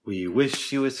We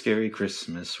wish you a scary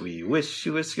Christmas. We wish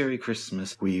you a scary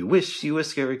Christmas. We wish you a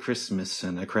scary Christmas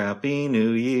and a crappy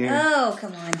New Year. Oh,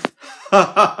 come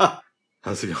on.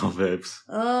 How's it going, babes?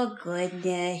 Oh,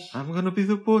 goodness. I'm gonna be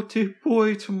the birthday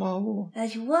boy tomorrow.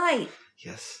 That's right.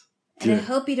 Yes. And I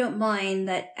hope you don't mind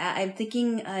that I'm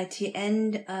thinking to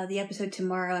end the episode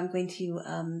tomorrow. I'm going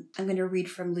to read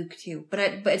from Luke 2, but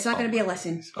it's not going to be a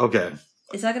lesson. Okay.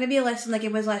 It's not going to be a lesson like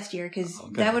it was last year because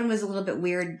that one was a little bit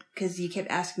weird because you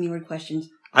kept asking me weird questions.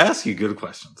 I ask you good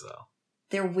questions though.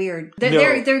 They're weird.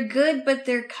 They're good, but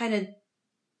they're kind of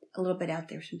a little bit out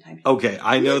there sometimes. Okay,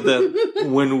 I know that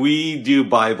when we do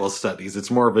Bible studies,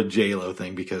 it's more of a J-Lo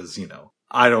thing because,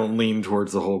 I don't lean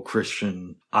towards the whole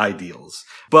Christian ideals.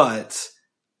 But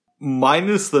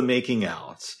minus the making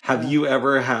out, have you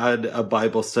ever had a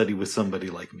Bible study with somebody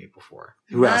like me before?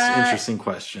 Who asks interesting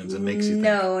questions and makes you think?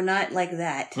 No, not like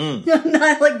that.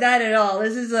 Not like that at all.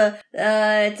 This is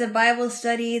it's a Bible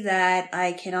study that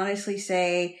I can honestly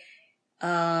say,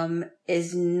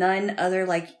 is none other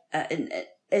like,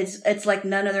 it's like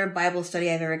none other Bible study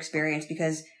I've ever experienced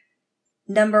because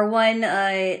number one,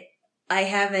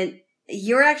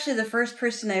 you're actually the first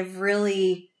person I've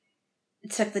really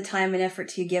took the time and effort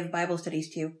to give Bible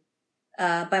studies to,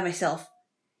 by myself.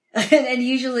 And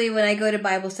usually when I go to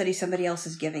Bible study, somebody else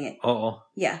is giving it. Oh.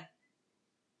 Yeah.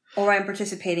 Or I'm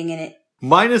participating in it.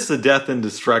 Minus the death and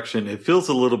destruction, it feels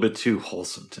a little bit too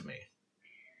wholesome to me.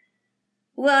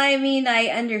 Well, I mean, I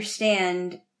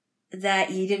understand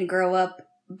that you didn't grow up,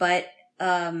 but,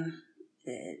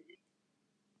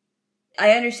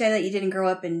 I understand that you didn't grow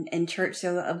up in church,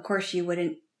 so of course you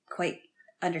wouldn't quite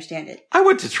understand it. I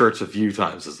went to church a few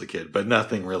times as a kid, but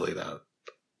nothing really that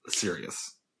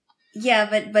serious.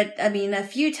 Yeah, but I mean, a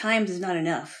few times is not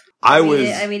enough. I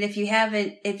mean, if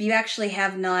you actually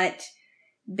have not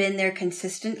been there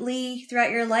consistently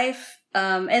throughout your life,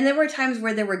 and there were times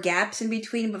where there were gaps in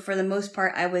between, but for the most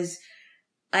part, I was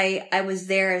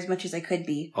there as much as I could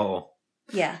be. Oh.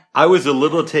 Yeah. I was a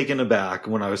little taken aback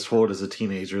when I was told as a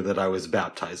teenager that I was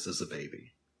baptized as a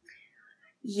baby.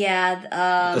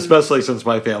 Yeah. Especially since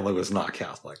my family was not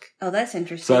Catholic. Oh, that's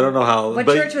interesting. So I don't know how. What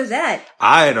church was that?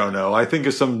 I don't know. I think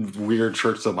it's some weird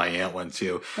church that my aunt went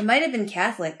to. It might have been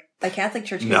Catholic. A Catholic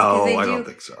church. No, I don't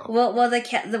think so.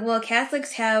 Well,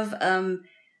 Catholics have,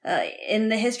 in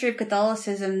the history of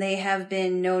Catholicism, they have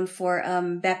been known for,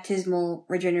 baptismal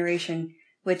regeneration,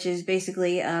 which is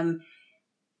basically,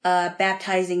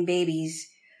 baptizing babies,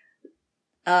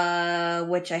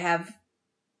 which I have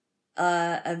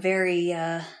a very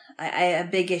a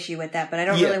big issue with that, but I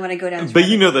don't really want to go down. But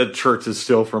that church is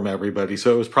still from everybody,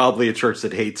 so it was probably a church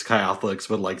that hates Catholics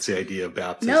but likes the idea of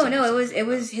baptism. No, it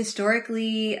was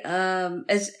historically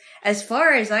as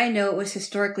far as I know, it was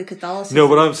historically Catholicism. No,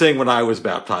 but I'm saying when I was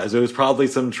baptized, it was probably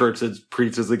some church that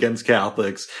preaches against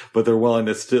Catholics, but they're willing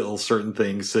to still certain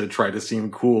things to try to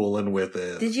seem cool and with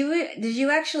it. Did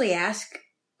you actually ask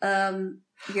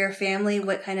your family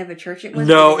what kind of a church it was?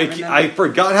 No, I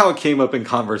forgot how it came up in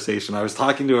conversation. I was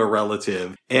talking to a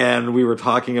relative and we were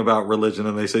talking about religion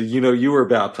and they said, you were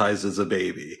baptized as a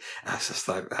baby. I was just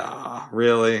like,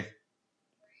 really?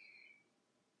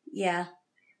 Yeah.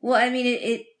 Well, I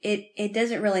mean, it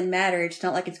doesn't really matter. It's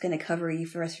not like it's going to cover you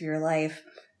for the rest of your life.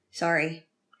 Sorry.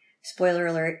 Spoiler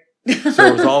alert. So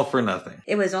it was all for nothing.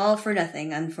 It was all for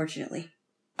nothing, unfortunately.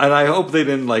 And I hope they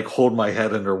didn't hold my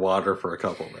head underwater for a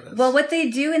couple minutes. Well, what they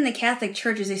do in the Catholic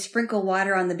Church is they sprinkle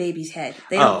water on the baby's head.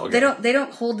 They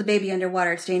don't hold the baby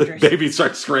underwater. It's dangerous. The baby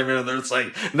starts screaming and they're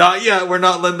like, not yet. We're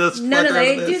not letting this. No,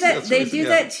 they do that. They do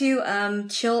that to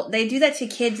They do that to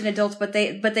kids and adults, but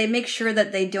they make sure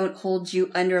that they don't hold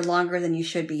you under longer than you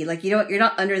should be. Like you're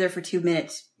not under there for 2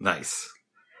 minutes. Nice.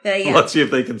 Yeah. Let's see if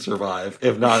they can survive.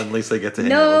 If not, at least they get to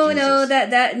hang out with Jesus.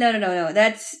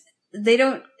 No. They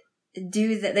don't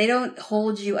do that. They don't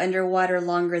hold you underwater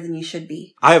longer than you should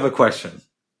be. I have a question.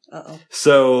 Uh-oh.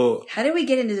 So, how did we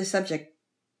get into the subject?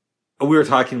 We were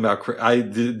talking about, I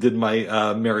did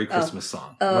my Merry Christmas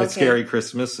song. My Scary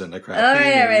Christmas and a crappy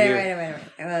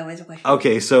Right. What's the question?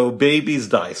 Okay, so babies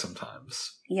die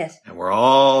sometimes. Yes. And we're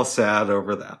all sad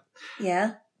over that.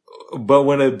 Yeah. But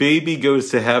when a baby goes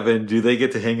to heaven, do they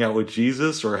get to hang out with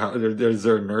Jesus, or is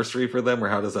there a nursery for them, or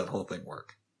how does that whole thing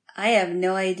work? I have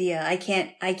no idea. I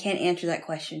can't answer that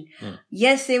question.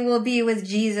 Yes, they will be with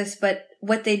Jesus, but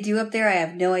what they do up there, I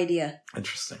have no idea.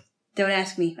 Interesting. Don't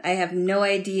ask me. I have no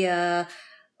idea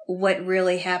what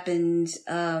really happens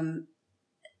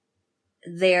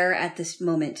there at this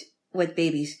moment with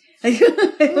babies. I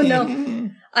don't know.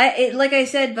 Like I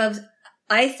said, Bubs,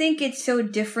 I think it's so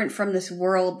different from this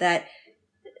world that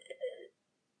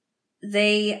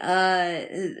I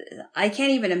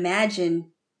can't even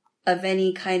imagine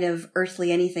any kind of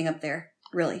earthly anything up there.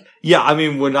 Really? Yeah, I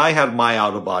mean, when I had my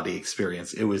out-of-body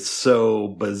experience, it was so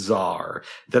bizarre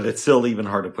that it's still even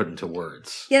hard to put into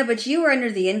words. Yeah, but you were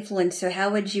under the influence, so how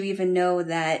would you even know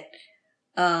that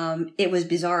it was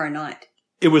bizarre or not?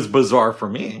 It was bizarre for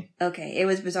me. Okay, it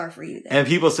was bizarre for you then. And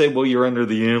people say, well, you're under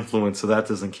the influence, so that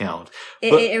doesn't count.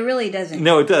 It really doesn't.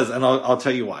 No, it does, and I'll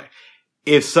tell you why.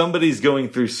 If somebody's going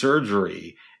through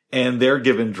surgery and they're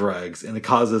given drugs and it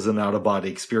causes an out-of-body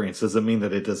experience, does it mean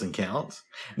that it doesn't count?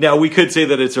 Now, we could say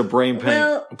that it's a brain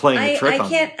playing a trick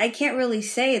on you. I can't really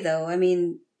say, though. I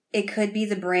mean, it could be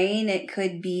the brain, it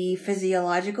could be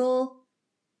physiological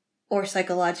or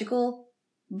psychological,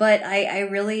 but I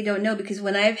really don't know, because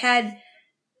when I've had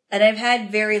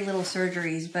very little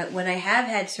surgeries, but when I have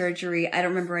had surgery, I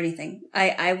don't remember anything.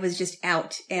 I was just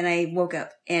out and I woke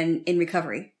up and in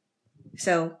recovery.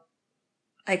 So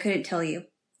I couldn't tell you.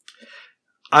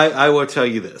 I will tell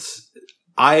you this.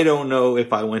 I don't know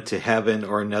if I went to heaven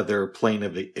or another plane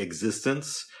of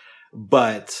existence,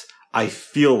 but I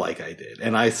feel like I did.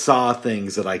 And I saw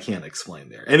things that I can't explain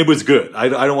there. And it was good. I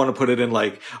don't want to put it in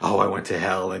like, oh, I went to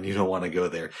hell and you don't want to go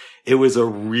there. It was a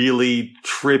really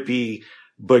trippy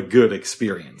but good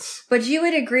experience. But you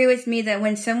would agree with me that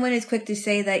when someone is quick to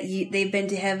say that they've been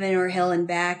to heaven or hell and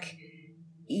back,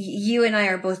 you and I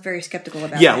are both very skeptical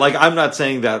about it. Yeah, like I'm not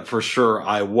saying that for sure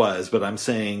I was, but I'm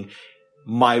saying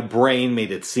my brain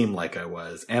made it seem like I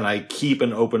was. And I keep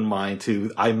an open mind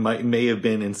to, I may have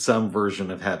been in some version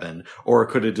of heaven, or it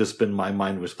could have just been my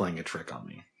mind was playing a trick on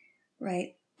me.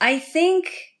 Right. I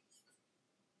think,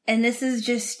 and this is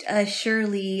just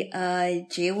Shirley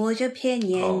J. Wool's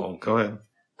opinion. Oh, go ahead.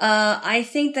 I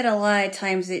think that a lot of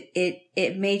times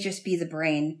it may just be the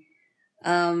brain.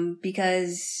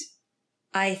 Because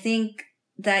I think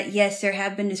that, yes, there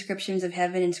have been descriptions of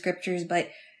heaven in scriptures, but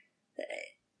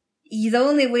the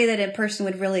only way that a person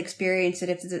would really experience it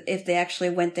if they actually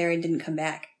went there and didn't come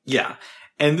back. Yeah.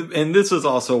 And this is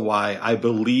also why I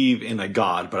believe in a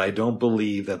God, but I don't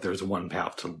believe that there's one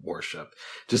path to worship.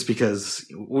 Just because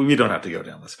we don't have to go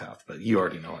down this path, but you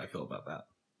already know how I feel about that.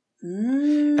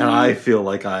 And I feel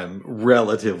like I'm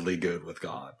relatively good with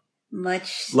God.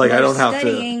 Much like I don't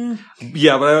studying. have to.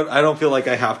 Yeah, but I don't feel like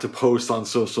I have to post on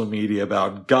social media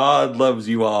about God loves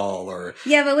you all or.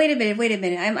 Yeah, but wait a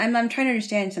minute. I'm trying to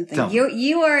understand something.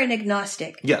 You are an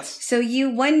agnostic. Yes. So you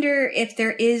wonder if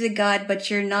there is a God, but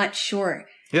you're not sure.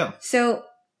 Yeah. So,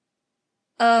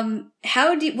 how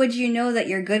would you know that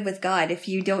you're good with God if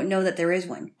you don't know that there is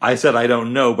one? I said I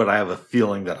don't know, but I have a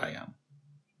feeling that I am.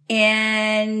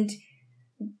 And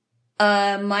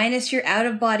minus your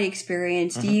out-of-body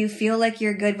experience, do you feel like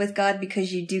you're good with God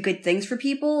because you do good things for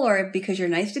people, or because you're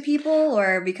nice to people,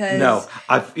 or because... No,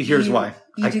 here's why.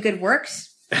 You do good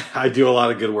works? I do a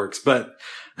lot of good works, but...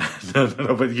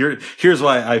 No, but here's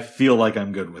why I feel like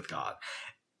I'm good with God.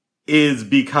 Is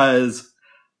because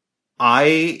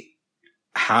I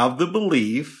have the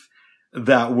belief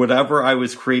that whatever I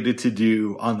was created to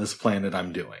do on this planet,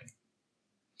 I'm doing.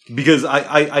 Because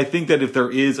I think that if there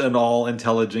is an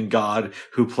all-intelligent God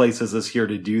who places us here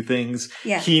to do things,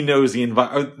 he knows they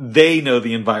know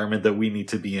the environment that we need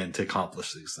to be in to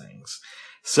accomplish these things.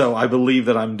 So I believe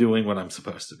that I'm doing what I'm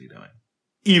supposed to be doing.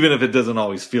 Even if it doesn't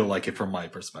always feel like it from my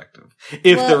perspective.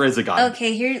 If there is a God.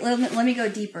 Okay, here, let me go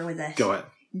deeper with this. Go ahead.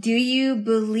 Do you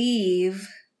believe,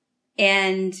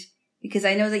 and because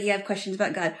I know that you have questions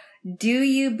about God, do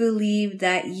you believe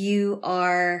that you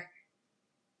are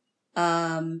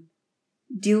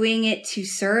doing it to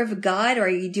serve God, or are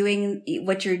you doing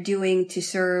what you're doing to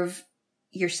serve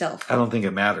yourself? I don't think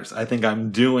it matters. I think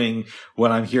I'm doing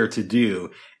what I'm here to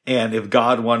do. And if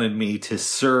God wanted me to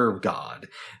serve God,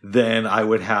 then I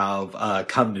would have a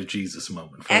come to Jesus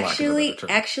moment. For lack of a better term.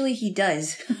 Actually, he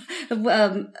does.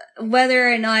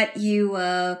 Whether or not you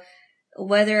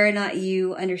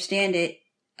understand it,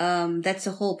 that's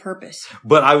the whole purpose.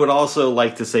 But I would also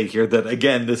like to say here that,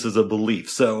 again, this is a belief.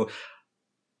 So,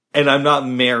 and I'm not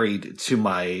married to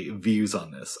my views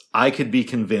on this. I could be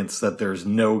convinced that there's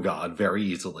no God very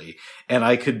easily. And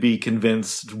I could be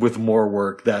convinced with more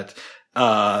work that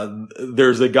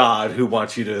there's a God who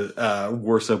wants you to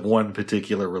worship one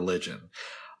particular religion.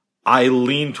 I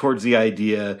lean towards the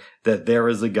idea that there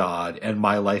is a God and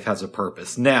my life has a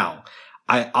purpose. Now,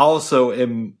 I also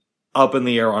am up in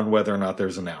the air on whether or not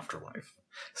there's an afterlife.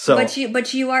 So,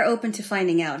 but you are open to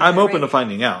finding out. I'm open to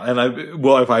finding out, and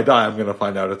if I die, I'm going to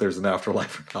find out if there's an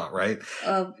afterlife or not, right?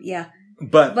 Yeah.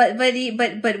 But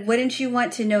wouldn't you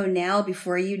want to know now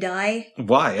before you die?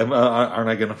 Why? Aren't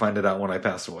I going to find it out when I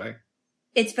pass away?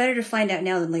 It's better to find out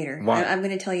now than later. Why? I'm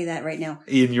going to tell you that right now.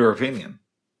 In your opinion?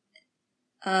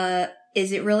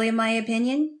 is it really my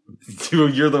opinion?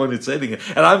 You're the one who's saying it.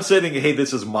 And I'm saying, hey,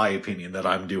 this is my opinion that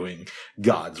I'm doing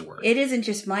God's work. It isn't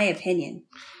just my opinion.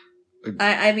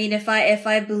 I mean, if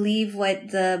I believe what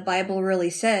the Bible really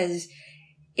says,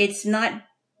 it's not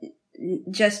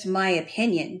just my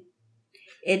opinion.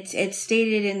 It's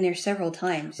stated in there several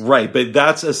times. Right, but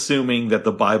that's assuming that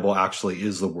the Bible actually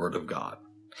is the Word of God.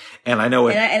 And I know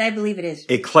and I believe it is.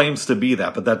 It claims to be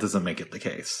that, but that doesn't make it the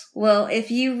case. Well, if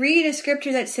you read a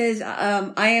scripture that says,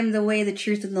 I am the way, the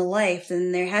truth, and the life,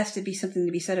 then there has to be something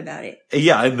to be said about it.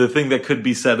 Yeah, and the thing that could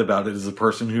be said about it is the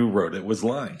person who wrote it was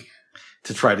lying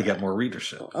to try to get more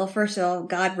readership. Well, first of all,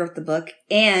 God wrote the book,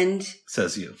 and...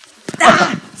 Says you.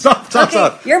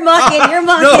 Stop. You're mocking.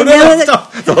 No,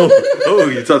 stop.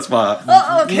 Oh, you touched my...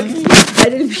 Oh, okay. I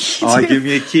didn't mean to. Oh, give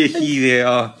me a kiki there.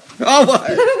 Oh,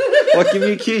 what? Give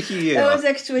me a kiki there. That was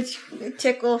extra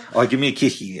tickle. Oh, give me a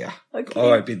kiki there. Okay.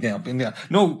 All right, bend down.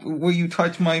 No, will you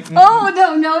touch my... Oh,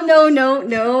 no.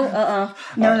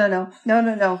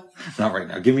 No. Not right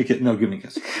now. Give me a kiss. No, give me a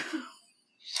kiss.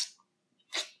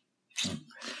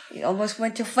 You almost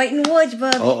went to fighting woods,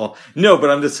 bub. Oh, no, but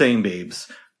I'm just saying,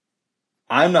 babes.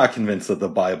 I'm not convinced that the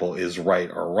Bible is right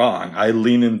or wrong. I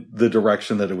lean in the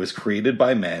direction that it was created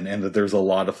by men and that there's a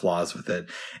lot of flaws with it.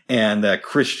 And that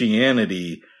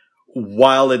Christianity,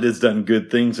 while it has done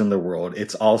good things in the world,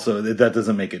 it's also, that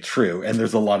doesn't make it true. And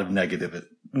there's a lot of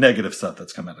negative stuff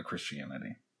that's come out of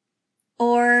Christianity.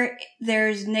 Or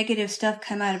there's negative stuff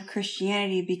come out of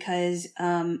Christianity because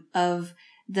of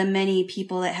the many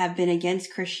people that have been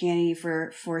against Christianity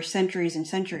for centuries and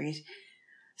centuries.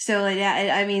 So,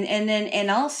 I mean,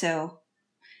 and also,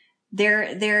 there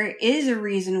is a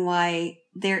reason why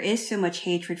there is so much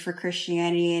hatred for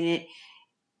Christianity, and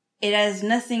it has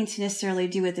nothing to necessarily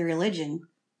do with the religion,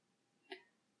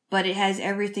 but it has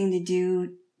everything to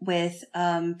do with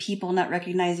people not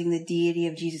recognizing the deity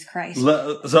of Jesus Christ.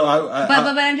 But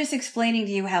I'm just explaining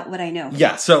to you what I know.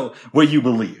 Yeah, so what you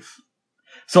believe.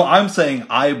 So I'm saying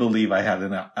I believe I had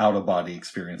an out-of-body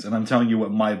experience, and I'm telling you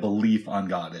what my belief on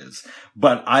God is.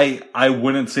 But I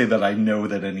wouldn't say that I know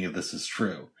that any of this is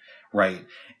true, right?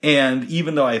 And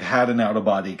even though I've had an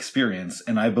out-of-body experience,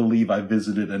 and I believe I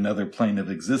visited another plane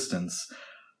of existence,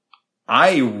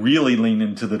 I really lean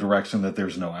into the direction that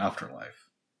there's no afterlife.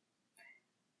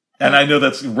 And I know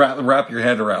that's wrap your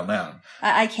head around that.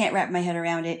 I can't wrap my head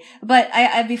around it. But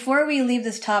I before we leave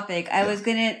this topic, I was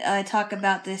going to talk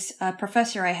about this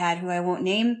professor I had who I won't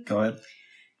name. Go ahead.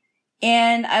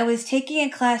 And I was taking a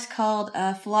class called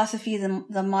Philosophy of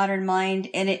the Modern Mind,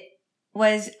 and it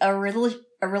was a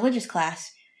religious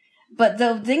class. But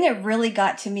the thing that really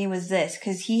got to me was this,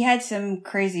 because he had some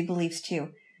crazy beliefs too.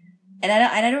 And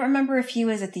I don't remember if he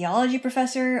was a theology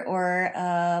professor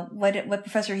or what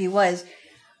professor he was.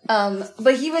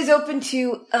 But he was open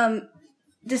to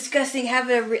discussing,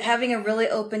 having a really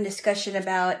open discussion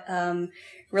about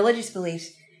religious beliefs.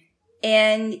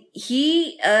 And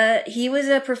he was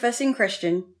a professing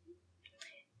Christian,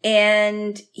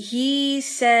 and he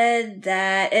said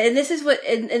that, and this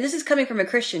is coming from a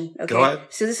Christian, okay? Go ahead.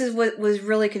 So this is what was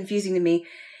really confusing to me.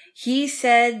 He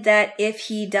said that if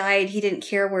he died, he didn't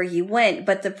care where he went,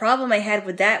 but the problem I had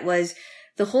with that was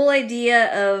the whole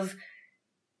idea of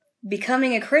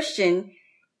becoming a Christian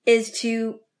is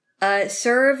to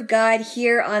serve God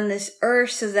here on this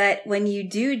earth so that when you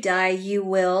do die, you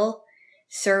will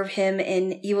serve him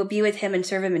and you will be with him and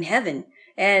serve him in heaven.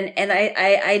 And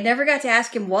I never got to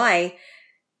ask him why.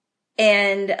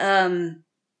 And,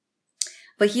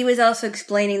 but he was also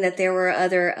explaining that there were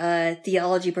other,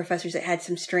 theology professors that had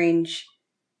some strange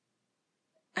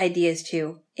ideas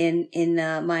too in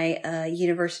my,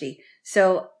 university.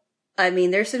 So, I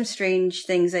mean, there's some strange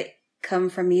things that come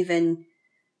from even,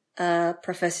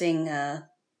 professing,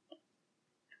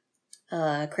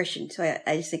 Christian. So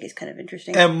I just think it's kind of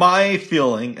interesting. And my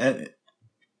feeling, and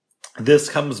this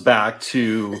comes back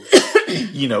to,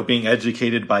 being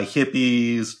educated by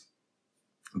hippies,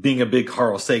 being a big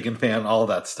Carl Sagan fan, all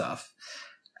that stuff.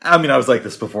 I mean, I was like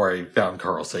this before I found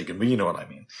Carl Sagan, but you know what I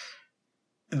mean.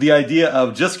 The idea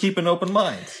of just keep an open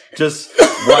mind. Just,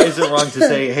 why is it wrong to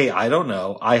say, hey, I don't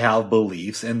know, I have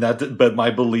beliefs, but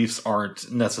my beliefs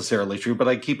aren't necessarily true, but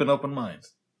I keep an open mind.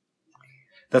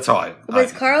 That's how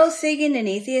Was Carl Sagan an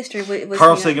atheist, or was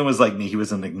Carl Sagan was like me. He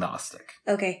was an agnostic.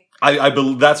 Okay. I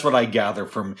believe that's what I gather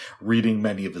from reading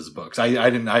many of his books. I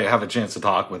didn't have a chance to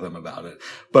talk with him about it,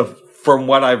 but from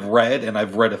what I've read, and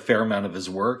I've read a fair amount of his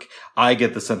work, I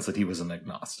get the sense that he was an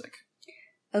agnostic.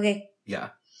 Okay. Yeah.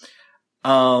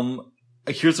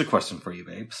 Here's a question for you,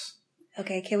 babes.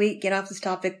 Okay. Can we get off this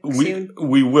topic soon?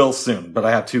 We will soon, but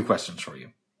I have two questions for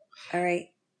you. All right.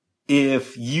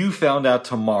 If you found out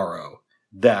tomorrow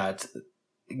that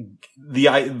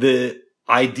the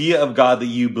idea of God that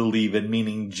you believe in,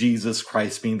 meaning Jesus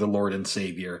Christ being the Lord and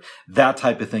Savior, that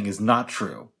type of thing is not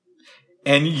true.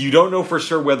 And you don't know for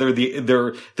sure whether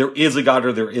there is a God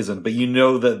or there isn't, but you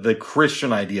know that the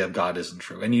Christian idea of God isn't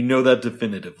true. And you know that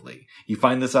definitively. You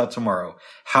find this out tomorrow.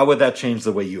 How would that change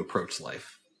the way you approach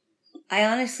life? I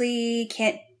honestly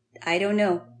I don't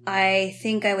know. I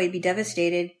think I would be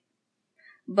devastated.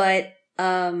 But,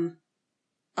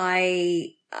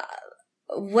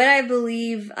 what I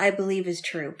believe is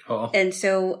true. Oh. And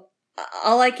so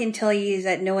all I can tell you is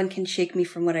that no one can shake me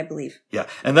from what I believe. Yeah.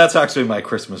 And that's actually my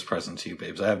Christmas present to you,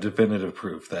 babes. I have definitive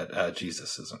proof that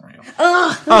Jesus isn't real.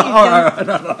 Oh, no,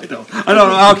 I don't.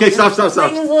 Okay, stop.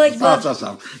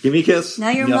 Stop. Give me a kiss. Now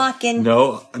you're mocking.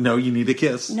 No, you need a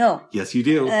kiss. No. Yes, you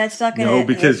do. That's not gonna. No,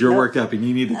 because you're worked up and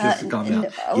you need a kiss to calm down.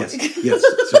 Yes.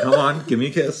 So come on, give me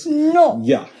a kiss. No.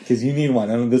 Yeah, because you need one.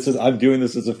 And I'm doing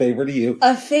this as a favor to you.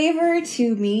 A favor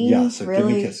to me? Yeah, so really?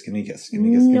 Give me a kiss. Give me a kiss. Give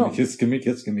me a kiss. Give me a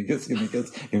kiss. Give me a kiss. Give me a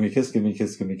kiss. Give me a kiss.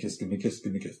 Give me a kiss. Give me a kiss.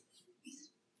 Give me a kiss.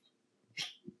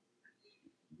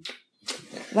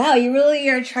 Wow, you really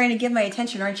are trying to get my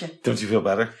attention, aren't you? Don't you feel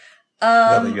better?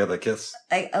 Now that you had that kiss?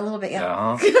 A little bit, yeah.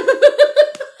 Uh-huh.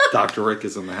 Dr. Rick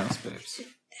is in the house, babes.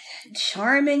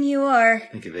 Charming you are.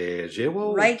 Thank you,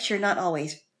 J-Wo. Right, you're not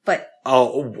always, but...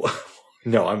 Oh,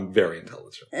 no, I'm very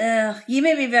intelligent. You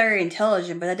may be very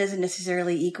intelligent, but that doesn't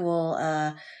necessarily equal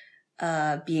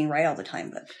being right all the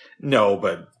time. But no,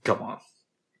 but come on.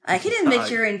 I can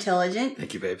admit you're intelligent.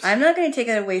 Thank you, babes. I'm not going to take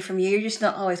it away from you. You're just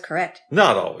not always correct.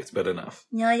 Not always, but enough.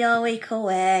 Not always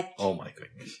correct. Oh, my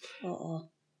goodness.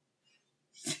 Uh-oh.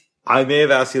 I may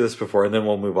have asked you this before, and then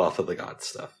we'll move off of the God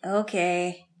stuff.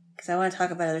 Okay. Because I want to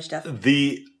talk about other stuff.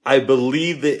 I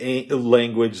believe the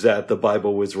language that the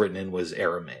Bible was written in was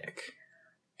Aramaic.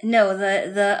 No,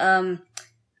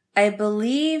 I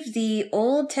believe the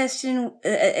Old Testament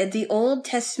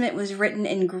was written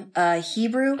in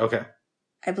Hebrew. Okay.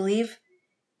 I believe,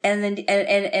 and then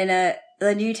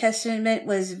the New Testament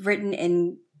was written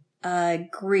in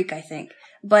Greek, I think.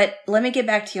 But let me get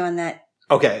back to you on that.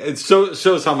 Okay, it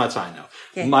shows how much I know.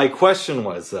 Okay. My question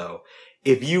was, though,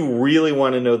 if you really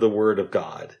want to know the Word of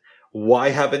God, why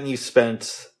haven't you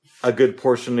spent a good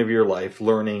portion of your life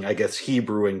learning, I guess,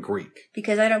 Hebrew and Greek?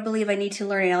 Because I don't believe I need to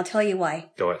learn it. I'll tell you why.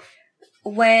 Go ahead.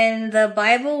 When the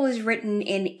Bible was written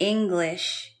in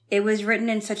English, it was written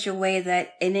in such a way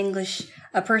that in English,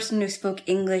 a person who spoke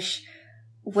English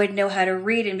would know how to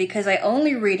read. And because I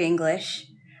only read English,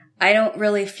 I don't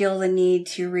really feel the need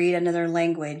to read another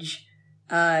language,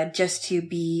 just to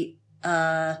be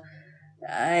good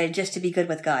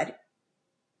with God.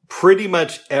 Pretty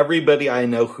much everybody I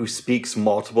know who speaks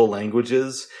multiple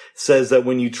languages says that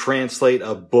when you translate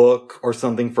a book or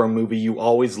something for a movie, you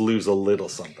always lose a little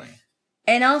something.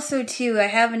 And also, too, I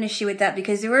have an issue with that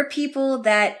because there were people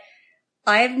that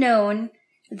I've known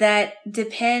that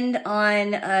depend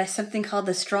on something called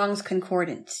the Strong's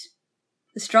Concordance.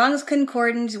 The Strong's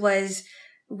Concordance was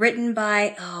written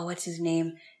by, what's his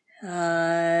name?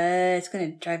 It's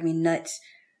going to drive me nuts.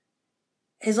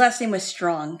 His last name was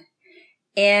Strong.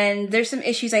 And there's some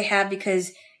issues I have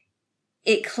because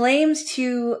it claims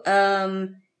to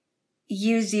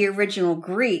use the original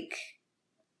Greek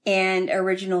and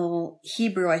original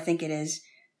Hebrew, I think it is.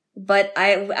 But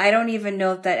I don't even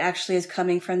know if that actually is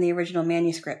coming from the original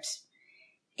manuscripts.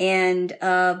 And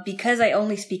because I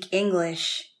only speak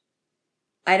English,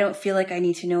 I don't feel like I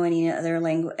need to know any other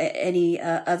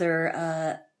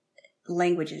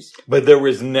languages. But there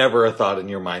was never a thought in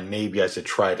your mind, maybe I should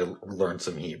try to learn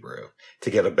some Hebrew to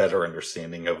get a better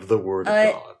understanding of the Word of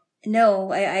God.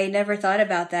 No, I never thought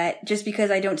about that just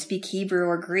because I don't speak Hebrew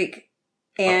or Greek.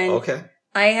 And okay.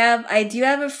 I do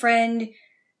have a friend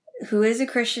who is a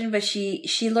Christian, but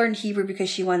she learned Hebrew because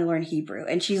she wanted to learn Hebrew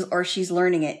and she's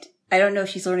learning it. I don't know if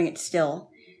she's learning it still,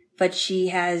 but she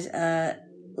has,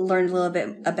 learned a little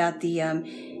bit about the,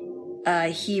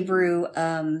 Hebrew,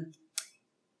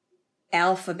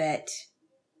 alphabet,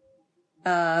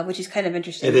 which is kind of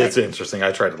interesting. It is interesting.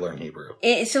 I tried to learn Hebrew.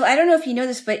 So I don't know if you know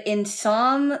this, but in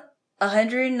Psalms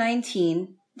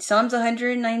 119,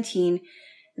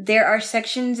 there are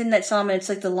sections in that psalm, and it's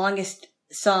like the longest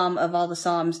psalm of all the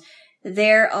psalms.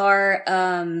 There are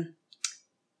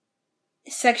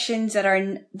sections that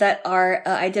are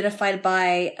identified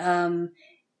by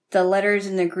the letters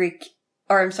in the Greek,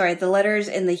 or I'm sorry, the letters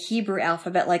in the Hebrew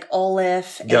alphabet, like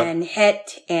Aleph and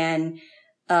Het and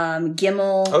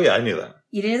Gimel. Oh yeah, I knew that.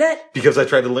 You knew that? Because I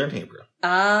tried to learn Hebrew.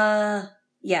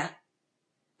 Yeah.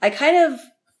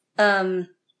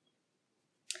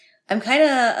 I'm kind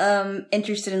of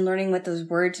interested in learning what those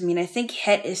words mean. I think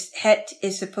Het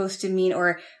is supposed to mean,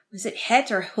 or was it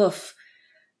het or hoof?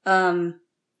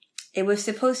 It was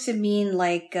supposed to mean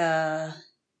like,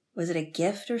 was it a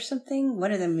gift or something?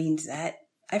 One of them means that.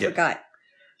 I forgot.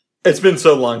 It's been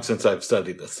so long since I've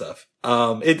studied this stuff.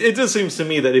 It just seems to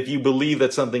me that if you believe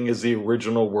that something is the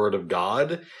original word of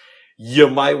God, you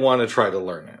might want to try to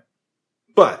learn it.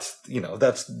 But,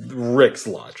 that's Rick's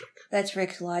logic. That's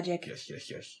Rick's logic. Yes.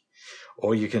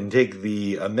 Or you can take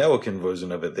the American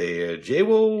version of it, the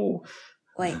J-Wo.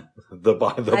 Wait.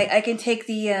 I can take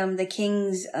the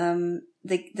King's,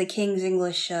 the King's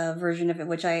English, version of it,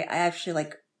 which I actually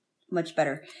like much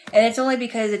better. And it's only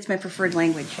because it's my preferred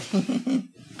language.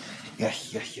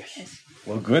 Yes.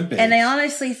 Well, good, babe. And I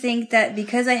honestly think that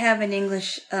because I have an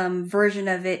English, version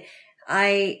of it,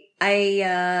 and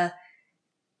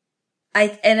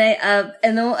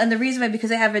the reason why,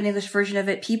 because I have an English version of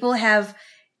it, people have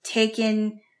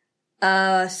taken,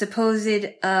 supposed,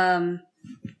 the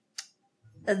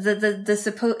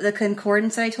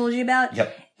concordance that I told you about.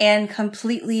 Yep. And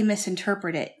completely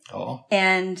misinterpret it. Oh.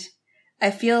 And I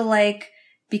feel like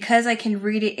because I can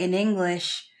read it in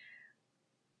English,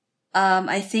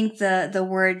 I think the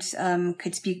words,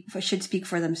 should speak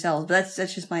for themselves, but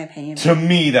that's just my opinion. To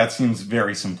me, that seems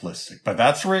very simplistic, but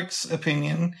that's Rick's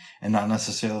opinion and not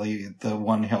necessarily the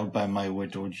one held by my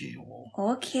widow Jiwo.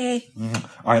 Okay. Mm-hmm.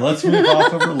 All right, let's move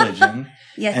off of religion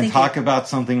and talk about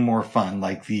something more fun,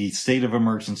 like the state of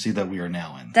emergency that we are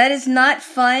now in. That is not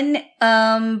fun,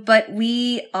 but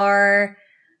we are,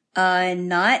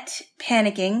 not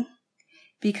panicking.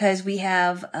 Because we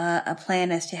have a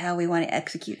plan as to how we want to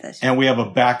execute this. And we have a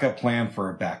backup plan for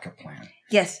a backup plan.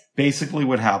 Yes. Basically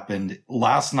what happened,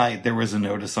 last night there was a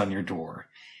notice on your door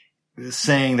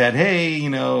saying that, hey,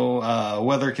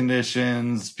 weather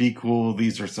conditions, be cool.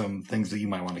 These are some things that you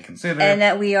might want to consider. And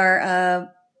that we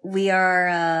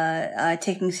are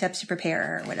taking steps to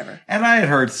prepare or whatever. And I had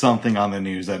heard something on the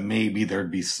news that maybe there'd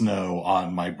be snow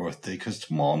on my birthday because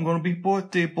tomorrow I'm going to be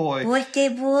birthday boy. Birthday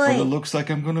boy. But it looks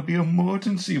like I'm going to be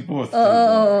emergency birthday boy.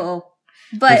 Oh.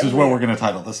 But which is what we're going to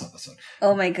title this episode.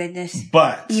 Oh my goodness.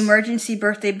 But emergency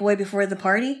birthday boy before the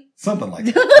party? Something like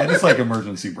that. I just like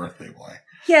emergency birthday boy.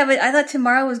 Yeah, but I thought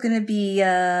tomorrow was going to be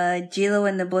J-Lo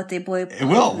and the Birthday Boy. It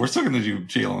will. We're still going to do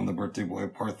J-Lo and the Birthday Boy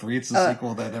Part 3. It's the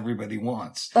sequel that everybody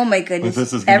wants. Oh my goodness. But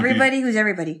this is everybody? Who's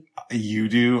everybody? You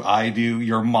do. I do.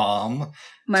 Your mom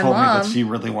told me that she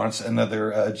really wants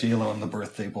another J-Lo and the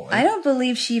Birthday Boy. I don't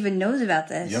believe she even knows about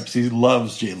this. Yep, she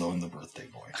loves J-Lo and the Birthday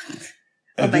Boy.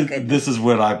 Oh my goodness. This is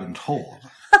what I've been told.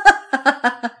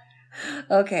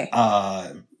 Okay.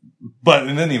 But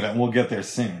in any event, we'll get there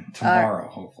soon. Tomorrow,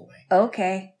 hopefully.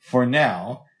 Okay. For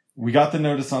now, we got the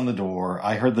notice on the door.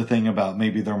 I heard the thing about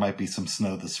maybe there might be some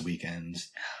snow this weekend.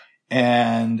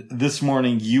 And this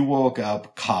morning, you woke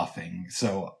up coughing.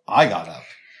 So I got up.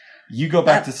 You go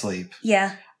back to sleep.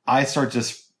 Yeah. I start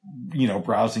just,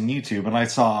 browsing YouTube. And I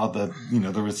saw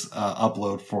there was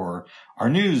upload for our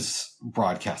news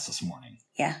broadcast this morning.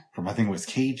 Yeah. From, I think it was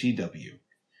KGW.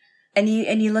 And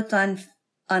you looked on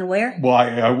where? Well,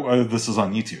 I this is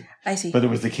on YouTube. I see. But it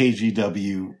was the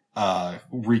KGW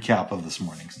recap of this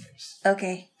morning's news.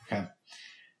 Okay.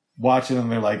 Watching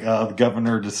and they're like, the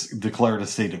governor declared a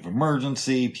state of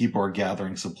emergency. People are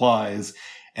gathering supplies.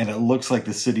 And it looks like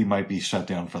the city might be shut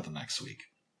down for the next week.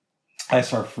 I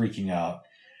start freaking out.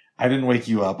 I didn't wake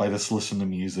you up. I just listened to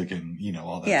music and,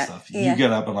 all that stuff. Yeah. You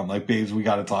get up and I'm like, babes, we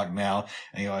got to talk now.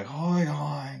 And you're like, hold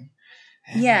on.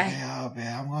 Yeah, babe,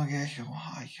 I'm going to get you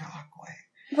hot chocolate.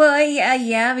 Well,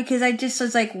 yeah, because I just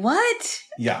was like, what?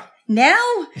 Yeah. Now?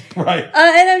 Right.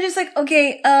 And I'm just like,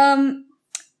 okay,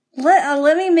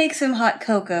 let me make some hot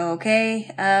cocoa, okay?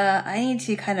 I need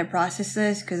to kind of process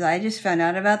this because I just found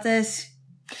out about this.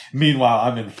 Meanwhile,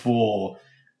 I'm in full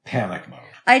panic mode.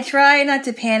 I try not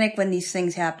to panic when these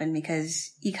things happen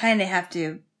because you kind of have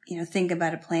to, think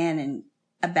about a plan and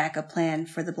a backup plan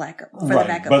for the backup.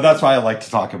 But that's why I like to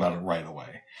talk about it right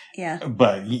away. Yeah.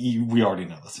 But we already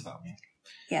know this about me.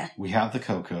 Yeah. We have the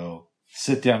cocoa,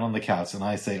 sit down on the couch, and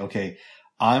I say, okay,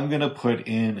 I'm going to put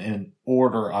in an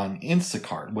order on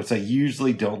Instacart, which I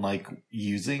usually don't like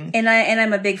using. And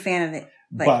I'm a big fan of it.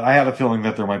 But I had a feeling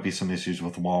that there might be some issues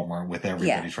with Walmart, with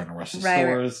everybody trying to rush the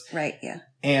stores. Right, yeah.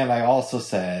 And I also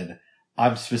said,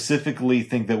 I specifically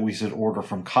think that we should order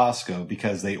from Costco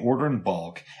because they order in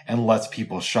bulk and lets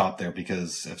people shop there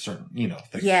because of certain,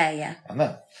 things. Yeah. And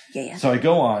that. Yeah. So I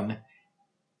go on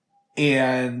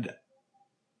and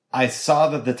I saw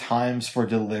that the times for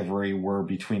delivery were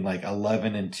between like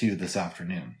 11 and 2 this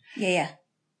afternoon. Yeah.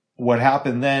 What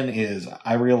happened then is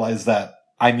I realized that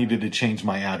I needed to change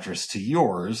my address to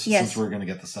yours since we're going to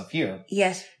get the stuff here.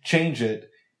 Yes. Change it.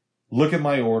 look at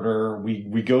my order.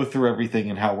 We go through everything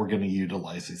and how we're going to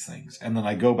utilize these things. And then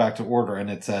I go back to order and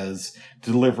it says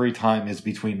delivery time is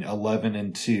between 11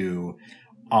 and 2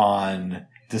 on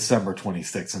December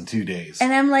 26th in 2 days.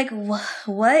 And I'm like,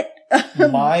 what?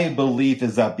 My belief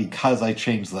is that because I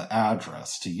changed the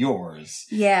address to yours,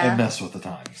 Yeah. it messed with the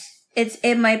times.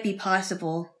 It might be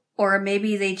possible. Or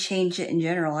maybe they change it in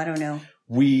general. I don't know.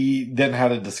 We then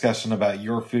had a discussion about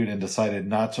your food and decided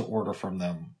not to order from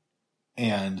them.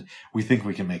 And we think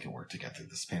we can make it work to get through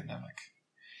this pandemic.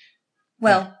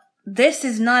 Well, this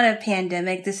is not a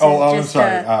pandemic. This is I'm just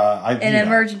sorry. an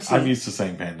emergency. I'm used to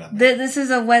saying pandemic. This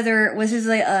is a weather. This is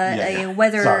a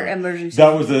weather Sorry. emergency.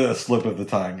 That was a slip of the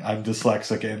tongue. I'm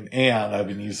dyslexic and I've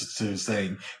been used to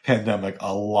saying pandemic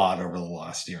a lot over the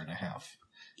last year and a half.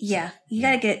 Yeah, you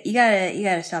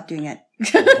gotta stop doing that.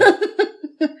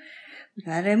 We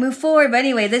gotta move forward. But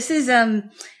anyway, this is so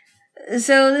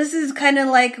this is kind of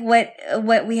like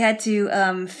what we had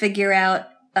to figure out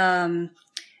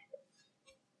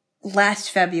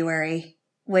last February,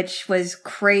 which was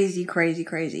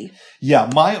crazy.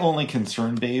 Yeah, my only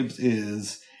concern, babes,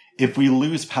 is if we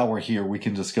lose power here, we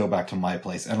can just go back to my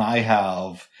place, and I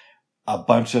have a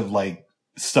bunch of like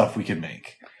stuff we can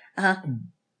make.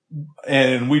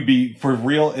 And we'd be, for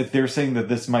real, if they're saying that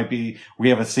this might be, we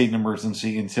have a state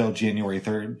emergency until January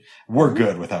 3rd, we're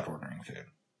good without ordering food.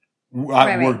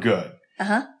 We're good.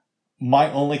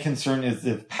 My only concern is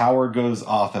if power goes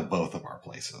off at both of our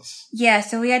places. Yeah,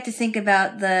 so we had to think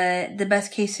about the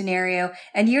best case scenario.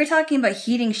 And you were talking about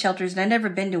heating shelters, and I've never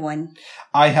been to one.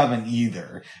 I haven't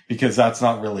either, because that's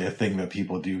not really a thing that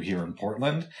people do here in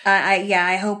Portland.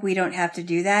 I hope we don't have to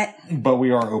do that. But we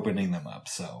are opening them up,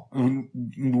 so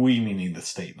we meaning the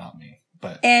state, not me.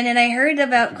 But and I heard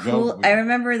about I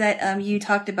remember that you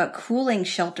talked about cooling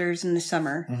shelters in the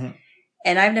summer. Mm-hmm.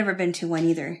 And I've never been to one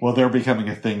either. Well, they're becoming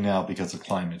a thing now because of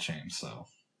climate change, so.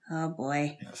 Oh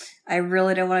boy. Yes. I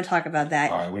really don't want to talk about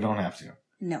that. All right, we don't have to.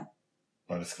 No.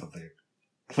 But it's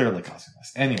clearly causing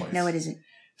this. Anyways. No, it isn't.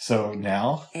 So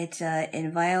now? It's a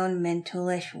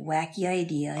environmentalish wacky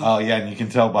idea. Oh yeah, and you can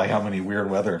tell by how many weird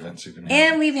weather events we've been having.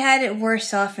 And we've had it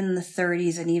worse off in the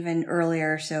 30s and even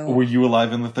earlier, so. Were you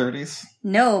alive in the 30s?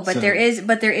 No, but there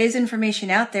is information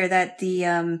out there that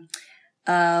the,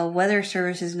 Weather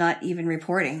Service is not even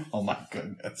reporting. Oh my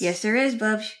goodness. Yes, there is,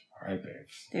 Bubs. All right,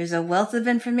 babes. There's a wealth of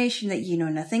information that you know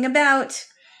nothing about.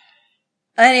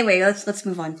 Anyway, let's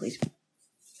move on, please.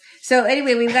 So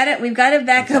anyway, we've got a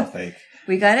backup.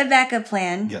 We got a backup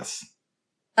plan. Yes.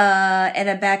 And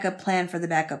a backup plan for the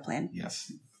backup plan. Yes.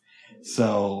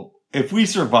 So if we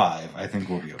survive, I think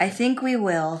we'll be okay. I think we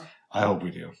will. I hope we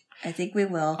do. I think we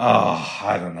will. Oh,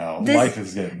 I don't know. Life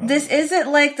is getting. This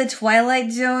isn't like the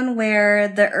Twilight Zone where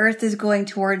the Earth is going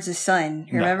towards the sun.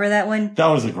 Remember that one? That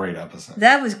was a great episode.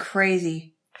 That was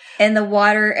crazy. And the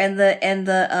water and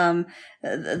the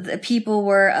people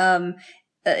were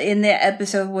in the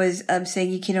episode was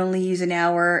saying you can only use an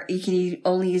hour. You can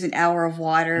only use an hour of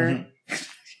water.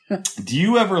 Mm-hmm. Do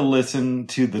you ever listen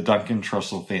to the Duncan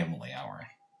Trussell Family Hour?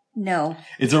 No.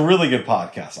 It's a really good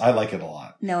podcast. I like it a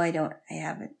lot. No, I don't. I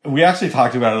haven't. We actually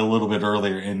talked about it a little bit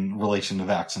earlier in relation to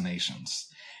vaccinations.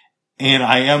 And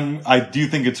I do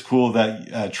think it's cool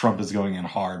that Trump is going in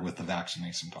hard with the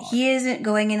vaccination talk. He isn't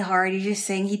going in hard. He's just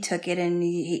saying he took it,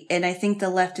 and I think the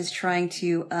left is trying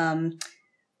to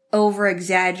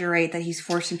over-exaggerate that he's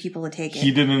forcing people to take it.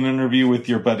 He did an interview with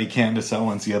your buddy Candace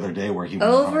Owens the other day where he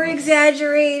went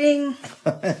over-exaggerating,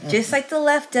 just like the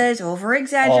left does,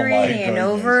 over-exaggerating and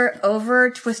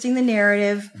over-twisting the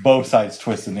narrative. Both sides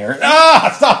twist the narrative.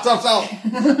 Stop!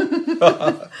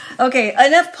 Okay,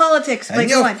 enough politics.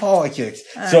 Enough politics.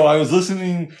 So I was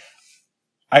listening.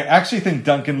 I actually think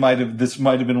Duncan this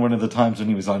might have been one of the times when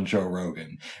he was on Joe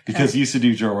Rogan, because he used to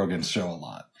do Joe Rogan's show a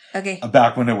lot. Okay.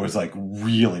 Back when it was like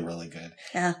really, really good.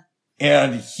 Yeah.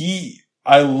 And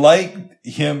I like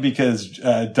him because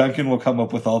Duncan will come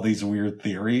up with all these weird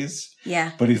theories.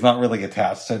 Yeah. But he's not really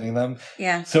attached to any of them.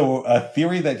 Yeah. So a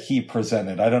theory that he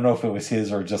presented, I don't know if it was his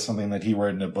or just something that he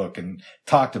read in a book and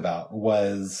talked about,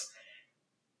 was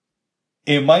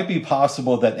it might be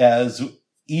possible that as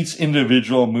each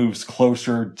individual moves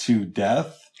closer to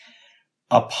death,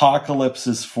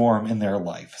 apocalypses form in their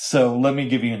life. So let me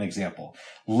give you an example.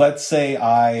 Let's say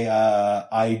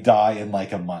I die in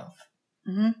like a month.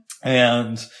 Mm-hmm.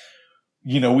 And,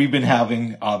 we've been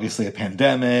having obviously a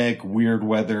pandemic, weird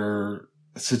weather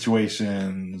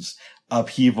situations,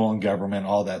 upheaval in government,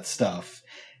 all that stuff.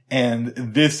 And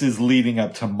this is leading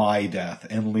up to my death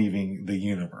and leaving the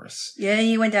universe. Yeah,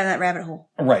 you went down that rabbit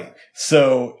hole. Right.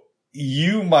 So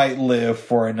you might live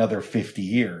for another 50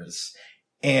 years.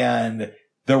 And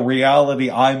the reality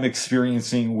I'm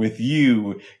experiencing with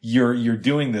you, you're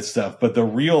doing this stuff, but the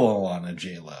real Alana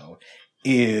J-Lo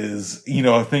is,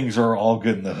 things are all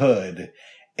good in the hood.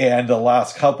 And the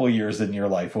last couple years in your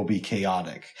life will be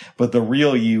chaotic. But the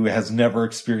real you has never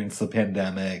experienced the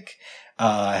pandemic,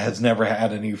 has never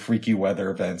had any freaky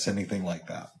weather events, anything like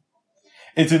that.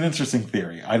 It's an interesting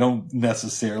theory. I don't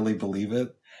necessarily believe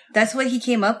it. That's what he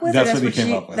came up with? That's what he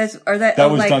came up with.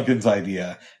 That was Duncan's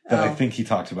idea that I think he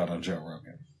talked about on Joe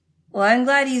Rogan. Well, I'm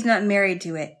glad he's not married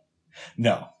to it.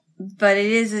 No. But it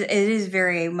is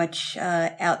very much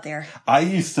out there. I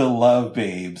used to love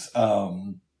Babes,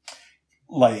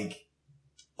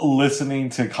 listening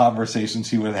to conversations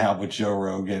he would have with Joe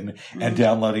Rogan and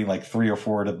downloading 3 or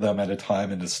 4 of them at a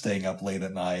time and just staying up late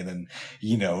at night and,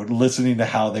 listening to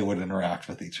how they would interact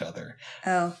with each other.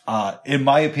 Oh. In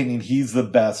my opinion, he's the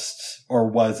best, or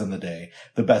was in the day,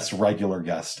 the best regular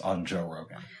guest on Joe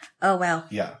Rogan. Oh, wow.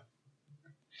 Yeah.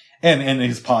 And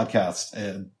his podcast,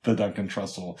 the Duncan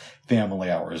Trussell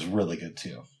Family Hour, is really good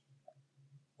too.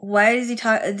 Why does he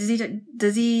talk?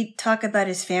 Does he talk about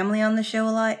his family on the show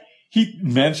a lot? He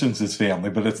mentions his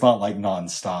family, but it's not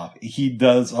nonstop. He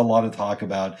does a lot of talk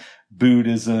about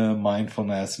Buddhism,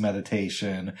 mindfulness,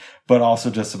 meditation, but also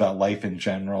just about life in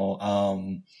general.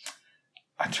 I'm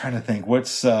trying to think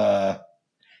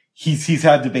he's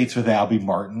had debates with Abby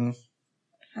Martin.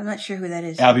 I'm not sure who that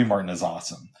is. Abby Martin is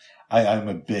awesome. I'm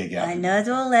a big Abby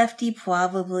Another Martin. lefty,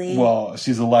 probably. Well,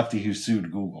 she's a lefty who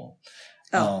sued Google.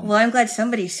 Oh, well, I'm glad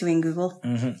somebody's suing Google.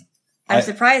 Mm-hmm. I'm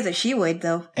surprised that she would,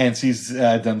 though. And she's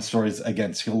done stories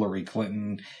against Hillary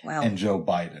Clinton and Joe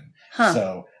Biden. Huh.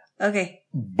 So, okay.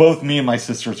 Both me and my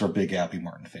sisters are big Abby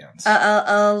Martin fans.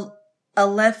 A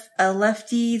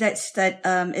lefty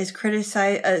is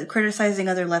criticizing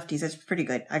other lefties. That's pretty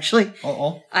good, actually.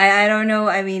 I don't know.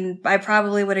 I mean, I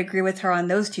probably would agree with her on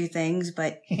those two things,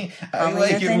 but I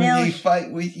like it when they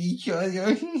fight with each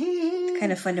other.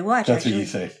 Kind of fun to watch. That's actually. what you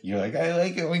say. You're like, I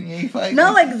like it when they fight.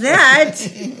 Not like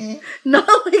that. Not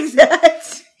like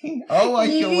that. I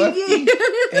like your lefty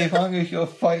as long as you're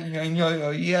fighting on your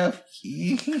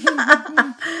lefty.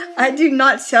 I do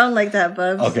not sound like that,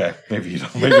 Bubs. Okay, maybe you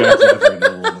don't. Maybe I exaggerated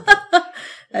a little bit.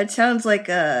 That sounds like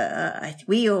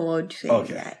we would say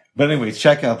that. But anyways,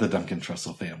 check out the Duncan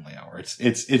Trussell Family Hour.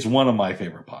 It's one of my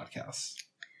favorite podcasts.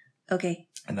 Okay.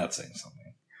 And that's saying something.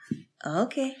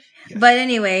 Okay. Yeah. But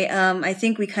anyway, I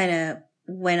think we kind of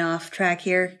went off track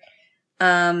here.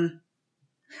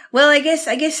 Well, I guess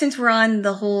since we're on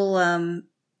the whole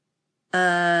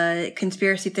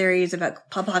conspiracy theories about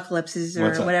apocalypses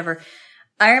or whatever,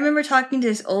 I remember talking to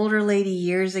this older lady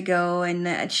years ago, and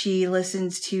that she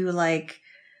listens to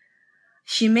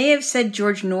she may have said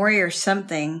George Norrie or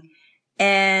something,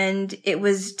 and it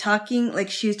was talking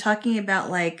she was talking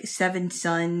about Seven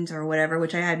Sons or whatever,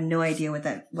 which I had no idea what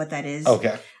that is.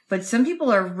 Okay. But some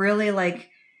people are really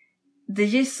they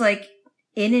just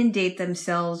inundate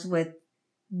themselves with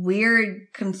weird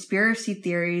conspiracy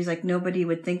theories nobody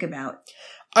would think about.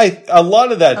 A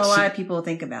lot of people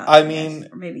think about. I mean,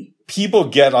 or maybe people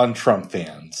get on Trump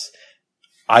fans.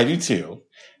 I do too.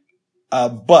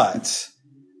 But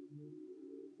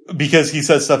because he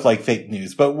says stuff like fake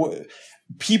news, but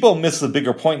people miss the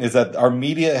bigger point is that our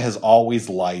media has always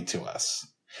lied to us.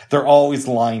 They're always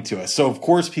lying to us. So of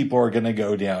course people are going to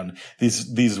go down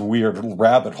these weird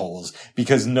rabbit holes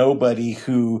because nobody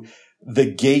who the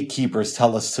gatekeepers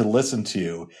tell us to listen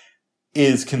to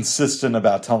is consistent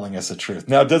about telling us the truth.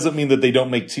 Now, it doesn't mean that they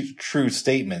don't make true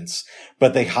statements,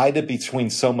 but they hide it between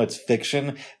so much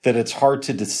fiction that it's hard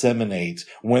to disseminate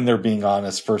when they're being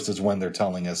honest versus when they're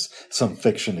telling us some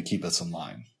fiction to keep us in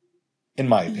line, in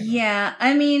my opinion. Yeah,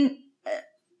 I mean,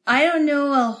 I don't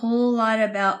know a whole lot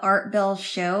about Art Bell's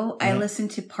show. Mm-hmm. I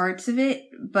listened to parts of it,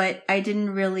 but I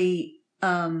didn't really,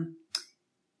 I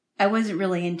wasn't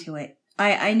really into it.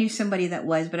 I knew somebody that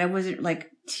was, but I wasn't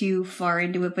too far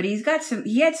into it. But he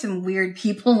had some weird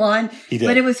people on. He did.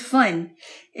 But it was fun.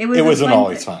 It wasn't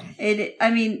always fun.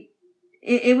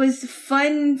 It was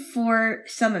fun for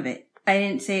some of it. I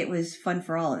didn't say it was fun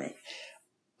for all of it.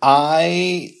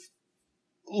 I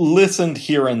listened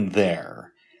here and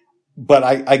there, but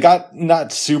I got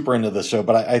not super into the show,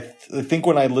 but I think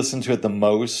when I listened to it the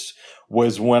most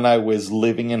was when I was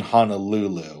living in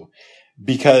Honolulu.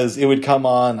 Because it would come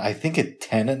on, I think at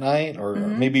 10 at night or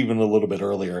maybe even a little bit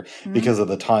earlier because of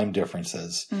the time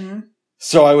differences. Mm-hmm.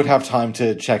 So I would have time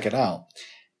to check it out.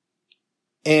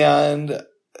 And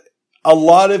a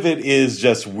lot of it is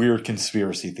just weird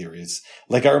conspiracy theories.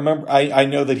 I remember, I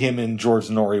know that him and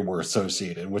George Norrie were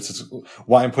associated, which is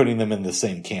why I'm putting them in the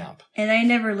same camp. And I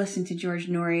never listened to George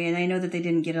Norrie, and I know that they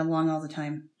didn't get along all the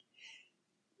time.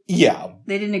 Yeah.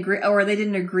 They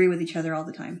didn't agree with each other all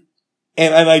the time.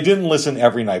 And I didn't listen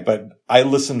every night, but I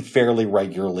listened fairly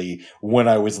regularly when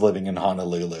I was living in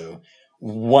Honolulu.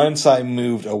 Once I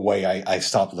moved away, I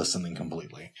stopped listening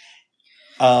completely.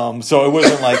 So it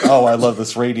wasn't like, oh, I love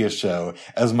this radio show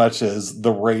as much as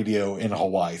the radio in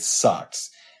Hawaii sucks.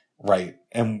 Right.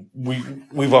 And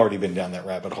we've already been down that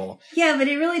rabbit hole. Yeah, but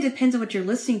it really depends on what you're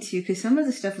listening to, because some of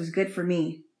the stuff was good for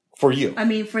me. For you. I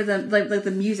mean, for the, like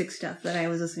the music stuff that I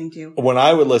was listening to. When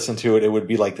I would listen to it, it would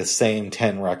be like the same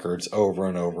 10 records over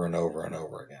and over and over and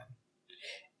over again.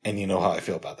 And you know how I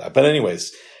feel about that. But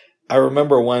anyways, I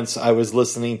remember once I was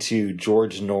listening to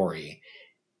George Norrie,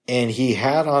 and he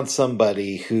had on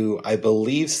somebody who I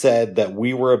believe said that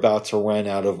we were about to run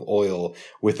out of oil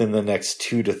within the next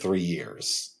 2 to 3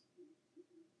 years.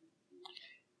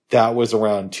 That was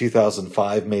around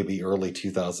 2005, maybe early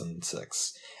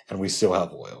 2006. And we still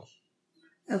have oil.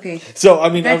 Okay. So, I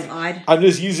mean, that's odd. I'm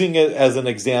just using it as an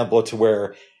example to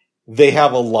where they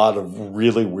have a lot of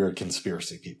really weird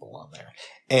conspiracy people on there.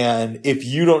 And if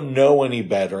you don't know any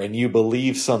better and you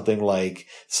believe something like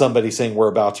somebody saying we're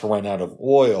about to run out of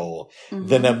oil,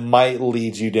 then it might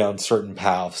lead you down certain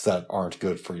paths that aren't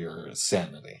good for your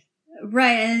sanity.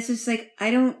 Right. And it's just like, I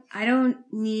don't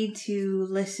need to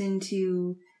listen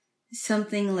to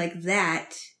something like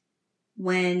that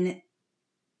when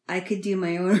I could do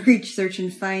my own research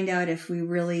and find out if we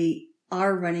really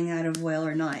are running out of oil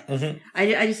or not.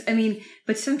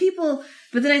 But some people,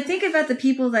 but then I think about the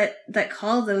people that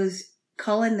call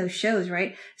in those shows,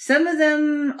 right? Some of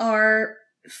them are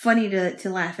funny to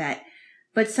laugh at,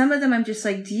 but some of them I'm just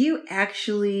like, do you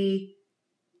actually,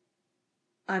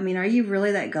 I mean, are you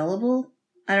really that gullible?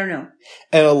 I don't know.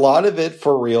 And a lot of it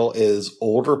for real is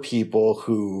older people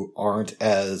who aren't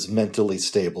as mentally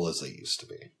stable as they used to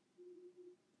be.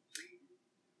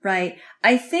 Right.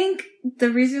 I think the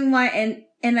reason why,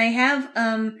 and I have,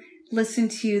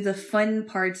 listened to the fun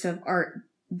parts of Art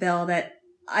Bell that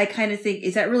I kind of think,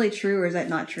 is that really true or is that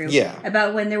not true? Yeah.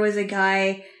 About when there was a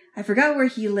guy, I forgot where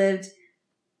he lived.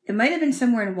 It might have been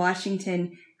somewhere in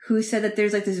Washington, who said that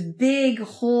there's like this big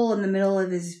hole in the middle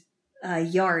of his,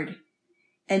 yard,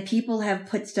 and people have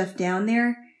put stuff down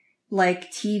there,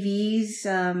 like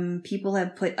TVs, people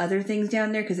have put other things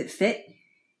down there because it fit.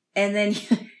 And then,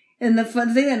 and the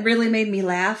fun thing that really made me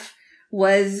laugh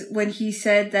was when he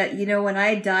said that, you know, when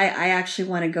I die, I actually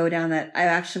want to go down that, I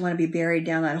actually want to be buried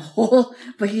down that hole,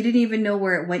 but he didn't even know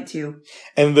where it went to.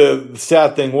 And the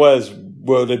sad thing was,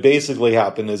 what had basically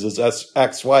happened is his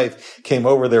ex-wife came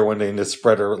over there one day and just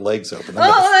spread her legs open.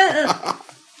 Bubs!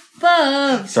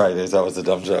 Sorry, that was a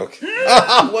dumb joke.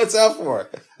 What's that for?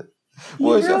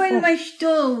 You ruined my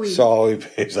story. Sorry,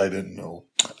 babes, I didn't know.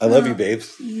 I love you,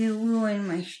 babes. You ruined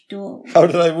my story. How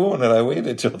did I ruin it? I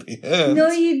waited till the end. No,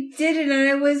 you didn't, and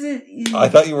I wasn't. I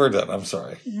thought you were done. I'm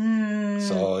sorry.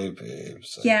 Sorry,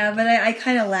 babes. Yeah, but I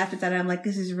kind of laughed at that. I'm like,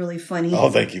 this is really funny. Oh,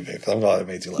 thank you, babes. I'm glad I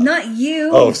made you laugh. Not you.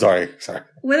 Oh, sorry.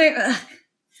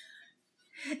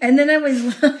 And then I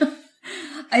was,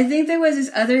 I think there was this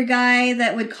other guy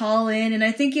that would call in, and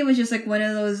I think it was just like one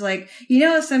of those, like, you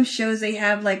know, some shows they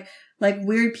have like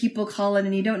weird people call in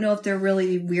and you don't know if they're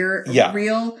really weird or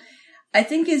real. I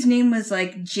think his name was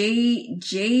like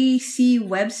J.C.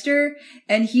 Webster,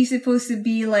 and he's supposed to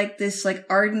be like this like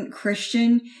ardent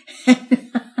Christian. I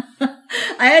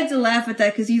had to laugh at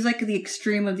that because he's like the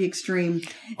extreme of the extreme.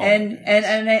 Oh,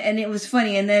 and it was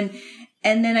funny. And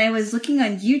then I was looking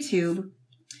on YouTube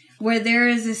where there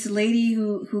is this lady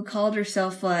who called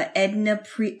herself Edna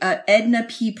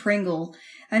P. Pringle.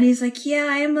 And he's like,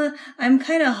 yeah, I'm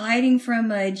kind of hiding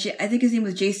from, I think his name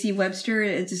was J.C. Webster.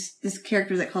 It's this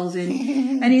character that calls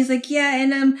in. And he's like, yeah,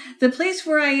 and, the place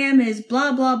where I am is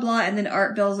blah, blah, blah. And then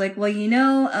Art Bell's like, well, you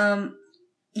know,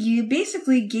 you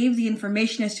basically gave the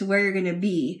information as to where you're going to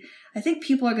be. I think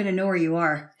people are going to know where you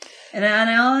are. And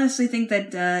I honestly think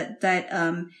that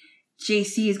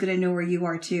JC is going to know where you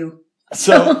are too.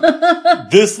 So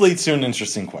this leads to an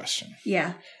interesting question.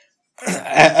 Yeah.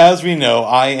 As we know,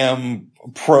 I am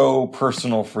pro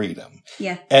personal freedom.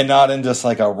 Yeah. And not in just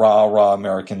like a rah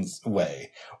American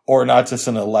way, or not just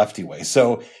in a lefty way.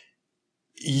 So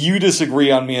you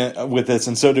disagree on me with this,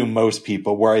 and so do most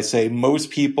people, where I say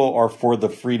most people are for the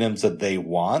freedoms that they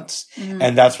want,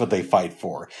 and that's what they fight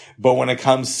for. But when it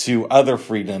comes to other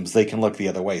freedoms, they can look the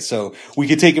other way. So we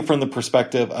could take it from the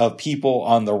perspective of people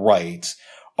on the right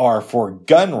are for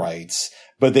gun rights,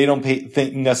 but they don't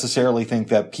necessarily think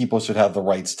that people should have the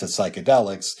rights to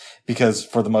psychedelics, because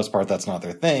for the most part, that's not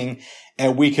their thing.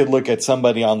 And we could look at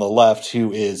somebody on the left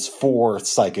who is for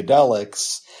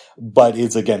psychedelics, but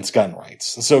is against gun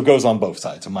rights. So it goes on both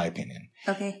sides, in my opinion.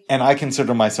 Okay. And I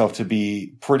consider myself to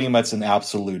be pretty much an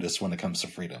absolutist when it comes to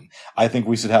freedom. I think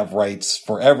we should have rights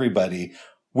for everybody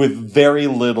with very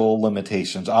little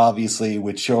limitations. Obviously,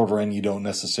 with children, you don't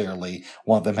necessarily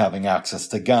want them having access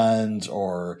to guns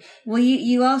or... Well,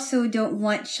 you also don't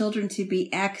want children to be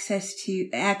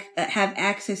have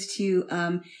access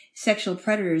to sexual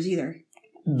predators either.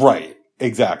 Right.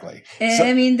 Exactly. So,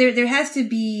 I mean, there has to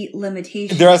be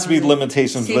limitations. There has to be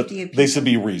limitations, but they should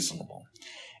be reasonable.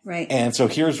 Right. And so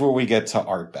here's where we get to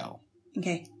Art Bell.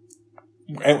 Okay.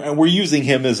 And we're using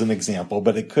him as an example,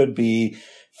 but it could be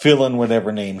fill in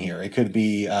whatever name here. It could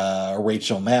be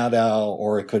Rachel Maddow,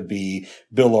 or it could be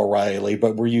Bill O'Reilly,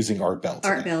 but we're using Art Bell today.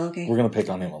 Art Bell, okay. We're going to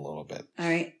pick on him a little bit. All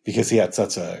right. Because he had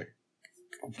such a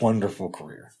wonderful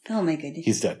career. Oh my goodness.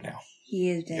 He's dead now.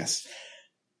 He is dead. Yes.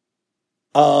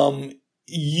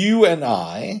 You and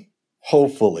I,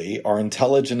 hopefully, are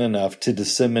intelligent enough to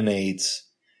disseminate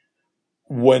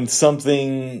when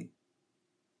something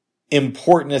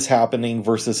important is happening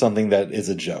versus something that is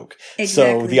a joke.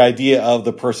 Exactly. So the idea of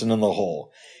the person in the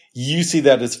hole, you see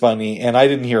that as funny, and I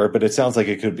didn't hear it, but it sounds like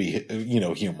it could be,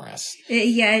 humorous.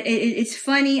 It's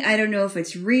funny. I don't know if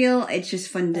it's real. It's just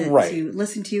fun to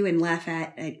listen to and laugh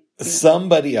at.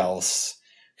 Somebody else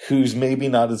who's maybe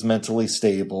not as mentally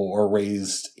stable or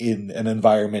raised in an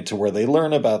environment to where they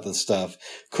learn about this stuff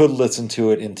could listen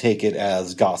to it and take it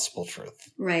as gospel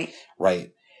truth. Right. Right.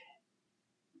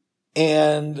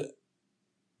 And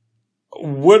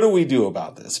what do we do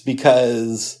about this?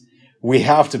 Because we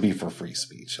have to be for free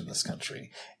speech in this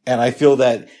country. And I feel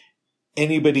that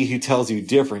anybody who tells you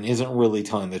different isn't really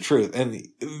telling the truth. And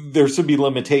there should be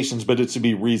limitations, but it should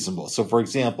be reasonable. So, for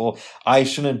example, I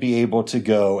shouldn't be able to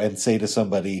go and say to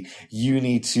somebody, you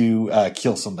need to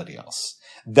kill somebody else.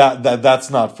 That's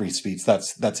not free speech.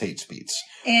 That's hate speech.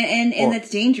 And that's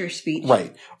dangerous speech.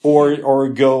 Right. Or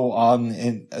go on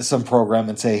in some program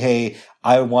and say, hey,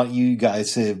 I want you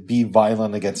guys to be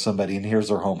violent against somebody and here's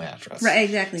their home address. Right,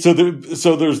 exactly.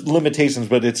 So there's limitations,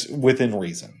 but it's within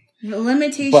reason.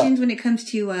 Limitations when it comes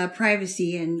to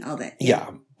privacy and all that.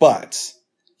 Yeah, but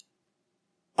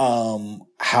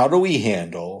how do we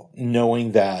handle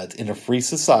knowing that in a free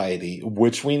society,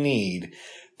 which we need,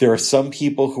 there are some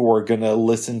people who are going to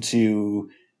listen to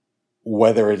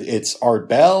whether it's Art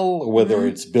Bell, whether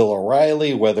it's Bill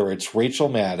O'Reilly, whether it's Rachel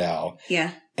Maddow.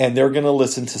 Yeah. And they're going to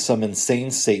listen to some insane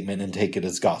statement and take it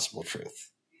as gospel truth.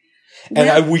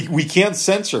 And we can't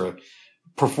censor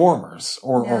performers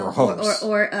or hosts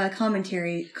or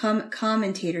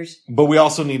commentators. But we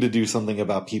also need to do something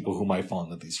about people who might fall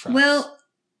into these traps. Well,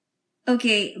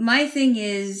 okay, my thing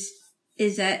is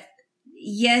that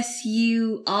yes,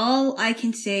 all I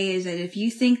can say is that if you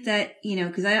think that,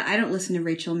 because I don't listen to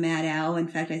Rachel Maddow. In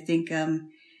fact,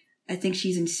 I think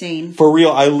she's insane. For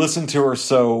real, I listened to her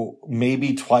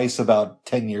maybe twice about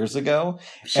 10 years ago.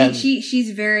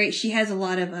 She has a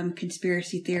lot of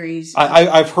conspiracy theories.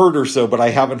 I've heard her but I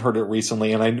haven't heard it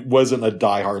recently, and I wasn't a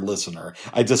diehard listener.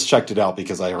 I just checked it out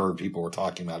because I heard people were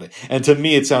talking about it. And to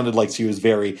me, it sounded like she was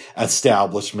very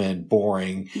establishment,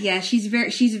 boring. Yeah, she's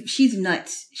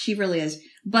nuts. She really is.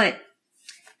 But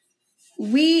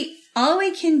all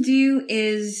we can do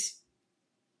is,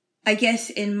 I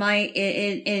guess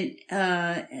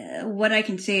what I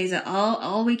can say is that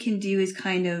all we can do is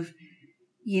kind of,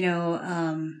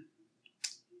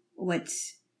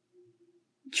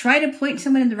 try to point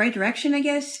someone in the right direction, I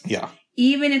guess. Yeah.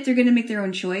 Even if they're going to make their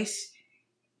own choice,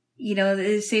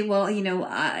 they say, well,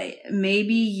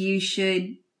 maybe you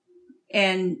should,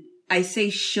 and I say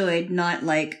should, not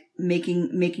like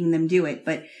making them do it,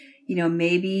 but,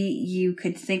 maybe you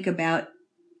could think about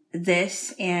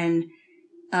this and,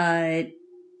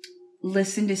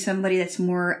 listen to somebody that's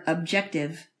more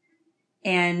objective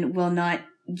and will not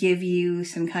give you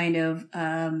some kind of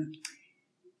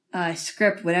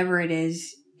script, whatever it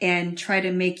is, and try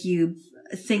to make you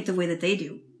think the way that they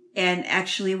do, and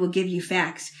actually will give you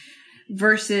facts.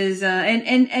 Versus,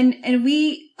 and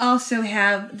we also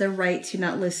have the right to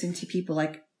not listen to people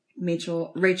like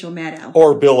Rachel Maddow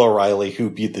or Bill O'Reilly, who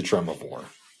beat the drum of war.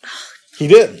 He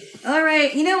did. All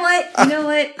right. You know what?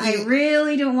 I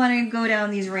really don't want to go down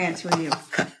these rants with you.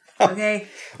 Okay.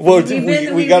 Well,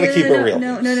 we got to keep it real.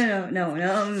 No.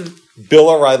 Bill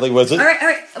O'Reilly was it? All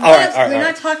right. We're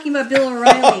not talking about Bill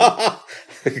O'Reilly. All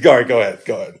right. Go ahead.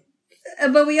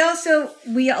 But we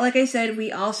like I said,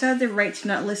 we also have the right to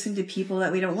not listen to people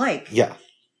that we don't like. Yeah.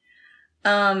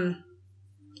 And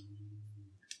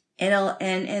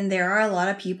there are a lot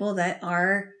of people that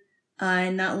are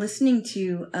not listening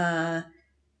to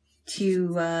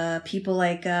people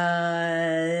like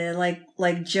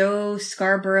Joe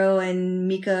Scarborough and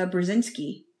Mika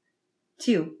Brzezinski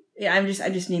too. Yeah, I'm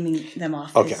just naming them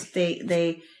off.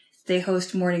 Okay. They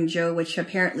host Morning Joe, which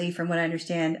apparently, from what I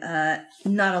understand,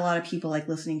 not a lot of people like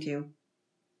listening to.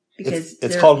 Because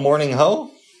it's called Morning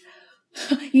Ho?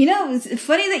 You know, it's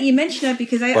funny that you mentioned that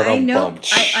because I know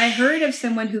I heard of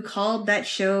someone who called that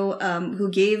show, who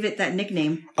gave it that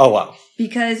nickname. Oh, wow.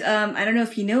 Because I don't know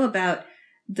if you know about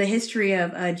the history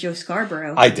of Joe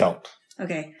Scarborough. I don't.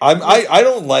 Okay. I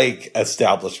don't like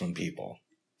establishment people.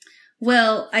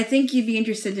 Well, I think you'd be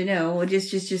interested to know,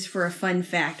 just for a fun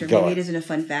fact, or maybe it isn't a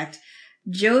fun fact.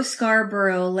 Joe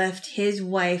Scarborough left his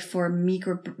wife for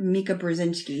Mika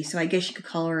Brzezinski, so I guess you could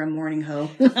call her a morning hoe.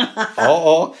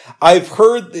 I've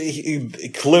heard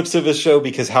clips of his show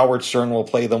because Howard Stern will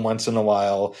play them once in a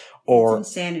while, or it's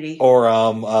insanity, or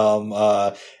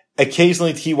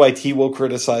occasionally TYT will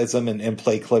criticize them and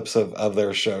play clips of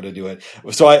their show to do it.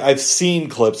 So I've seen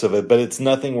clips of it, but it's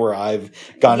nothing where I've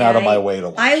gone out of my way to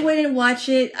watch it. I wouldn't watch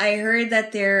it. I heard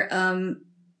that their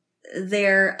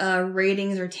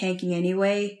ratings are tanking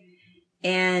anyway,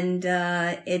 and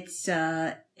it's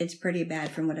pretty bad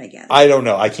from what I gather. I don't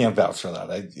know. I can't vouch for that.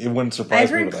 It wouldn't surprise me. I've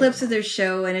heard clips of their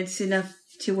show, and it's enough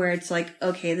to where it's like,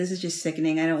 okay, this is just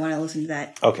sickening. I don't want to listen to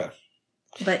that. Okay.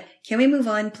 But can we move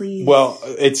on, please? Well,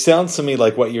 it sounds to me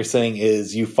like what you're saying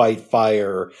is you fight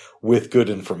fire with good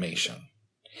information.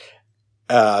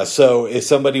 So if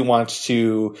somebody wants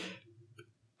to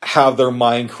have their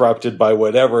mind corrupted by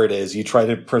whatever it is, you try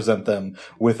to present them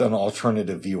with an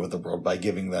alternative view of the world by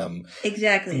giving them...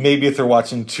 Exactly. Maybe if they're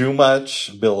watching too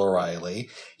much Bill O'Reilly,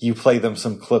 you play them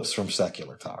some clips from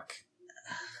Secular Talk.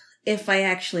 If I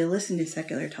actually listen to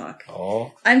Secular Talk.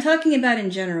 Oh. I'm talking about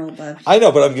in general, Bub. I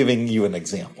know, but I'm giving you an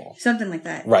example. Something like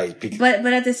that. Right. But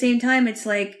at the same time, it's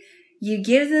like, you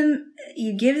give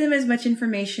them as much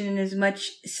information and as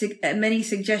many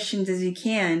suggestions as you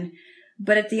can,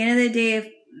 but at the end of the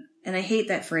day, and I hate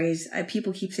that phrase,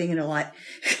 people keep saying it a lot,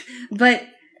 but,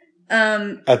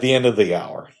 at the end of the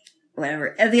hour.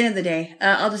 Whatever. At the end of the day.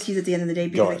 I'll just use at the end of the day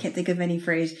because I can't think of any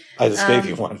phrase. I just gave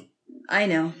you one. I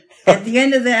know. At the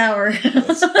end of the hour.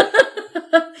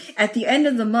 At the end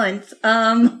of the month.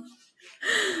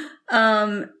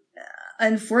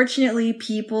 Unfortunately,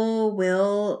 people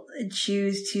will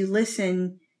choose to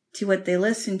listen to what they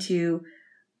listen to,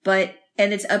 and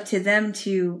it's up to them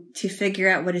to figure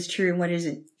out what is true and what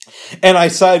isn't. And I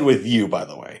side with you, by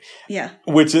the way. Yeah.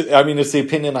 Which, I mean, it's the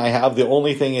opinion I have. The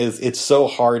only thing is, it's so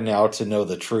hard now to know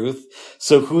the truth.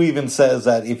 So who even says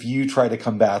that if you try to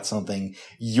combat something,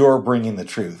 you're bringing the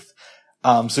truth?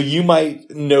 So you might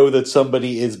know that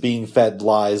somebody is being fed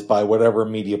lies by whatever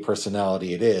media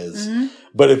personality it is. Mm-hmm.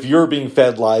 But if you're being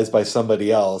fed lies by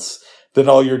somebody else, then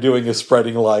all you're doing is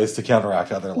spreading lies to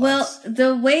counteract other lies. Well,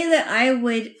 the way that I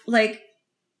would,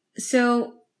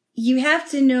 so you have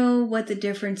to know what the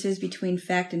difference is between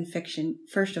fact and fiction,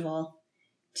 first of all,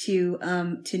 to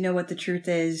know what the truth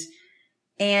is.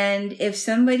 And if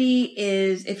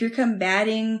you're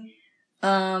combating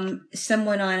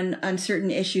someone on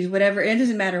certain issues, whatever, it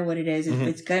doesn't matter what it is, if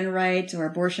it's gun rights or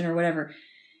abortion or whatever,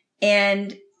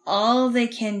 and all they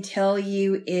can tell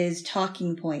you is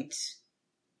talking points,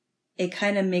 it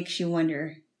kind of makes you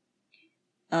wonder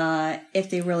if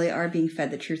they really are being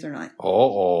fed the truth or not.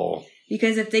 Oh.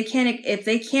 Because if they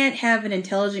can't have an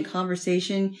intelligent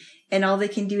conversation and all they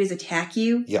can do is attack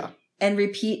you, and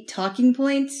repeat talking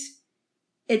points,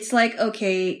 it's like,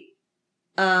 okay,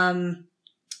 and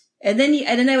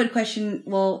then I would question,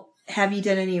 well, have you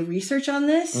done any research on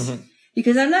this? Mm-hmm.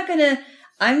 Because I'm not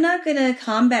gonna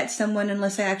combat someone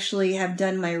unless I actually have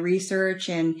done my research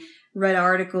and read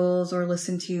articles or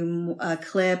listened to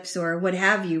clips or what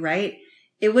have you, right?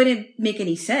 It wouldn't make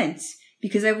any sense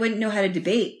because I wouldn't know how to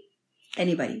debate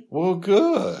anybody. Well,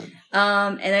 good.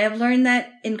 And I have learned that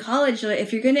in college,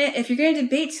 if you're gonna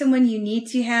debate someone, you need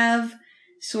to have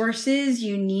sources.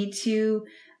 You need to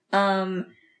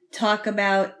talk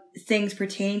about things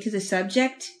pertaining to the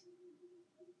subject.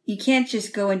 You can't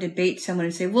just go and debate someone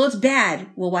and say, well, it's bad.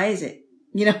 Well, why is it?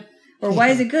 Or why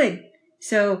is it good?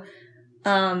 So,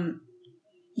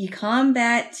 you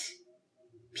combat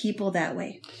people that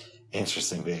way.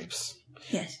 Interesting, babes.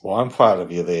 Yes. Well, I'm proud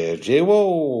of you there,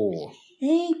 J-Wo.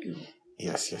 Thank you.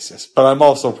 Yes. But I'm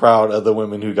also proud of the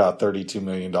women who got $32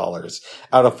 million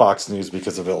out of Fox News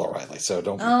because of Bill O'Reilly. So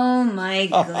don't. Oh my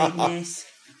goodness.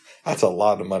 That's a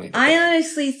lot of money. I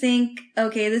honestly think,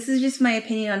 okay, this is just my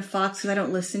opinion on Fox because I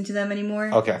don't listen to them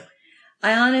anymore. Okay.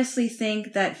 I honestly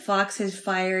think that Fox has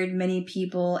fired many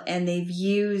people and they've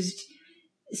used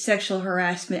sexual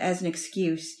harassment as an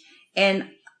excuse. And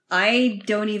I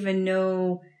don't even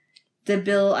know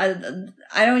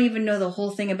I don't even know the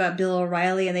whole thing about Bill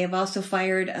O'Reilly. And they've also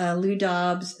fired Lou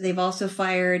Dobbs. They've also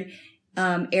fired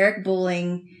Eric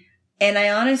Bolling. And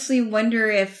I honestly wonder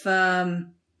if the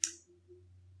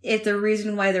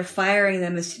reason why they're firing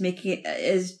them is to make it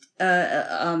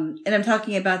and I'm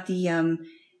talking about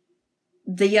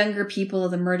the younger people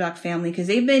of the Murdoch family, because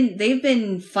they've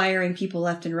been firing people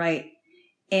left and right,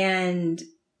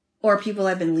 or people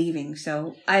have been leaving.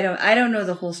 So I don't know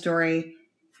the whole story,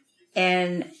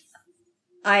 and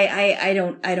I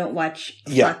don't watch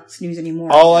Fox News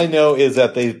anymore. All I know is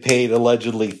that they've paid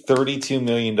allegedly $32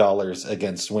 million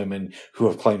against women who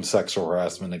have claimed sexual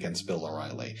harassment against Bill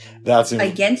O'Reilly. That's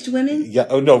against women? Yeah.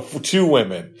 Oh no, 2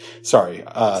 women. Sorry.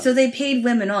 So they paid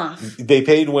women off. They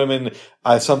paid women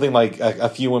something like a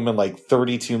few women like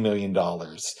 $32 million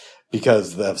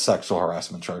because of sexual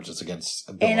harassment charges against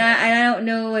Bill O'Reilly. I don't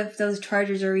know if those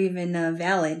charges are even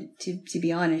valid, to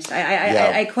be honest.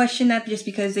 I question that just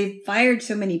because they've fired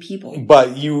so many people.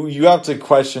 But you have to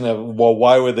question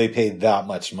why would they pay that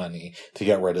much money to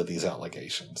get rid of these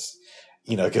allegations?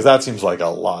 Because that seems like a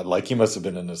lot. Like, he must have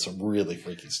been into some really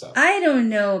freaky stuff. I don't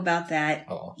know about that.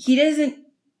 Oh. He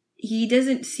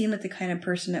doesn't seem like the kind of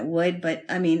person that would, but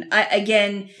I mean, I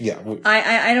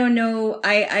don't know.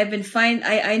 I've been fine.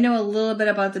 I know a little bit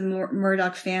about the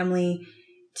Murdoch family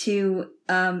to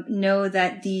know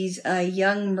that these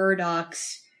young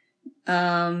Murdochs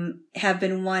have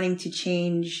been wanting to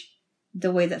change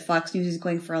the way that Fox News is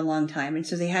going for a long time, and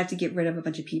so they had to get rid of a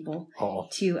bunch of people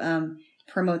to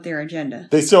promote their agenda.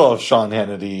 They still have Sean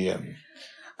Hannity, and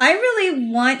I really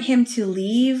want him to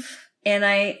leave, and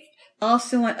I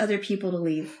also want other people to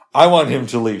leave. I want him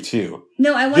to leave too.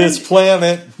 No, I want this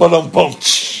planet, boom.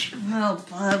 Oh,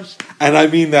 Bubs. And I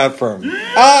mean that from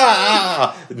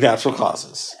natural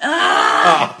causes.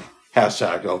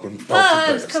 Hashtag open.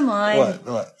 Bubs, come on.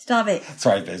 What? Stop it.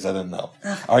 Sorry, Biz, I didn't know.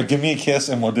 All right, give me a kiss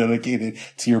and we'll dedicate it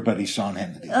to your buddy Sean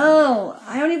Hannity. Oh,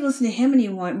 I don't even listen to him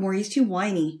anymore. He's too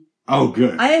whiny. Oh,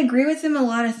 good. I agree with him a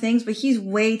lot of things, but he's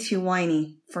way too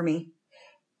whiny for me.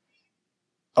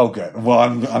 Oh, good. Well,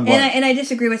 I'm glad. And I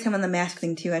disagree with him on the mask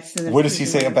thing too. What does he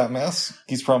say about masks?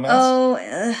 He's pro mask.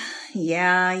 Oh,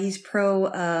 yeah, he's pro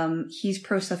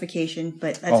suffocation,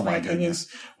 but that's my opinion. Goodness.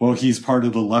 Well, he's part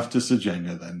of the leftist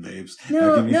agenda, then, babes.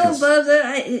 No, Bubs.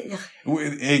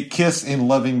 A kiss in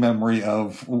loving memory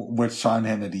of what Sean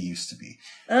Hannity used to be.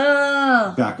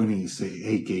 Oh, back when he used to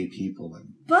hate gay people and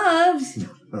Bubs. No,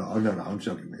 I'm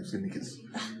joking, babes. Give me a kiss.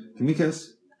 Give me a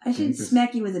kiss. I should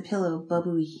smack you with a pillow,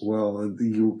 Bubby. Well,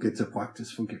 you get to practice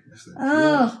forgiveness then.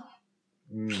 Oh.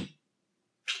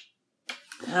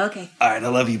 Okay. All right, I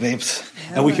love you, babes.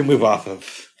 And we can move off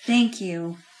of. Thank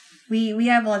you. We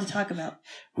have a lot to talk about.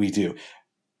 We do.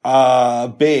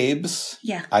 Babes.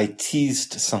 Yeah. I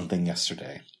teased something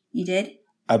yesterday. You did?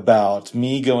 About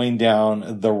me going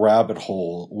down the rabbit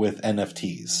hole with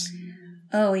NFTs.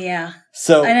 Oh yeah.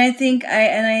 So, and I think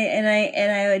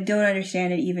I don't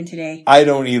understand it even today. I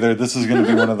don't either. This is going to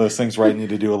be one of those things where I need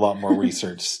to do a lot more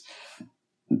research.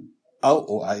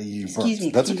 Excuse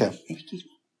me. That's okay. Excuse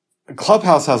me.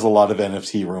 Clubhouse has a lot of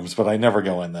NFT rooms, but I never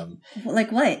go in them.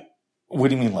 Like what? What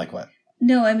do you mean, like what?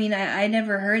 No, I mean, I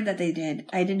never heard that they did.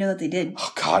 I didn't know that they did.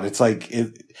 Oh God, it's like,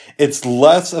 it's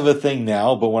less of a thing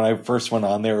now, but when I first went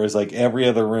on there, it was like every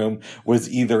other room was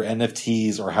either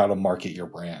NFTs or how to market your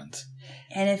brand.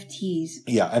 NFTs.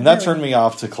 Yeah, and that turned me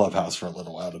off to Clubhouse for a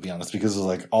little while, to be honest, because it was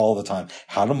like all the time,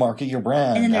 how to market your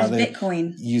brand. And then there's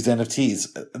Bitcoin. Use NFTs.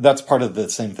 That's part of the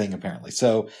same thing, apparently.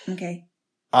 So, okay.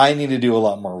 I need to do a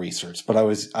lot more research, but I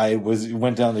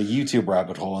went down the YouTube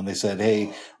rabbit hole and they said,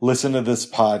 hey, listen to this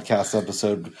podcast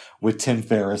episode with Tim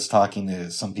Ferriss talking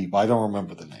to some people. I don't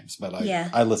remember the names, but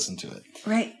I listened to it.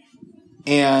 Right.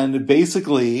 And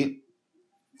basically,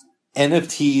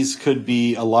 NFTs could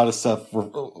be a lot of stuff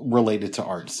related to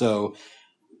art. So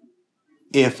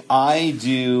if I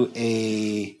do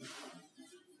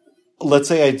let's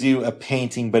say I do a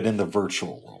painting, but in the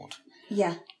virtual world.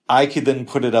 Yeah. I could then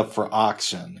put it up for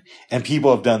auction, and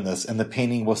people have done this, and the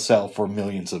painting will sell for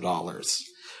millions of dollars.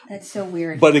 That's so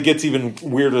weird. But it gets even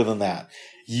weirder than that.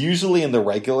 Usually in the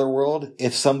regular world,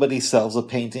 if somebody sells a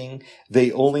painting,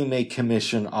 they only make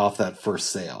commission off that first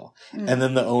sale. And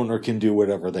then the owner can do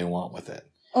whatever they want with it.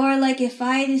 Or like if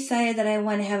I decided that I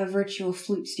want to have a virtual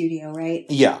flute studio, right?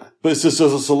 Yeah. But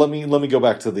so let me go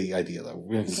back to the idea though.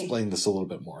 We're going to explain this a little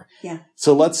bit more. Yeah.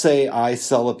 So let's say I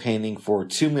sell a painting for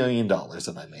 $2 million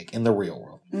that I make in the real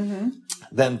world. Mm-hmm.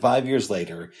 Then 5 years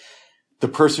later, the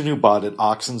person who bought it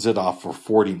auctions it off for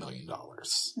 $40 million.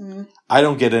 Mm-hmm. I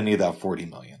don't get any of that $40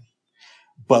 million.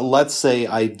 But let's say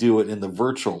I do it in the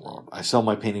virtual world. I sell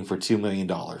my painting for $2 million.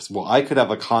 Well, I could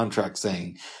have a contract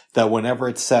saying that whenever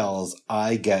it sells,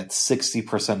 I get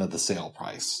 60% of the sale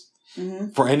price.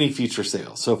 for any future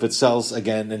sale. So if it sells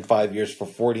again in 5 years for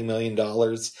 $40 million,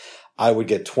 I would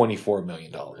get $24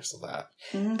 million of that.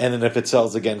 And then if it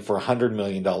sells again for $100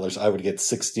 million, I would get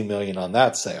 $60 million on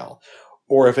that sale.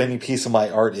 Or if any piece of my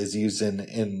art is used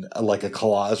in like a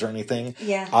collage or anything,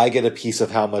 I get a piece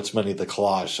of how much money the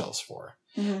collage sells for.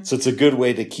 So it's a good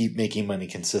way to keep making money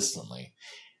consistently.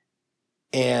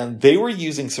 And they were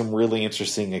using some really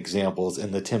interesting examples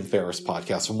in the Tim Ferriss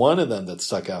podcast. One of them that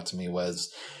stuck out to me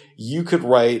was you could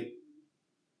write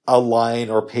a line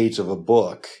or page of a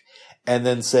book and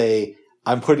then say,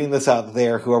 I'm putting this out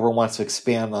there. Whoever wants to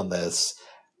expand on this,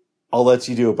 I'll let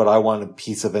you do it, but I want a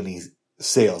piece of any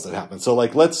sales that happen. So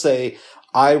like, let's say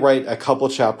I write a couple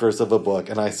chapters of a book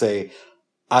and I say,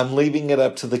 I'm leaving it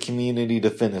up to the community to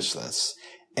finish this.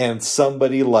 And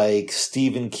somebody like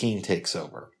Stephen King takes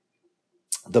over.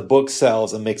 The book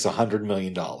sells and makes $100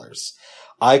 million.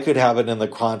 I could have it in the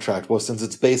contract. Well, since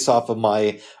it's based off of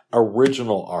my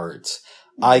original art,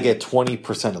 I get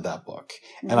 20% of that book.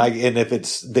 And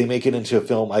if they make it into a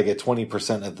film, I get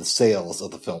 20% of the sales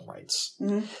of the film rights.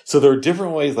 So there are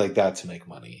different ways like that to make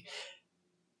money.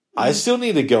 I still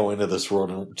need to go into this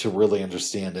world to really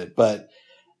understand it, but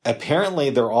apparently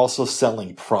they're also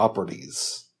selling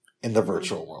properties in the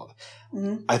virtual world.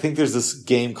 I think there's this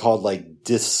game called like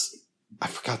I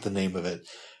forgot the name of it,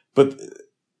 but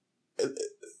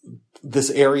this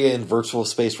area in virtual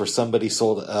space where somebody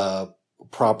sold a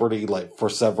property like for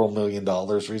several $1 million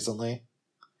recently.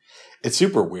 It's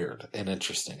super weird and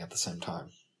interesting at the same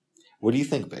time. What do you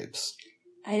think, babes?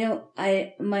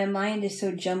 My mind is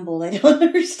so jumbled. I don't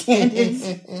understand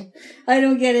it. I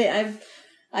don't get it.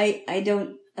 I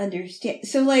don't understand.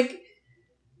 So like,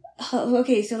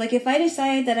 okay, so like if I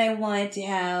decide that I want to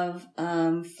have,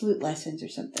 flute lessons or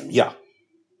something. Yeah.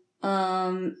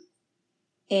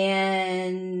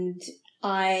 And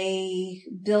I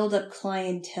build up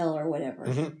clientele or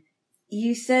whatever.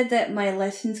 You said that my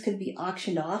lessons could be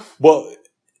auctioned off? Well,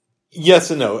 yes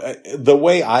and no. The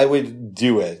way I would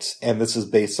do it, and this is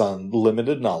based on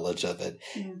limited knowledge of it,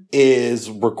 is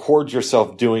record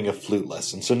yourself doing a flute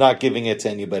lesson. So not giving it to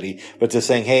anybody, but just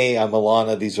saying, hey, I'm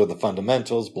Alana, these are the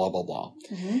fundamentals, blah, blah, blah.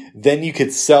 Then you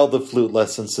could sell the flute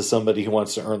lessons to somebody who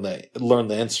wants to learn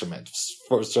the instrument.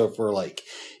 For like,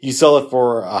 you sell it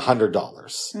for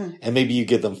 $100, and maybe you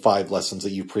give them 5 lessons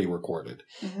that you pre-recorded.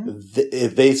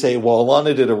 If they say, well,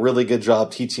 Alana did a really good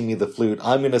job teaching me the flute,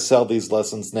 I'm going to sell these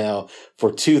lessons now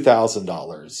for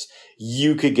 $2,000.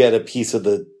 You could get a piece of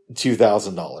the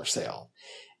 $2,000 sale.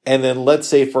 And then let's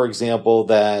say, for example,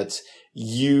 that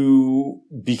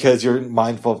because you're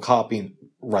mindful of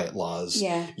copyright laws,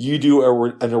 you do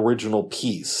an original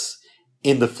piece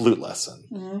in the flute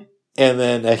lesson. And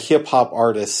then a hip hop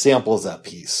artist samples that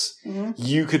piece.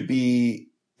 You could be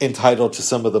entitled to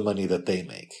some of the money that they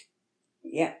make.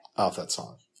 Yeah. Off that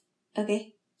song.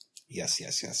 Okay. Yes.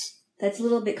 That's a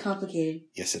little bit complicated.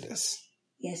 Yes, it is.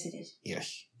 Yes, it is.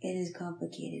 Yes. It is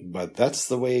complicated. But that's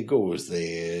the way it goes.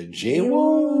 The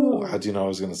J-Wo. How do you know I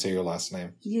was going to say your last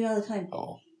name? You do it all the time.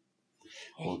 Oh.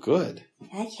 Well, good.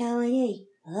 That's how it is.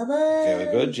 Bye-bye.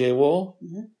 Very good, J-Wo.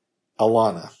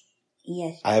 Alana.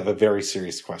 Yes. I have a very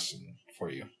serious question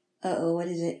for you. Uh-oh, what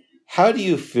is it? How do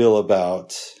you feel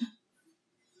about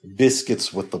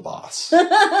biscuits with the boss?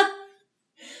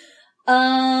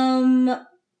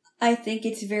 I think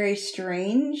it's very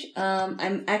strange.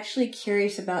 I'm actually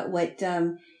curious about what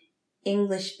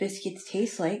English biscuits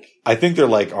taste like. I think they're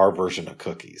like our version of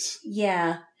cookies.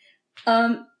 Yeah.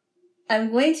 I'm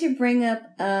going to bring up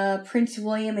Prince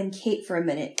William and Kate for a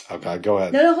minute. Okay, go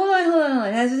ahead. No, hold on.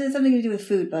 It has something to do with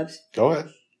food, Bubs. Go ahead.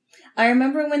 I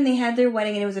remember when they had their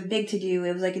wedding and it was a big to-do.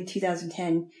 It was like in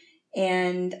 2010.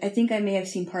 And I think I may have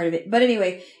seen part of it. But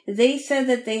anyway, they said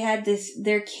that they had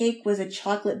their cake was a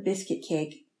chocolate biscuit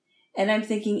cake. And I'm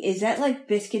thinking, is that like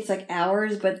biscuits like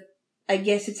ours? But I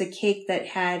guess it's a cake that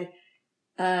had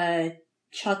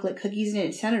chocolate cookies in it.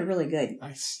 It sounded really good.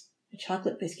 Nice. A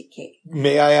chocolate biscuit cake.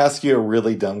 May I ask you a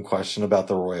really dumb question about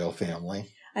the royal family?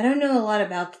 I don't know a lot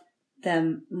about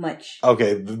them much.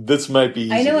 Okay, this might be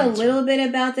easy. I know a little bit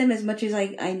about them, as much as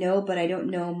I know, but I don't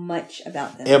know much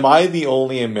about them. Am I the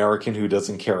only American who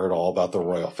doesn't care at all about the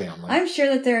royal family? I'm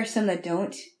sure that there are some that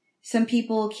don't. Some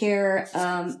people care.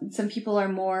 Some people are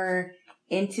more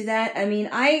into that. I mean,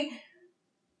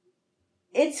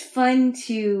 it's fun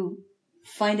to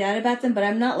find out about them, but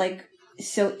I'm not like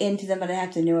so into them that I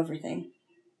have to know everything.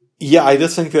 Yeah, I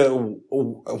just think that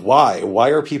why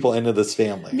are people into this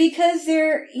family? Because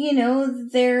they're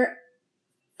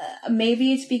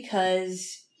maybe it's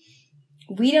because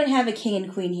we don't have a king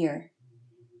and queen here.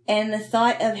 And the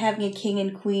thought of having a king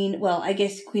and queen, well, I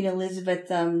guess Queen Elizabeth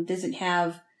doesn't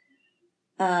have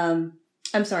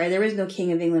I'm sorry, there is no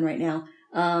King of England right now.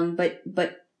 But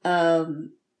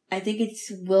I think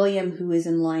it's William who is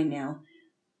in line now.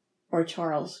 Or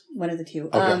Charles, one of the two.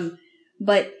 Okay.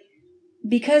 But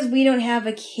because we don't have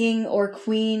a king or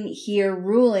queen here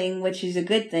ruling, which is a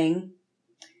good thing,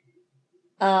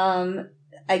 I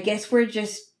guess we're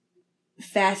just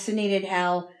fascinated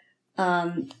how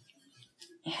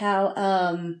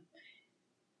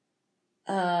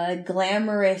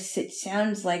glamorous it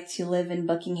sounds like to live in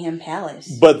Buckingham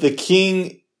Palace. But the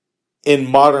king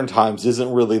in modern times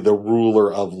isn't really the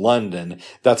ruler of London.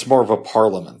 That's more of a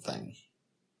parliament thing.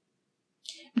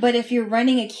 But if you're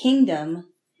running a kingdom,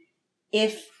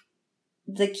 if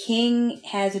the king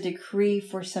has a decree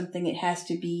for something, it has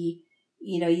to be,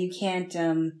 you can't,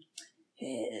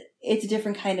 it's a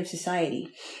different kind of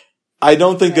society. I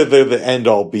don't think that they're the end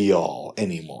all be all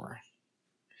anymore.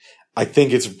 I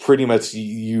think it's pretty much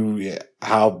you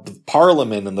have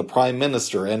Parliament and the Prime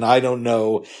Minister, and I don't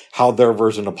know how their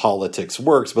version of politics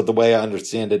works, but the way I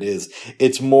understand it is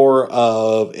it's more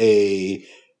of a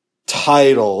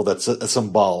title that's a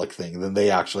symbolic thing than they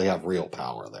actually have real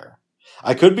power there.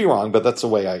 I could be wrong, but that's the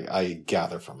way I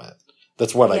gather from it.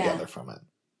 That's what I gather from it.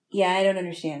 Yeah, I don't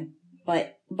understand.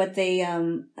 But they,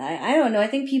 I don't know. I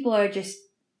think people are just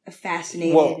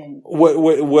fascinated. Well,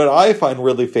 what I find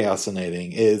really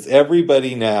fascinating is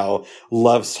everybody now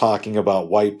loves talking about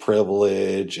white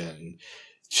privilege and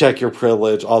check your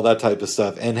privilege, all that type of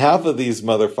stuff. And half of these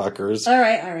motherfuckers, all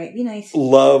right, be nice,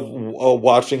 love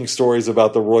watching stories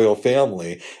about the royal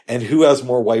family. And who has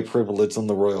more white privilege than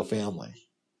the royal family?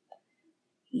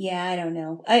 Yeah, I don't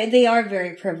know. They are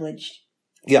very privileged.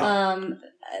 Yeah.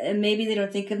 Maybe they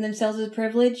don't think of themselves as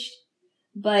privileged,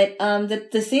 but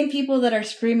the same people that are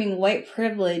screaming white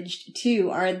privileged too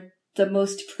are the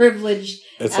most privileged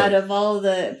out of all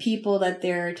the people that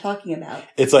they're talking about.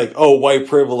 It's like, oh, white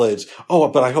privilege. Oh,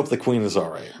 but I hope the queen is all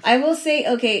right. I will say,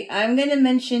 okay, I'm going to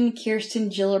mention Kirsten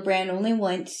Gillibrand only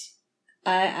once.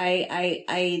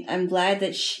 I'm glad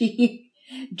that she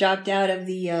dropped out of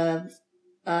that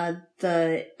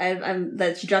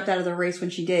she dropped out of the race when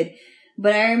she did.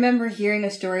 But I remember hearing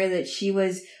a story that she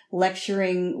was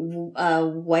lecturing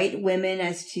white women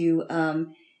as to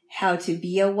how to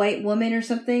be a white woman or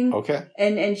something. Okay.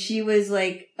 And she was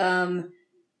like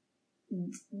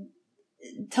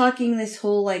talking this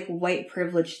whole like white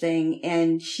privilege thing,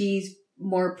 and she's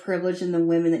more privileged than the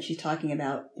women that she's talking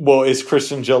about. Well, is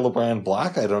Kirsten Gillibrand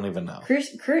black? I don't even know.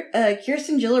 Kirsten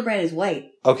Gillibrand is white.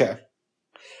 Okay.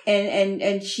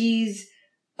 And she's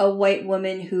a white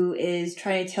woman who is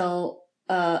trying to tell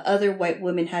other white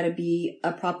women how to be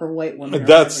a proper white woman.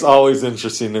 That's always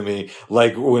interesting to me.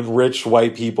 Like when rich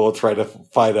white people try to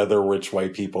fight other rich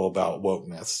white people about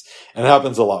wokeness. And it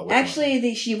happens a lot with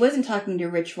Actually, she wasn't talking to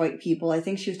rich white people. I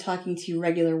think she was talking to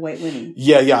regular white women.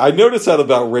 Yeah. I noticed that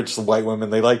about rich white women.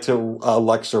 They like to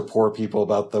lecture poor people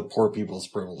about the poor people's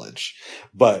privilege.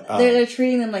 But they're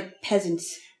treating them like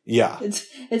peasants. Yeah.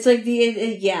 It's like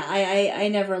I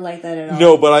never liked that at all.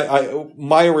 No, but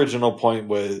my original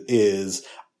point is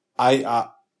I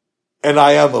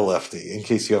am a lefty, in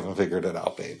case you haven't figured it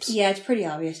out, babes. Yeah, it's pretty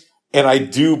obvious. And I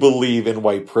do believe in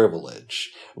white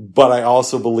privilege, but I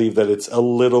also believe that it's a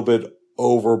little bit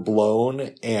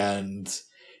overblown and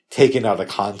taken out of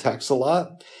context a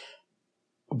lot.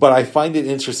 But I find it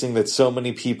interesting that so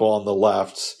many people on the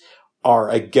left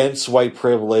are against white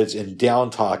privilege and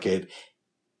down talk it,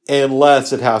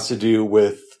 unless it has to do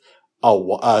with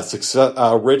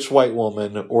a rich white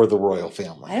woman or the royal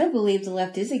family. I don't believe the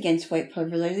left is against white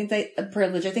privilege. I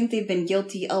think they've been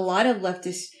guilty. A lot of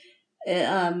leftist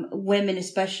women,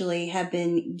 especially, have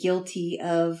been guilty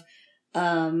of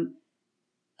blaming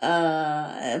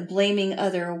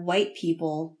other white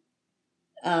people.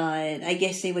 I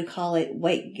guess they would call it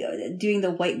doing the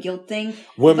white guilt thing.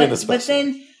 Women,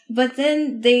 especially. But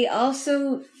then they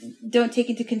also don't take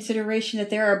into consideration that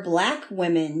there are black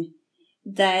women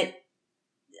that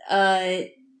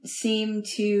seem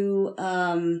to,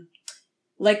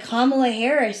 like Kamala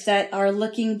Harris, that are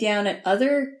looking down at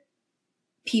other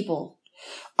people.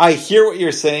 I hear what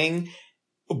you're saying,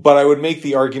 but I would make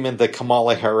the argument that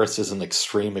Kamala Harris is an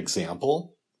extreme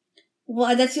example.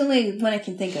 Well, that's the only one I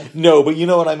can think of. No, but you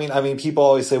know what I mean? I mean, people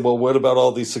always say, well, what about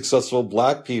all these successful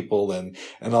black people and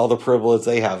all the privilege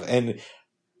they have? And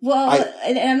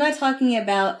and I'm not talking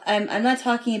about, I'm not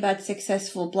talking about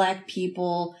successful black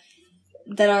people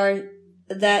I'm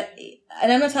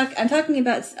talking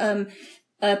about,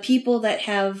 people that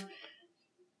have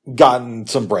gotten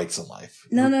some breaks in life.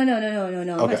 No.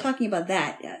 Okay. I'm not talking about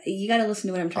that. You gotta listen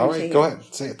to what I'm trying to say. All right, go ahead.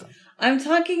 Say it then. I'm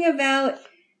talking about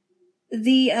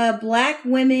the black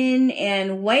women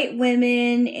and white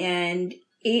women and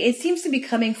it seems to be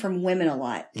coming from women a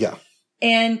lot. Yeah.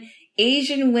 And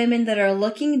Asian women that are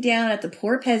looking down at the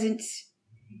poor peasants,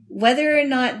 whether or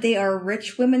not they are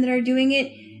rich women that are doing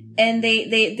it, and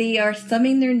they are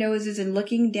thumbing their noses and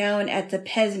looking down at the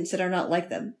peasants that are not like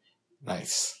them.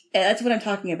 Nice. That's what I'm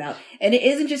talking about. And it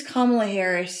isn't just Kamala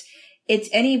Harris. It's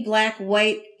any black,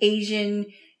 white, Asian,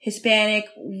 Hispanic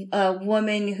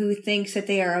woman who thinks that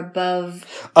they are above.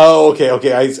 Oh,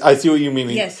 okay. I see what you mean.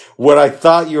 Yes. What I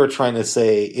thought you were trying to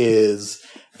say is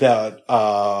that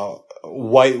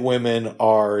white women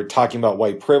are talking about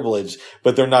white privilege,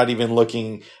 but they're not even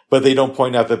looking, but they don't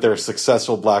point out that there are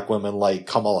successful black women like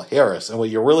Kamala Harris. And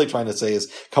what you're really trying to say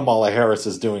is Kamala Harris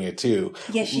is doing it too.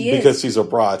 Yes, she is. Because she's a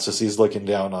broad, so she's looking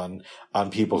down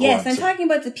on people who Yes, I'm talking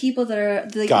about the people that are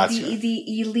the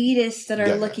elitists that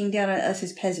are looking down at us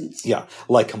as peasants. Yeah,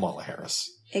 like Kamala Harris.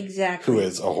 Exactly. Who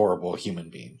is a horrible human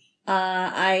being.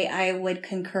 I would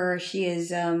concur. She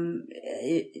is,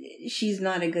 she's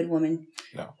not a good woman.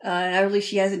 No. At least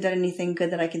she hasn't done anything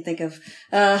good that I can think of.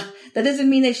 That doesn't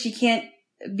mean that she can't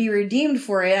be redeemed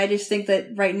for it. I just think that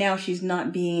right now she's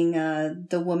not being,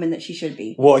 the woman that she should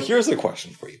be. Well, here's a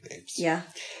question for you, babes. Yeah.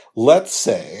 Let's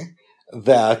say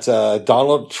that,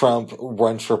 Donald Trump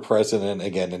runs for president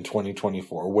again in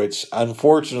 2024, which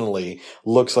unfortunately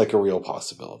looks like a real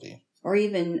possibility. Or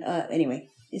even, anyway.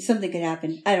 Something could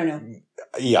happen. I don't know.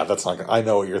 Yeah, that's not. I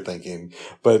know what you're thinking,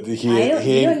 but you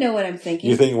don't know what I'm thinking.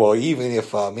 You think, well, even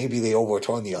if maybe they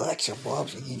overturn the election, well,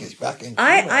 he gets back in.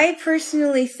 I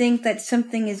personally think that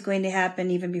something is going to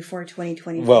happen even before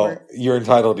 2024. Well, you're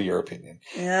entitled to your opinion.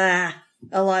 A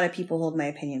lot of people hold my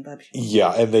opinion, Bubs.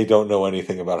 Yeah, and they don't know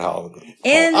anything about how.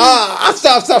 And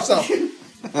stop.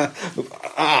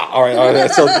 All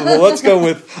right. So let's go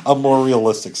with a more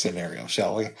realistic scenario,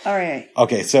 shall we? All right.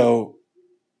 Okay, so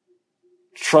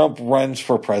Trump runs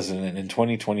for president in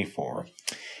 2024.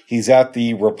 He's at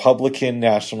the Republican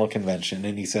National Convention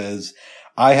and he says,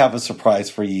 I have a surprise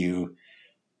for you.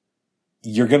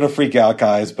 You're going to freak out,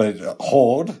 guys, but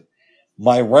hold.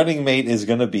 My running mate is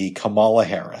going to be Kamala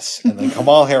Harris. And then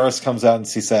Kamala Harris comes out and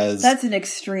she says, that's an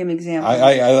extreme example.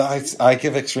 I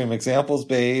give extreme examples,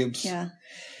 babes. Yeah.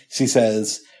 She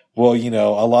says, well,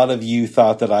 a lot of you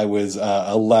thought that I was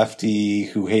a lefty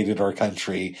who hated our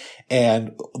country.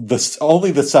 And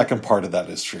only the second part of that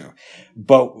is true.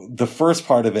 But the first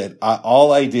part of it,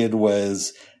 all I did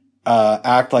was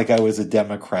act like I was a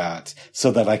Democrat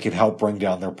so that I could help bring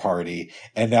down their party.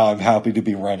 And now I'm happy to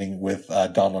be running with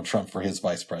Donald Trump for his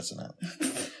vice president.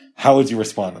 How would you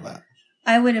respond to that?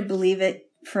 I wouldn't believe it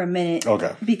for a minute.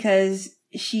 Okay. Because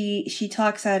she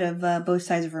talks out of both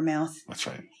sides of her mouth. That's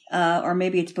right. Or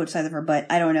maybe it's both sides of her butt.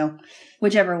 I don't know.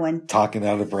 Whichever one. Talking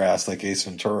out of her ass like Ace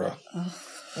Ventura.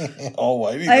 Oh,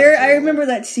 I remember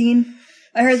that scene.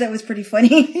 I heard that was pretty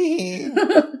funny.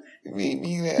 You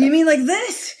mean like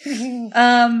this?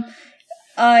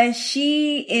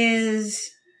 She is,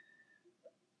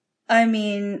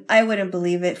 I wouldn't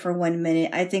believe it for 1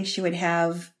 minute. I think she would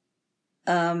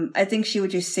I think she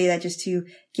would just say that just to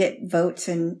get votes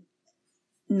and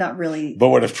not really. But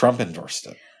what if Trump endorsed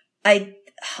it?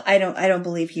 I don't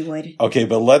believe he would. Okay,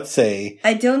 but let's say.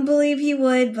 I don't believe he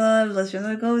would, but let's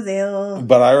just go there.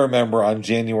 But I remember on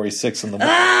January 6th in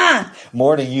the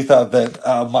morning, you thought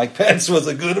that Mike Pence was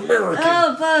a good American.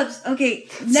 Oh, Bubs. Okay,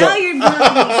 now you're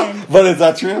bugging again. But is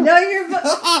that true? No, you're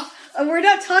we're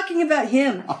not talking about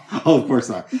him. Oh, of course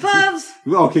not. Bubs.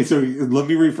 Okay, so let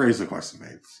me rephrase the question,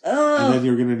 babes. And then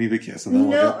you're going to need a kiss.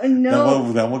 And then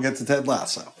then we'll get to Ted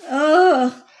Lasso.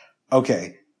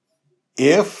 Okay.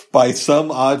 If, by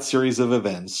some odd series of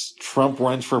events, Trump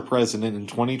runs for president in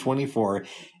 2024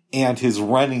 and his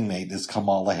running mate is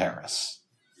Kamala Harris,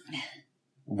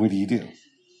 what do you do?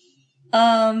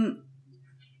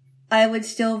 I would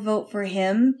still vote for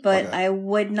him, but I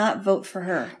would not vote for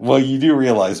her. Well, you do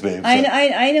realize, babe.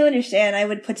 I don't understand. I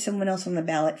would put someone else on the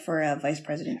ballot for vice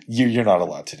president. You're not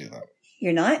allowed to do that.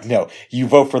 You're not? No. You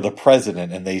vote for the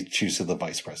president and they choose who the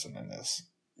vice president is.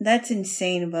 That's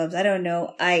insane, Bubs. I don't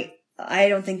know. I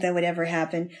don't think that would ever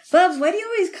happen. Bubs, why do you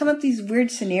always come up with these weird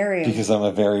scenarios? Because I'm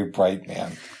a very bright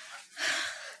man.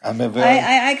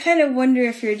 I kind of wonder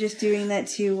if you're just doing that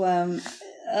to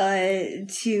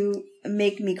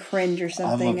make me cringe or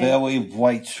something. I'm a very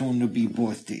bright, soon-to-be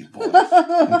birthday boy.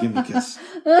 Give me a kiss.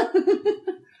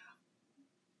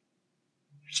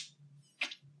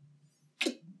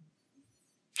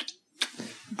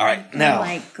 All right, now. Oh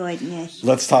my goodness.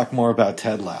 Let's talk more about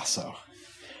Ted Lasso.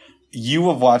 You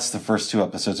have watched the first 2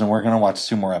 episodes, and we're going to watch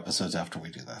 2 more episodes after we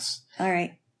do this. All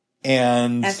right.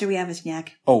 And after we have a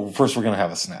snack. Oh, first we're going to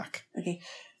have a snack. Okay.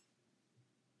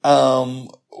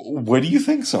 What do you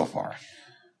think so far?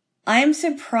 I'm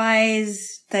surprised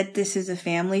that this is a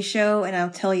family show, and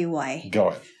I'll tell you why. Go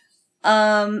ahead.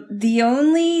 The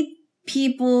only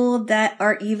people that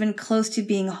are even close to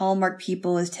being Hallmark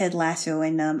people is Ted Lasso,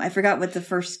 and I forgot what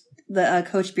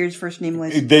Coach Beard's first name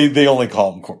was. They only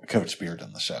call him Coach Beard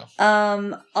in the show.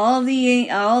 All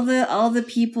the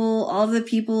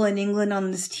people in England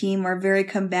on this team are very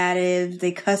combative.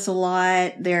 They cuss a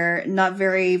lot. They're not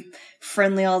very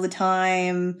friendly all the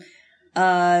time.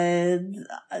 I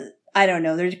don't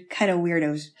know. They're kind of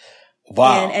weirdos.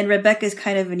 Wow. And Rebecca's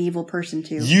kind of an evil person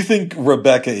too. You think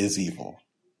Rebecca is evil?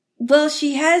 Well,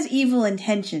 she has evil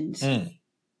intentions.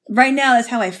 Right now, that's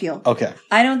how I feel. Okay.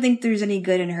 I don't think there's any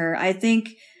good in her. I think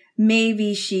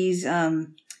maybe she has,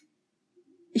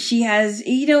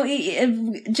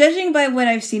 judging by what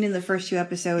I've seen in the first 2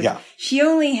 episodes, she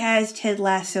only has Ted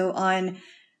Lasso on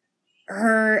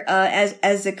her,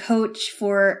 as a coach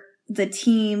for the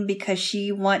team because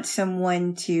she wants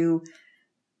someone to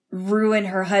ruin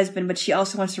her husband, but she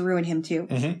also wants to ruin him too.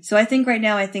 Mm-hmm. So I think right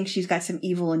now, she's got some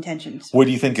evil intentions. What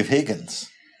do you think of Higgins?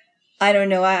 I don't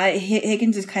know.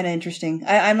 Higgins is kind of interesting.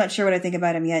 I'm not sure what I think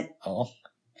about him yet. Oh.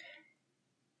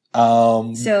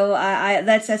 So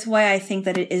that's why I think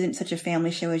that it isn't such a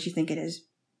family show as you think it is.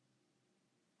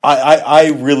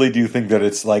 I really do think that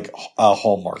it's like a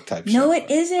Hallmark type show. No, it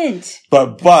isn't.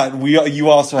 But you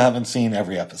also haven't seen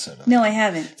every episode of it. No, I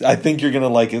haven't. I think you're going to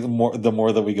like it the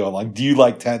more that we go along. Do you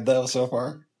like Ted though so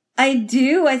far? I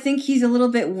do. I think he's a little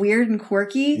bit weird and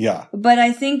quirky. Yeah. But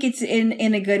I think it's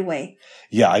in a good way.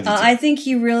 Yeah, I do too. I think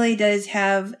he really does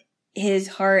have his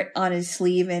heart on his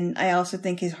sleeve, and I also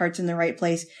think his heart's in the right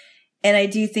place. And I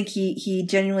do think he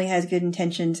genuinely has good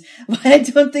intentions, but I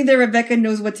don't think that Rebecca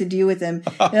knows what to do with him.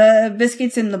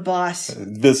 Biscuits and the boss.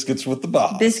 Biscuits with the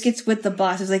boss. Biscuits with the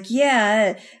boss. It's like,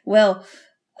 yeah, well,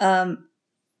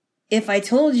 if I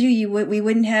told you,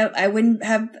 I wouldn't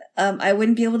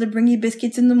be able to bring you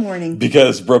biscuits in the morning.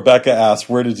 Because Rebecca asked,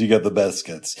 where did you get the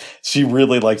biscuits? She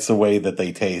really likes the way that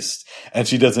they taste. And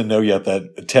she doesn't know yet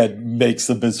that Ted makes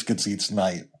the biscuits each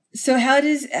night. So how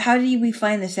do we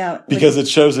find this out? Because it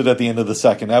shows it at the end of the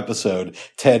second episode,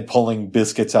 Ted pulling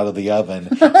biscuits out of the oven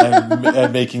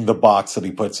and making the box that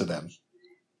he puts it in.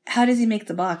 How does he make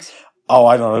the box? Oh,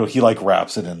 I don't know. He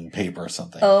wraps it in paper or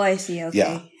something. Oh, I see. Okay.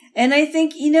 Yeah. And I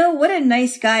think, what a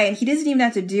nice guy, and he doesn't even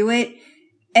have to do it.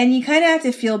 And you kind of have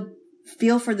to feel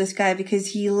for this guy because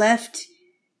he left,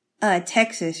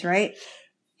 Texas, right?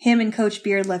 Him and Coach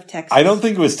Beard left Texas. I don't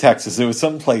think it was Texas. It was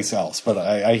someplace else, but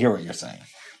I hear what you're saying.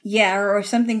 Yeah, or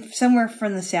somewhere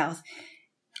from the South.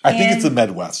 I think it's the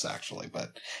Midwest, actually,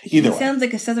 but either way. He sounds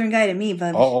like a Southern guy to me,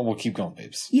 but... Oh, we'll keep going,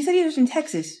 babes. You said he was from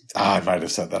Texas. I might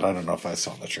have said that. I don't know if I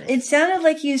saw the truth. It sounded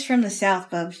like he was from the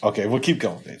South, Bubs. Okay, we'll keep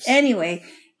going, babes. Anyway,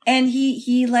 and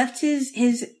he left his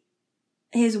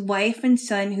wife and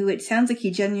son, who it sounds like he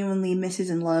genuinely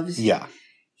misses and loves. Yeah.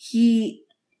 He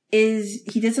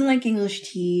doesn't like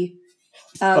English tea.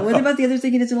 What about the other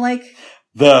thing he doesn't like?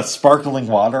 The sparkling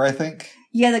water, I think.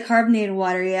 Yeah, the carbonated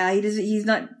water. Yeah, he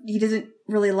doesn't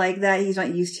really like that. He's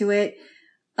not used to it.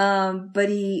 But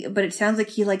it sounds like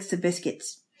he likes the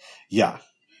biscuits. Yeah.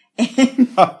 And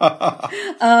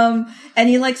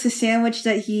he likes the sandwich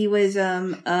that he was,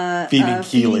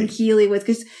 feeding Keely with,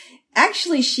 because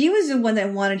actually she was the one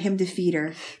that wanted him to feed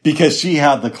her. Because she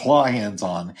had the claw hands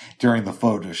on during the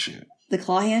photo shoot. The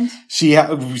claw hand? She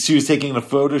was taking a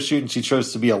photo shoot and she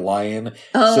chose to be a lion.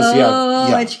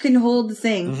 Oh, and she couldn't hold the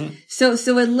thing. Mm-hmm. So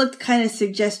it looked kind of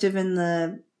suggestive in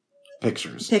the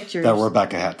pictures that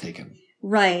Rebecca had taken.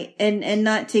 Right. And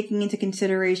not taking into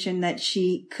consideration that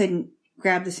she couldn't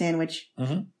grab the sandwich.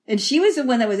 Mm-hmm. And she was the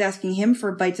one that was asking him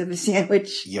for bites of a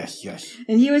sandwich. Yes.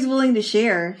 And he was willing to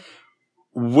share.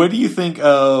 What do you think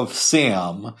of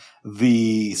Sam,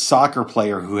 the soccer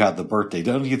player who had the birthday?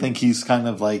 Don't you think he's kind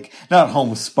of like, not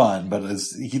homespun, but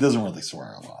he doesn't really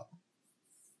swear a lot?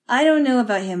 I don't know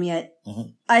about him yet. Mm-hmm.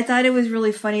 I thought it was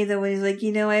really funny though when he's like,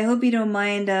 I hope you don't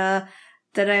mind, that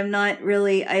I'm not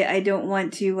really, I don't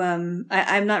want to,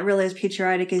 I'm not really as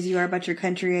patriotic as you are about your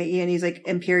country. And he's like,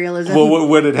 imperialism. Well,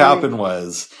 what had happened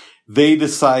was, they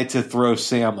decide to throw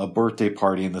Sam a birthday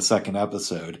party in the second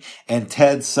episode, and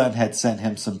Ted's son had sent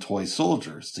him some toy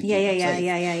soldiers to keep him safe.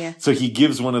 Yeah. So he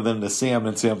gives one of them to Sam,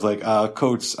 and Sam's like,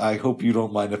 Coach, I hope you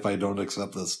don't mind if I don't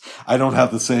accept this. I don't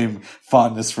have the same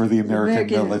fondness for the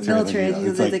American military.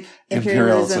 It's like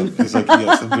imperialism. He's like,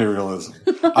 yes, imperialism.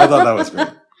 I thought that was great.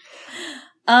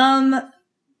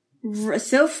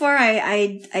 So far,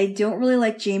 I don't really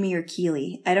like Jamie or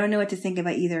Keely. I don't know what to think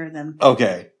about either of them.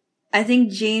 Okay. I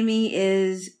think Jamie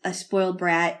is a spoiled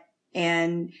brat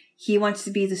and he wants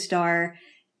to be the star.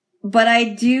 But I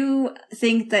do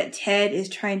think that Ted is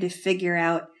trying to figure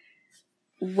out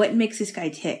what makes this guy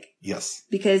tick? Yes.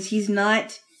 Because he's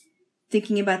not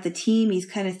thinking about the team. He's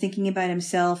kind of thinking about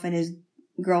himself and his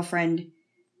girlfriend.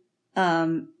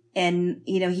 And,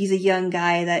 he's a young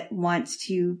guy that wants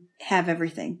to have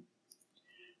everything.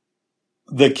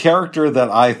 The character that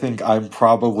I think I'm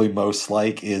probably most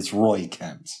like is Roy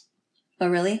Kent. Oh,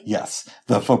 really? Yes.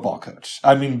 The football coach.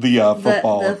 I mean, the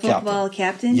football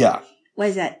captain? Yeah. Why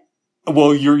is that?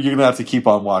 Well, you're going to have to keep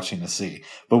on watching to see.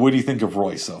 But what do you think of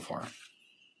Roy so far?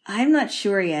 I'm not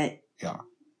sure yet. Yeah.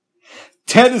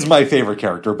 Ted is my favorite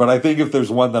character, but I think if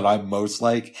there's one that I'm most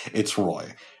like, it's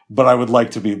Roy. But I would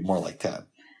like to be more like Ted.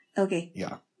 Okay.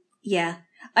 Yeah. Yeah.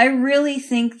 I really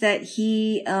think that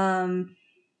he,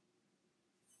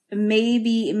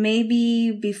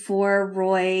 maybe before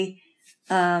Roy,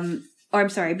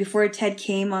 before Ted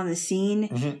came on the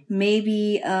scene,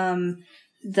 maybe, what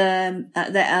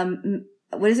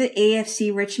is it?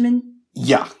 AFC Richmond?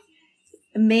 Yeah.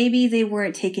 Maybe they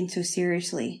weren't taken so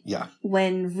seriously. Yeah.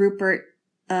 When Rupert,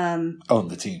 owned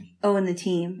the team.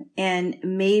 And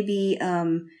maybe,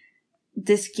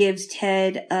 this gives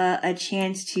Ted, a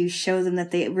chance to show them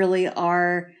that they really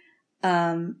are,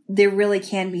 there really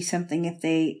can be something if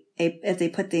they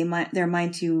put their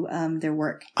mind to, their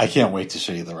work. I can't wait to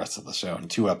show you the rest of the show in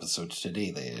 2 episodes today.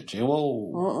 I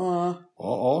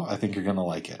think you're going to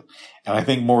like it. And I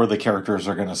think more of the characters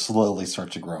are going to slowly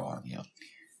start to grow on you.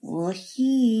 Well,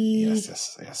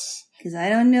 Yes. Because I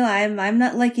don't know. I'm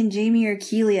not liking Jamie or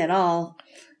Keely at all.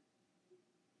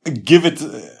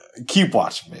 Keep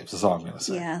watching, babes. That's all I'm going to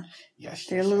say. Yeah. Yes.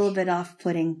 They're a little bit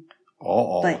off-putting.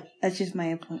 But that's just my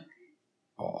opinion.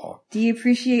 Do you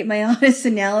appreciate my honest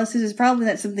analysis? It's probably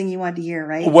not something you want to hear,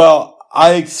 right? Well,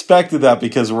 I expected that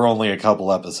because we're only a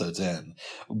couple episodes in.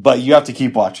 But you have to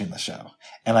keep watching the show.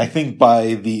 And I think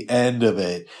by the end of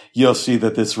it, you'll see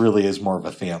that this really is more of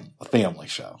a family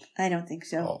show. I don't think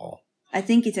so. I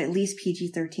think it's at least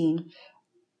PG-13.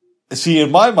 See,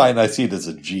 in my mind, I see it as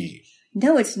a G.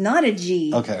 No, it's not a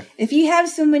G. Okay. If you have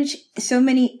so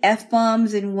many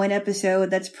F-bombs in one episode,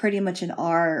 that's pretty much an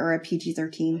R or a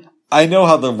PG-13. I know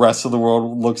how the rest of the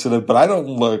world looks at it, but I don't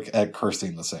look at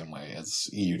cursing the same way as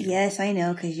you do. Yes, I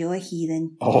know, because you're a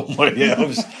heathen. Oh my God.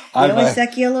 You're a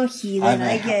secular heathen,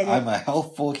 I get it. I'm a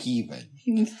healthful heathen.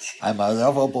 I'm a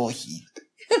lovable heathen.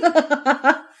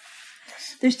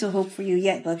 There's still hope for you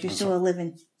yet, Bubs. You're still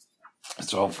living.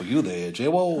 It's all for you there, J.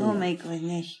 Whoa. Oh my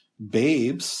goodness.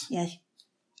 Babes. Yes.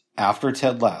 After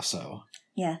Ted Lasso.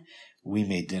 Yeah. We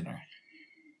made dinner.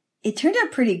 It turned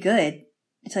out pretty good,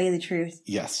 to tell you the truth.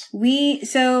 Yes. Okay.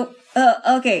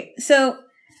 So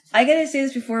I gotta say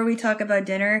this before we talk about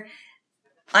dinner.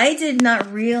 I did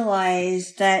not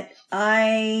realize that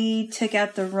I took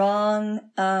out the wrong,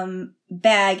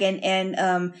 bag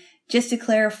and just to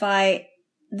clarify,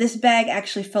 this bag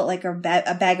actually felt like a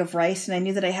bag of rice, and I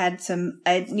knew that I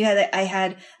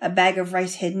had a bag of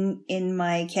rice hidden in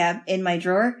my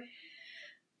drawer.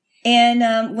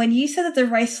 And, when you said that the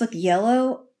rice looked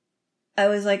yellow, I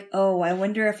was like, oh, I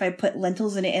wonder if I put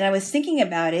lentils in it. And I was thinking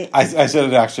about it. I said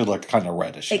it actually looked kind of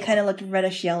reddish. It kind of looked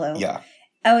reddish yellow. Yeah.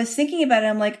 I was thinking about it.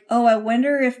 I'm like, oh, I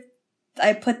wonder if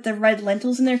I put the red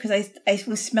lentils in there because I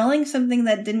was smelling something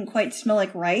that didn't quite smell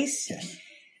like rice. Yes.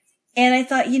 And I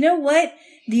thought, you know what?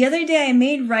 The other day I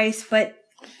made rice, but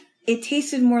it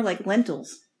tasted more like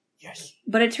lentils. Yes.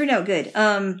 But it turned out good.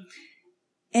 And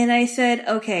I said,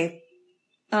 okay,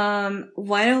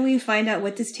 why don't we find out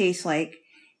what this tastes like?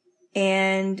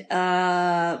 And,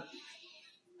 I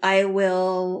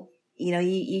will,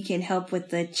 you can help with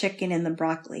the chicken and the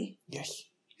broccoli. Yes.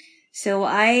 So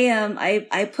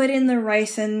I put in the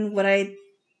rice and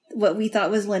what we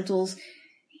thought was lentils.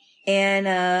 And,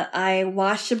 I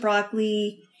washed the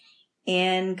broccoli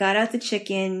and got out the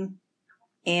chicken.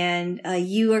 And,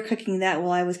 you were cooking that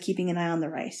while I was keeping an eye on the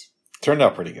rice. Turned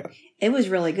out pretty good. It was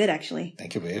really good, actually.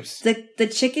 Thank you, babes.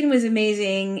 The chicken was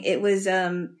amazing. It was,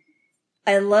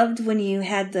 I loved when you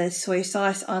had the soy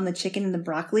sauce on the chicken and the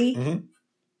broccoli. Mm-hmm.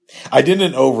 I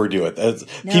didn't overdo it.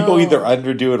 No. People either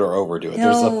underdo it or overdo it.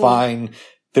 No.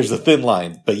 There's a thin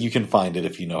line, but you can find it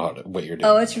if you know what you're doing.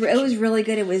 Oh, it was really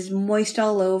good. It was moist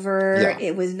all over. Yeah.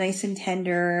 It was nice and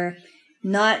tender,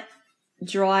 not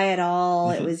dry at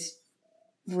all. Mm-hmm. It was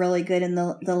really good, and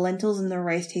the lentils and the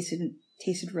rice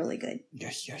tasted really good.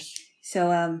 Yes, yes.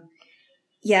 So,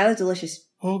 yeah, it was delicious.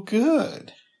 Oh,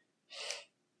 good.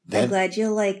 I'm glad you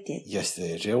liked it. Yes,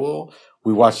 dear. Well,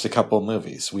 we watched a couple of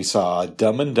movies. We saw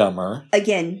Dumb and Dumber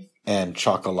again and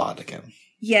Chocolate again.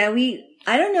 Yeah,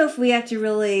 I don't know if we have to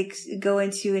really go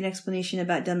into an explanation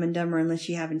about Dumb and Dumber unless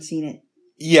you haven't seen it.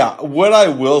 Yeah, what I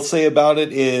will say about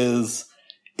it is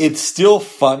it's still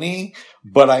funny,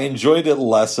 but I enjoyed it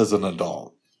less as an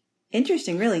adult.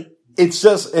 Interesting, really. It's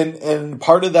just, and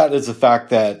part of that is the fact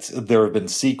that there have been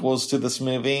sequels to this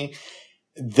movie.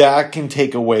 That can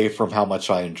take away from how much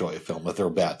I enjoy a film if they're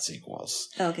bad sequels.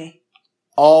 Okay.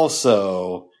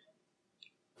 Also,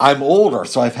 I'm older,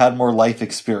 so I've had more life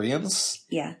experience.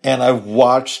 Yeah. And I've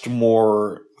watched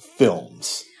more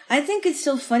films. I think it's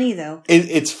still funny, though.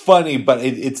 It's funny, but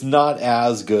it's not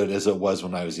as good as it was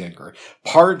when I was younger.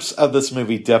 Parts of this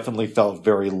movie definitely felt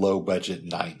very low budget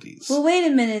 90s. Well, wait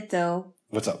a minute, though.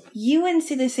 What's up? You wouldn't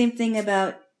say the same thing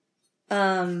about,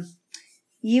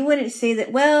 you wouldn't say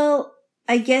that, well,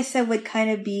 I guess that would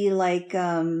kind of be like,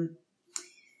 what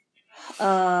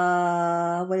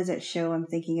is that show I'm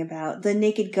thinking about? The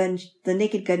Naked Gun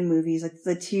movies, like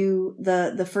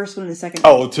the first one and the second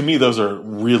one. Oh, to me, those are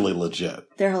really legit.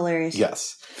 They're hilarious.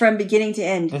 Yes. From beginning to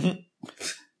end. Mm-hmm.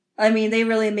 I mean, they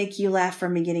really make you laugh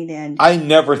from beginning to end. I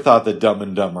never thought that Dumb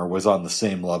and Dumber was on the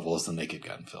same level as the Naked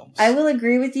Gun films. I will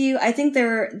agree with you. I think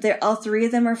they're all three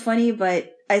of them are funny,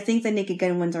 but I think the Naked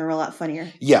Gun ones are a lot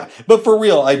funnier. Yeah, but for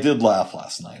real, I did laugh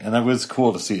last night, and it was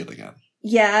cool to see it again.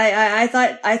 Yeah,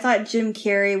 I thought Jim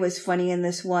Carrey was funny in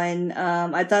this one.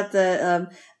 I thought the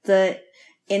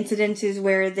incidences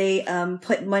where they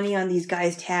put money on these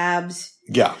guys' tabs.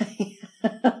 Yeah.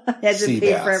 Had to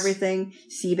pay for everything.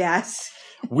 Seabass.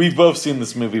 We've both seen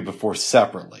this movie before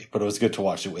separately, but it was good to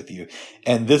watch it with you.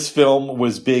 And this film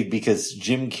was big because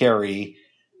Jim Carrey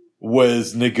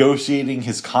was negotiating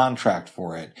his contract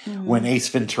for it when Ace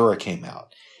Ventura came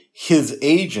out. His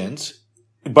agent,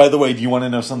 by the way, do you want to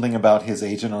know something about his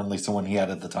agent, or at least the one he had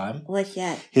at the time? What's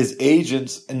that? His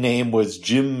agent's name was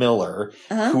Jim Miller,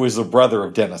 who was the brother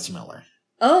of Dennis Miller.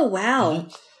 Oh, wow. Mm-hmm.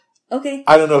 Okay.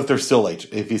 I don't know if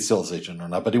if he's still his agent or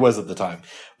not, but he was at the time.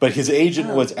 But his agent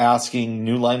was asking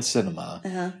New Line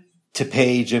Cinema to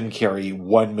pay Jim Carrey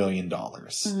 $1 million.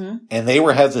 And they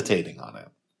were hesitating on it.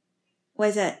 Why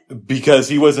is that? Because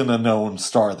he wasn't a known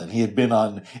star then. He had been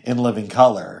on In Living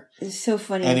Color. It's so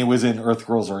funny. And he was in Earth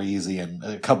Girls Are Easy and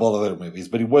a couple of other movies,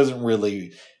 but he wasn't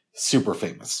really super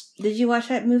famous. Did you watch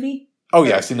that movie? Oh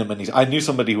yeah, I've seen him many. I knew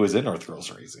somebody who was in Earth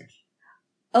Girls Are Easy.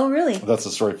 Oh, really? That's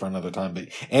a story for another time.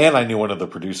 And I knew one of the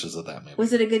producers of that movie.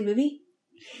 Was it a good movie?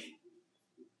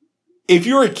 If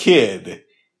you're a kid,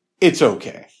 it's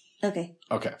okay. Okay.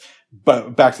 Okay.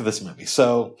 But back to this movie.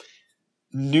 So,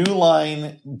 New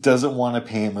Line doesn't want to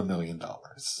pay him $1 million.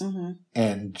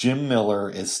 And Jim Miller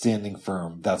is standing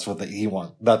firm. That's what he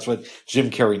wants. That's what Jim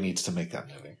Carrey needs to make that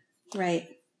movie. Right.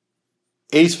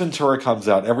 Ace Ventura comes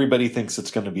out. Everybody thinks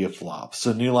it's going to be a flop.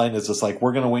 So New Line is just like,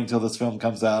 we're going to wait until this film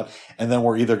comes out, and then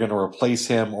we're either going to replace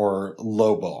him or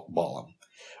lowball him.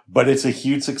 But it's a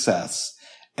huge success.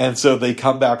 And so they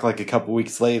come back like a couple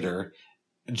weeks later,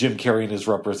 Jim Carrey and his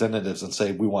representatives, and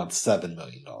say, we want $7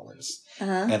 million.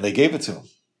 And they gave it to him.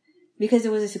 Because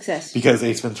it was a success. Because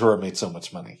Ace Ventura made so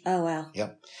much money. Oh, wow.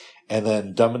 Yep. And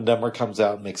then Dumb and Dumber comes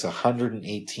out and makes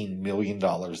 $118 million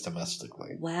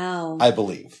domestically. Wow. I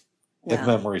believe. Wow. If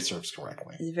memory serves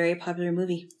correctly. It's a very popular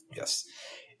movie. Yes.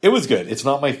 It was good. It's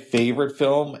not my favorite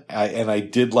film, and I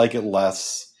did like it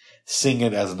less seeing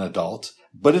it as an adult,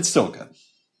 but it's still good.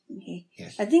 Okay. Yeah.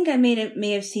 I think I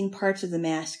may have seen parts of The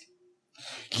Mask.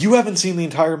 You haven't seen The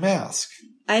Entire Mask.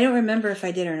 I don't remember if I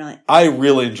did or not. I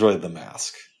really enjoyed The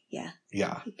Mask. Yeah.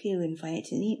 Yeah. Okay, we can find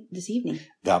it this evening.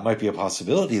 That might be a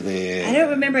possibility there. I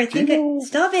don't remember.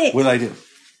 Stop it. What did I do?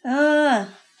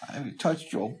 I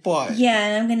touched your butt.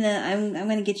 Yeah, and I'm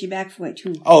gonna get you back for it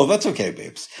too. Oh, that's okay,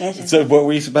 babes. Yes, so what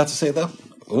were you about to say though?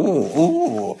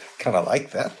 Ooh, kind of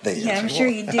like that there. Yeah, I'm sure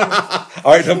you do. All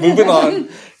right, now moving on.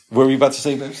 What were you about to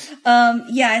say, babes?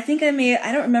 Yeah, I think I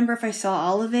don't remember if I saw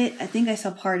all of it. I think I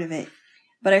saw part of it.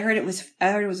 But I heard it was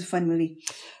a fun movie.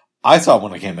 I saw it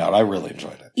when it came out. I really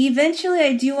enjoyed it. Eventually,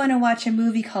 I do want to watch a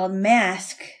movie called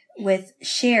Mask with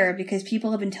Cher because people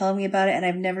have been telling me about it and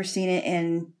I've never seen it.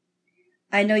 And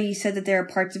I know you said that there are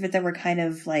parts of it that were kind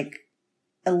of like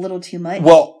a little too much.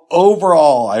 Well,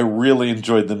 overall, I really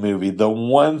enjoyed the movie. The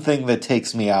one thing that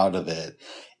takes me out of it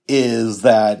is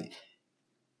that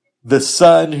the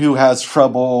son who has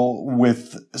trouble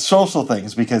with social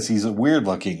things because he's weird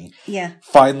looking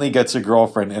finally gets a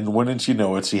girlfriend, and wouldn't you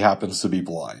know it, she happens to be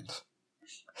blind.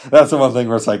 That's the one thing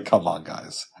where it's like, come on,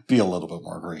 guys. Be a little bit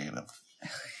more creative.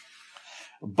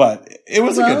 But it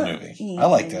was a good movie. I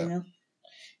liked it. Know.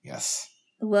 Yes.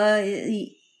 Well,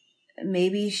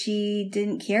 maybe she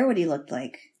didn't care what he looked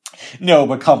like. No,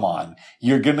 but come on.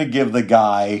 You're going to give the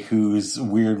guy who's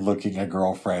weird looking a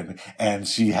girlfriend and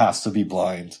she has to be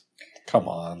blind. Come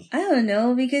on. I don't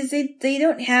know, because they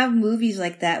don't have movies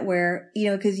like that where, you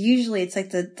know, because usually it's like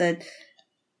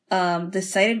the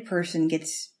sighted person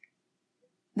gets,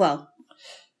 well,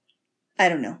 I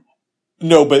don't know.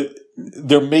 No, but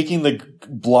they're making the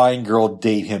blind girl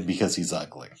date him because he's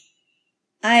ugly.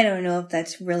 I don't know if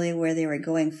that's really where they were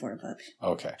going for, but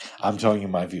Okay. I'm telling you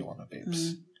my view on it,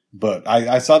 babes. But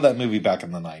I saw that movie back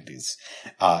in the 90s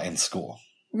in school.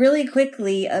 Really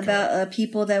quickly about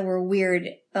people that were weird.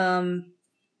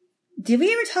 Did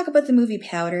we ever talk about the movie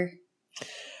Powder?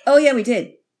 Oh, yeah, we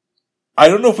did. I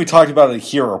don't know if we talked about it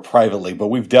here or privately, but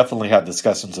we've definitely had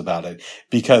discussions about it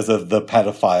because of the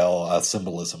pedophile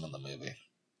symbolism in the movie.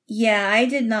 Yeah, I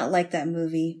did not like that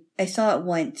movie. I saw it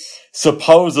once.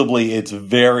 Supposedly,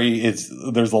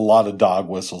 there's a lot of dog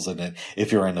whistles in it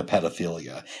if you're into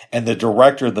pedophilia. And the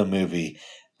director of the movie,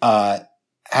 I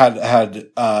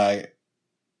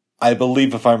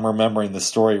believe if I'm remembering the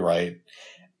story right,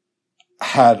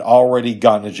 had already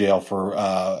gone to jail for,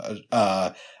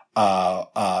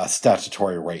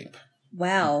 statutory rape.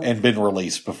 Wow. And been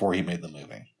released before he made the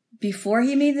movie. Before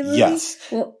he made the movie? Yes.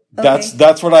 Well, okay.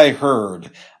 That's what I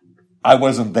heard. I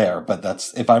wasn't there, but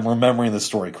if I'm remembering the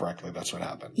story correctly, that's what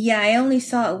happened. Yeah, I only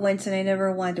saw it once and I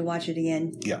never wanted to watch it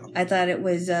again. Yeah. I thought it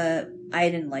was, I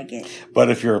didn't like it. But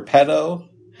if you're a pedo,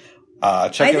 check it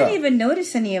out. I didn't even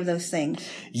notice any of those things.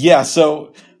 Yeah,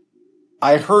 so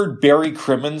I heard Barry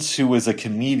Crimmins, who was a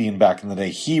comedian back in the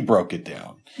day, he broke it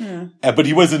down. But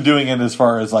he wasn't doing it as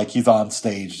far as like he's on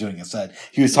stage doing a set.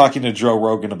 He was talking to Joe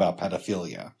Rogan about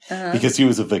pedophilia because he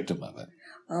was a victim of it.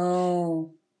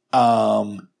 Oh.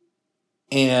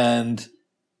 And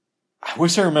I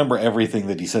wish I remember everything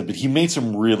that he said, but he made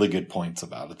some really good points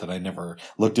about it that I never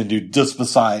looked into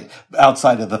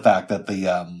outside of the fact that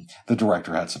the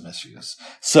director had some issues.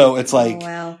 So it's like,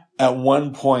 at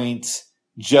one point,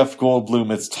 Jeff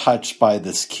Goldblum is touched by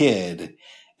this kid,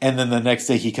 and then the next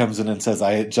day he comes in and says,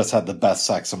 I just had the best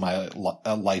sex of my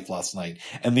life last night.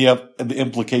 And the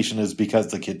implication is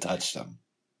because the kid touched him.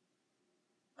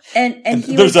 And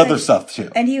there's other stuff too.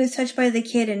 And he was touched by the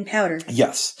kid in Powder.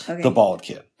 Yes. Okay. The bald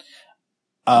kid.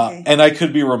 And I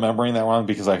could be remembering that wrong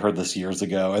because I heard this years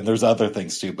ago, and there's other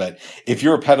things too. But if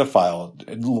you're a pedophile,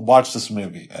 watch this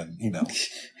movie and,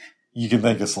 you can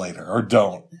thank us later or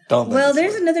don't. Well,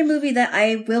 there's another movie that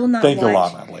I will not watch. Thank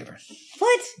Alana later.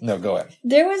 What? No, go ahead.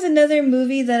 There was another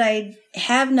movie that I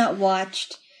have not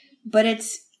watched, but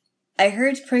I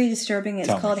heard it's pretty disturbing.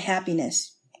 It's called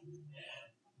Happiness.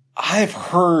 I've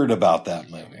heard about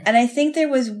that movie. And I think there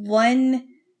was one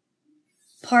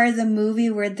part of the movie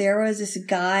where there was this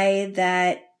guy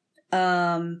that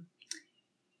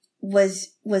was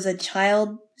a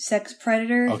child sex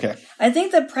predator. Okay. I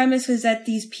think the premise was that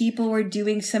these people were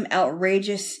doing some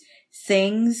outrageous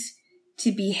things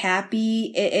to be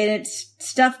happy, and it's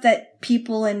stuff that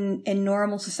people in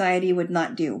normal society would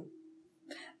not do.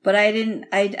 But I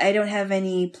don't have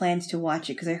any plans to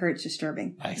watch it because I heard it's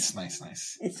disturbing. Nice.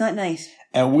 It's not nice.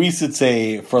 And we should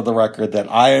say, for the record,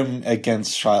 that I am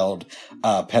against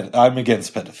I'm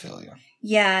against pedophilia.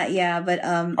 Yeah, but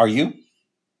Are you?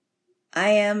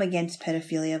 I am against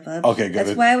pedophilia, Bub. Okay, good.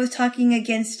 That's why I was talking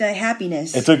against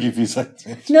Happiness. It took you a few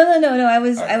seconds. No. I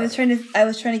was trying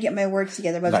to get my words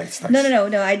together. But nice.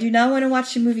 No. I do not want to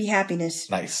watch the movie Happiness.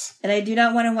 Nice. And I do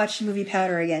not want to watch the movie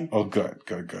Powder again. Oh, good.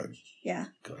 Yeah.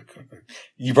 Good.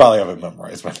 You probably have it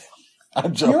memorized by now.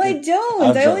 I'm joking. No, I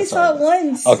don't. I only saw it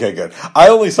once. Okay, good. I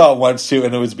only saw it once too,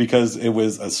 and it was because it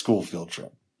was a school field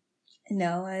trip.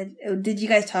 No, did you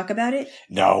guys talk about it?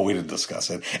 No, we didn't discuss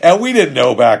it. And we didn't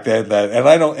know back then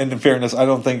and in fairness, I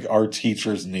don't think our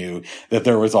teachers knew that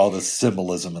there was all this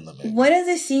symbolism in the movie. One of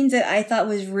the scenes that I thought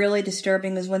was really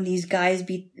disturbing was when these guys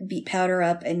beat Powder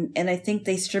up and I think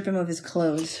they strip him of his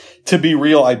clothes. To be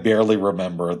real, I barely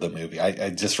remember the movie. I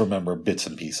just remember bits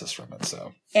and pieces from it,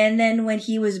 so. And then when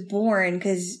he was born,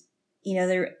 because,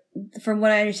 from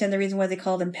what I understand, the reason why they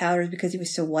called him Powder is because he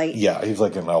was so white. Yeah, he was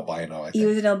like an albino, I think. He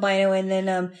was an albino, and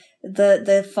then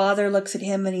the father looks at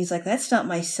him and he's like, "That's not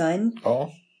my son."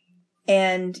 Oh.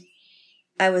 And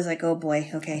I was like, "Oh boy,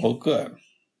 okay." Well, good.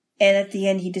 And at the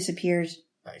end, he disappears.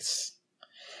 Nice.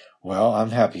 Well, I'm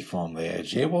happy for him there,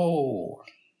 J-Wo.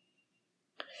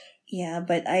 Yeah,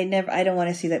 but I don't want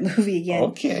to see that movie again.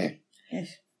 Okay.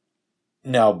 Yes.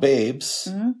 Now, babes,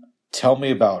 tell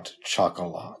me about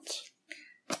Chocolat.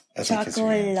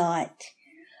 Chocolat.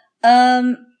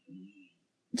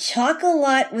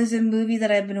 Chocolat was a movie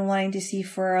that I've been wanting to see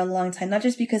for a long time, not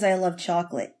just because I love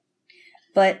chocolate,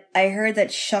 but I heard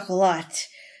that Chocolat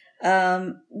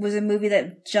was a movie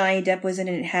that Johnny Depp was in,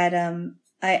 and it had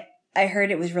I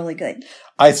heard it was really good.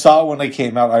 I saw it when it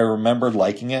came out. I remembered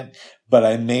liking it, but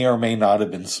I may or may not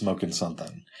have been smoking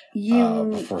something.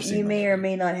 Before seeing you may or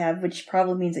may not have, which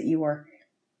probably means that you were.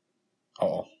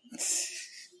 Oh.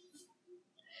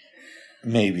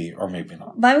 Maybe or maybe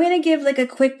not. But I'm going to give like a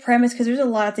quick premise because there's a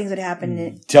lot of things that happen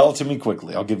in it. Tell it to me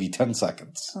quickly. I'll give you 10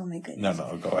 seconds. Oh my goodness.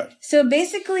 No, go ahead. So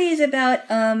basically it's about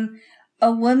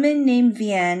a woman named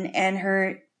Vianne and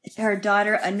her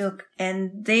daughter Anouk,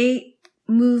 and they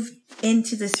move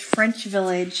into this French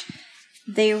village.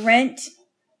 They rent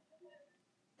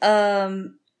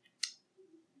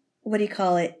what do you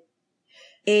call it?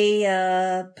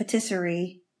 A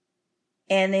patisserie,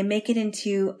 and they make it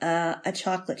into a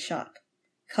chocolate shop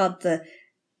called the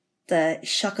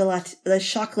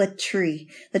chocolate tree.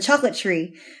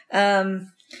 And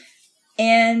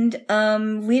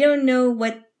we don't know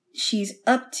what she's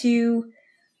up to,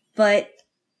 but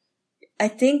I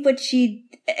think and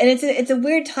it's a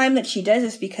weird time that she does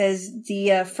this because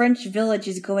the French village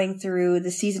is going through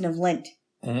the season of Lent.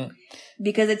 Mm-hmm.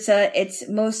 Because it's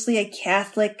mostly a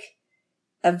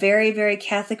very, very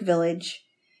Catholic village,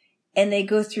 and they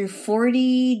go through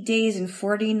 40 days and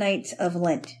 40 nights of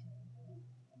Lent.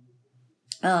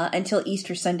 Until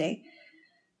Easter Sunday.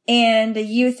 And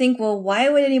you would think, well, why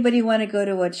would anybody want to go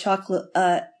to a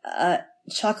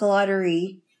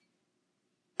chocolaterie,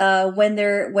 when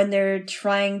they're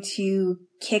trying to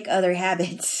kick other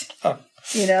habits? Oh.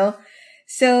 You know?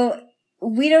 So,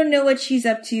 we don't know what she's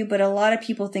up to, but a lot of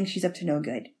people think she's up to no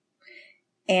good.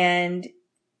 And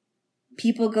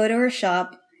people go to her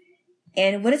shop,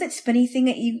 and what is that spinny thing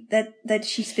that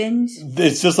she spins?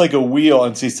 It's just like a wheel,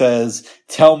 and she says,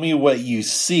 tell me what you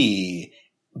see.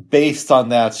 Based on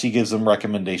that, she gives them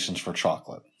recommendations for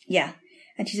chocolate. Yeah.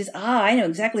 And she says, I know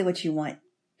exactly what you want.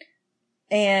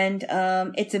 And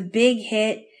it's a big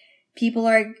hit. People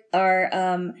are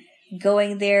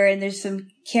going there, and there's some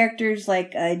characters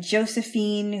like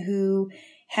Josephine, who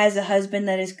has a husband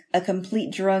that is a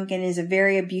complete drunk and is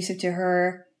very abusive to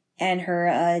her and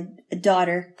her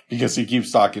daughter. Because he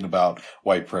keeps talking about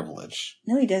white privilege.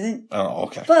 No, he doesn't. Oh,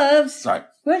 okay. Bubs. Right.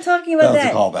 We're not talking about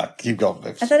that. That was a callback. Keep going,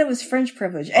 Vic. I thought it was French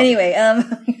privilege. Okay. Anyway,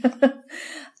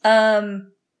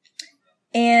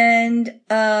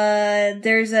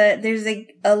 there's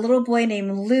a little boy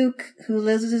named Luke who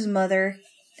lives with his mother.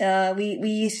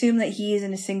 We assume that he is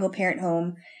in a single parent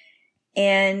home,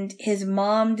 and his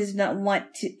mom does not want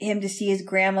him to see his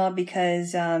grandma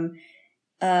because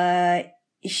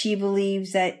she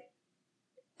believes that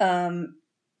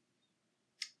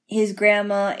his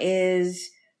grandma is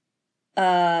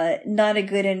not a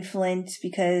good influence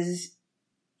because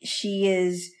she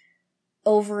is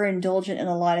overindulgent in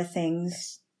a lot of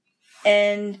things,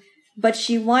 but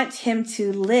she wants him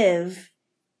to live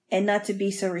and not to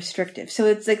be so restrictive. So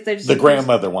it's like the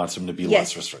grandmother wants him to be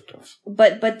less restrictive.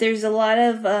 But there's a lot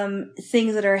of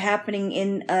things that are happening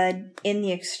in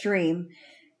the extreme.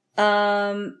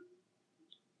 So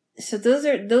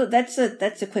that's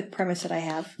a quick premise that I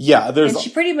have. Yeah, and she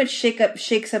pretty much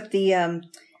shakes up the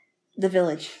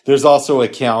village. There's also a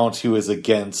count who is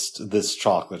against this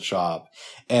chocolate shop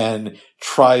and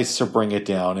tries to bring it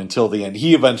down until the end.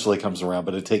 He eventually comes around,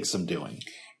 but it takes some doing.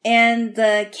 And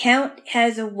the count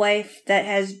has a wife that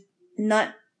has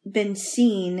not been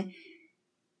seen,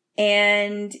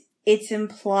 and it's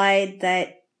implied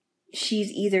that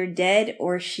she's either dead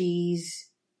or she's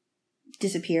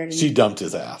disappeared. She dumped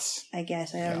his ass. I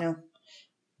guess. I don't know.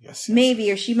 Yes.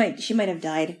 Maybe, or she might have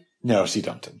died. No, she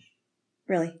dumped him.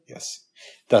 Really? Yes.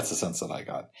 That's the sense that I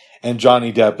got. And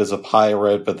Johnny Depp is a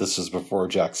pirate, but this is before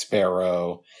Jack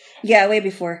Sparrow. Yeah, way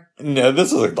before. No,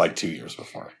 this is like 2 years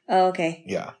before. Oh, okay.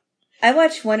 Yeah. I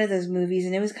watched one of those movies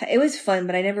and it was fun,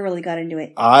 but I never really got into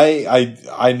it.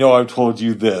 I know I've told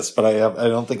you this, but I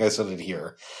don't think I said it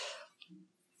here.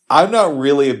 I'm not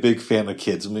really a big fan of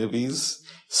kids movies.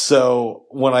 So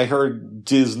when I heard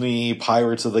Disney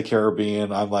Pirates of the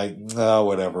Caribbean, I'm like, no,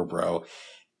 whatever, bro.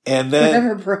 And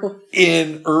then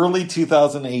in early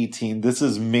 2018, this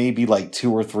is maybe like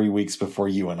 2 or 3 weeks before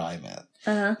you and I met.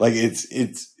 Uh-huh. Like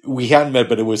we hadn't met,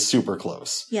 but it was super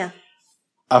close. Yeah.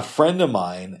 A friend of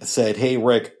mine said, hey,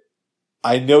 Rick,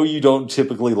 I know you don't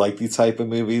typically like these type of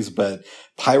movies, but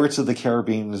Pirates of the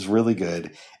Caribbean is really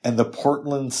good. And the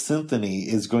Portland Symphony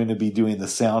is going to be doing the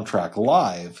soundtrack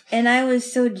live. And I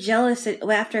was so jealous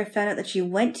after I found out that you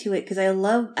went to it because I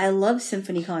love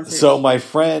symphony concerts. So my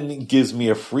friend gives me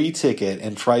a free ticket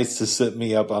and tries to set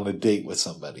me up on a date with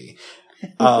somebody.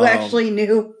 Who actually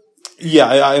knew.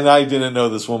 Yeah, and I didn't know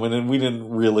this woman, and we didn't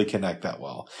really connect that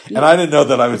well. Yeah. And I didn't know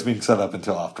that I was being set up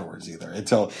until afterwards either.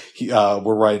 Until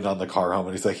we're riding on the car home,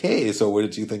 and he's like, "Hey, so what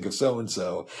did you think of so and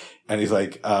so?" And he's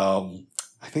like, "I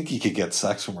think you could get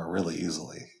sex from her really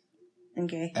easily."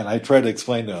 Okay. And I tried to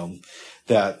explain to him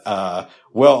that,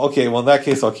 well, in that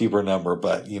case, I'll keep her number,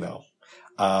 but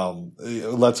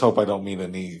let's hope I don't meet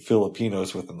any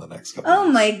Filipinos within the next couple. Oh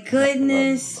my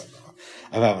goodness.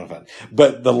 I'm having fun.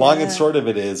 But the long and short of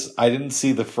it is, I didn't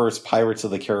see the first Pirates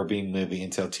of the Caribbean movie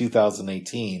until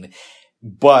 2018.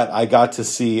 But I got to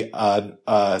see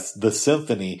the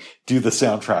symphony do the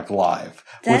soundtrack live,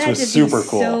 which was super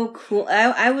cool. So cool.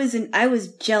 I was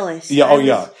jealous. Yeah.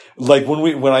 Yeah. Like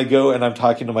when I go and I'm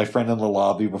talking to my friend in the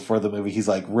lobby before the movie, he's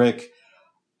like, Rick,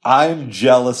 I'm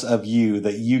jealous of you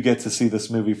that you get to see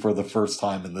this movie for the first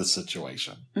time in this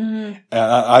situation. Mm-hmm. And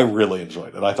I really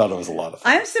enjoyed it. I thought it was a lot of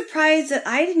fun. I'm surprised that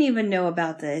I didn't even know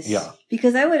about this. Yeah.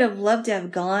 Because I would have loved to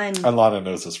have gone. And Lana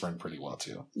knows his friend pretty well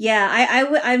too. Yeah.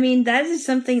 I mean, that is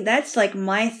something, that's like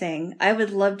my thing. I would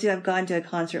love to have gone to a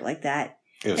concert like that.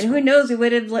 And who knows, we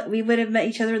would have met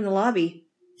each other in the lobby.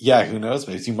 Yeah. Who knows?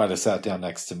 Maybe you might have sat down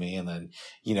next to me and then,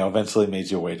 eventually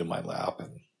made your way to my lap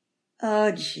and.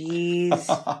 Oh, jeez.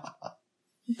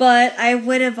 But I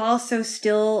would have also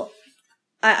still,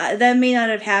 that may not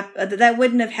have happened, that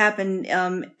wouldn't have happened,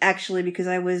 actually, because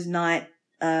I was not,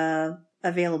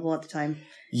 available at the time.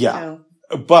 Yeah. So.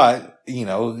 But,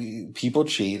 people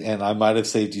cheat, and I might have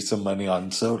saved you some money on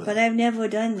soda. But I've never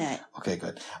done that. Okay,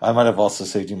 good. I might have also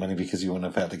saved you money because you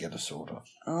wouldn't have had to get a soda.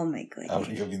 Oh my goodness. I would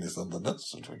have given you something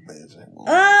else to drink there.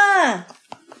 Ah!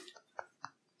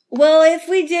 Well, if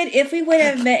we would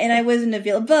have met and I wasn't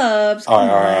available, Bubs, come on.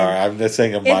 All right. I'm just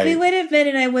saying If we would have met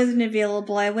and I wasn't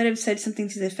available, I would have said something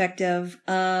to the effect of,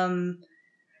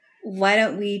 why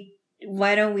don't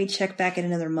we check back in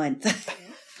another month?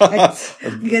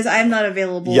 Because I'm not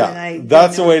available. Yeah. And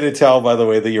that's a way to tell, by the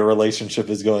way, that your relationship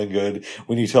is going good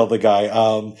when you tell the guy,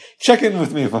 check in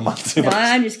with me if a month. No,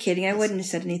 I'm just kidding. I wouldn't have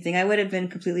said anything. I would have been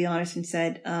completely honest and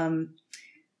said,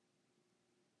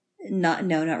 not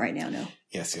right now, no.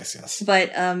 Yes.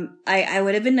 But I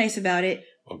would have been nice about it.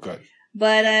 Oh, good.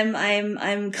 But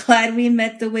I'm glad we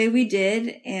met the way we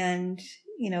did, and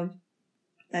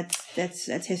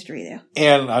that's history there.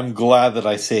 And I'm glad that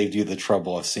I saved you the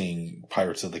trouble of seeing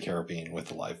Pirates of the Caribbean with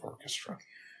the live orchestra.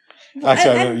 Well,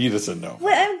 actually, you just said no.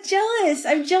 Well, I'm jealous.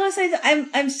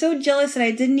 I'm so jealous that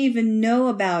I didn't even know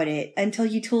about it until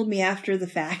you told me after the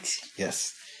fact.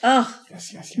 Yes. Oh.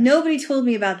 Yes. Nobody told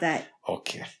me about that.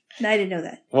 Okay. I didn't know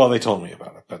that. Well, they told me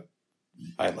about it, but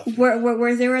I left it.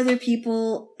 Were there other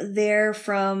people there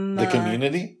from the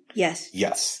community? Yes.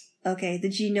 Yes. Okay.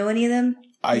 Did you know any of them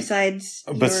besides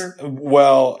your?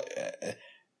 Well,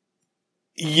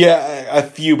 yeah, a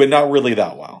few, but not really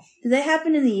that well. Did that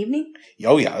happen in the evening?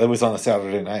 Oh yeah, it was on a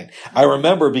Saturday night. I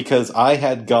remember because I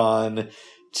had gone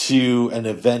to an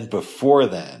event before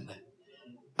then,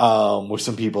 with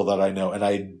some people that I know, and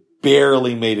I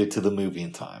barely made it to the movie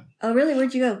in time. Oh, really?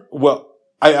 Where'd you go? Well,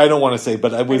 I don't want to say,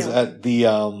 but I was at the,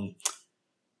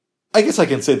 I guess I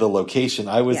can say the location.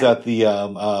 I was at the,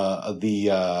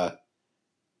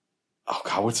 oh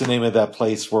God, what's the name of that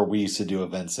place where we used to do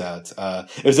events at?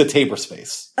 It was at Tabor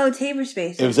Space. Oh, Tabor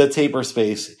Space. It was at Tabor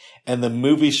Space, and the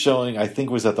movie showing, I think,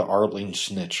 was at the Arlene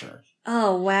Schnitzer.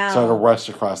 Oh, wow. So I had to rush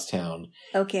across town.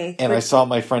 Okay. And I saw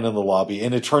my friend in the lobby,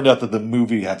 and it turned out that the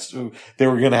movie they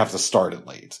were going to have to start it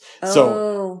late. Oh.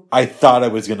 So I thought I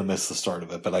was going to miss the start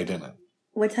of it, but I didn't.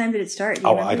 What time did it start?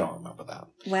 I don't remember that.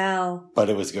 Wow.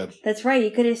 But it was good. That's right. You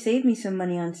could have saved me some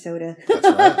money on soda. That's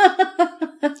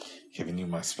right. Giving you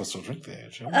my special drink there,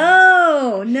 Joe.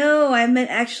 Oh, no. I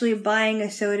meant actually buying a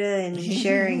soda and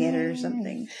sharing it or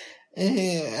something.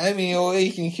 I mean,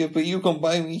 but you can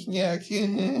buy me snacks.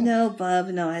 No, Bob.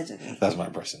 No, that's okay. That's my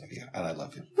impression of you, and I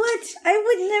love you. What? I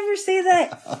would never say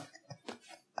that.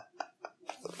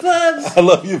 Bubs. I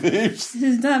love you, babes.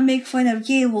 Does not make fun of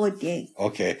you, would you?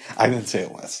 Okay, I didn't say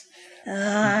it was.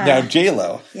 Now,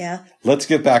 J-Lo. Yeah. Let's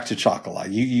get back to Chocolat.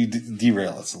 You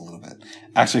derail us a little bit.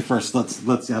 Actually, first,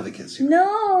 let's have a kiss here.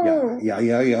 No. Yeah.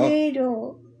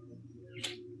 Don't.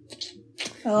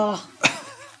 Oh.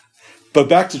 But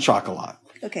back to Chocolat.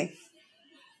 Okay.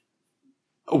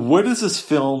 What does this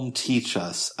film teach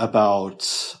us about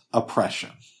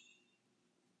oppression?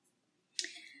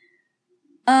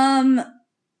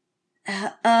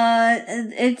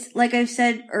 It's like I've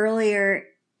said earlier,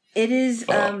 it is,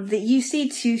 that you see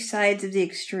two sides of the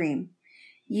extreme.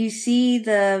 You see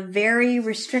the very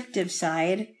restrictive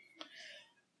side,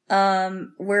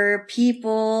 where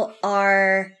people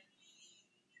are,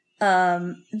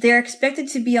 they're expected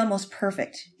to be almost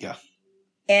perfect. Yeah.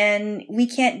 And we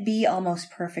can't be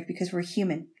almost perfect because we're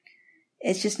human.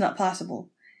 It's just not possible.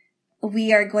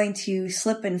 We are going to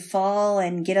slip and fall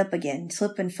and get up again.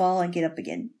 Slip and fall and get up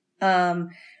again. And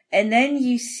then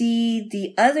you see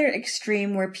the other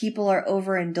extreme where people are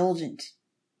overindulgent.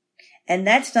 And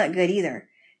that's not good either.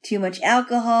 Too much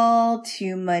alcohol,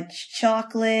 too much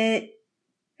chocolate,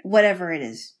 whatever it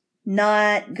is.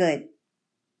 Not good.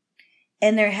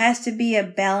 And there has to be a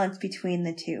balance between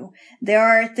the two. There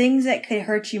are things that could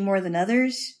hurt you more than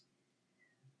others.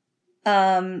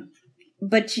 But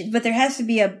there has to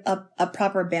be a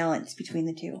proper balance between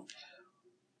the two.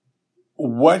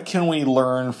 What can we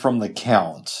learn from the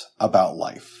Count about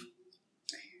life?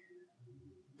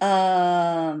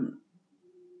 What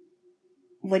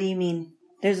do you mean?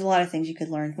 There's a lot of things you could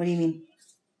learn. What do you mean?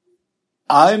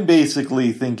 I'm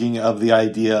basically thinking of the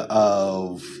idea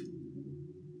of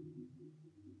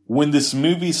when this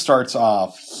movie starts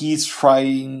off, he's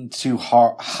trying to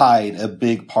hide a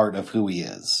big part of who he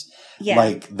is. Yeah.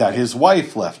 Like that his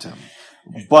wife left him.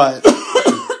 But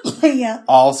yeah.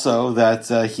 Also that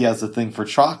he has a thing for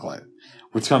chocolate,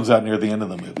 which comes out near the end of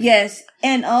the movie. Yes.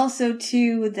 And also,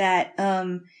 too, that,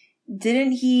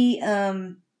 didn't he,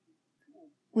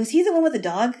 was he the one with the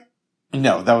dog?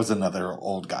 No, that was another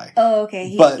old guy. Oh,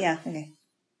 okay. Okay.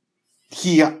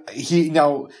 He,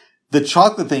 now, the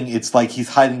chocolate thing, it's like he's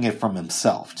hiding it from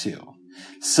himself, too.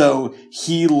 So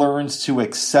he learns to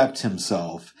accept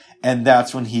himself, and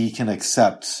that's when he can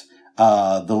accept,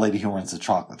 the lady who runs the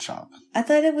chocolate shop. I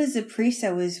thought it was the priest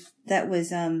that was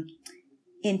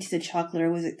into the chocolate,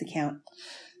 or was it the Count?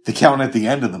 The Count at the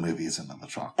end of the movie is into the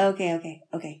chocolate. Okay.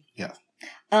 Yeah.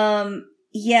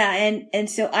 Yeah, and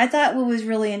so I thought what was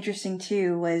really interesting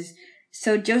too was,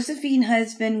 so Josephine's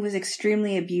husband was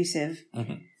extremely abusive.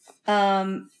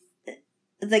 Mm-hmm.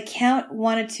 The Count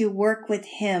wanted to work with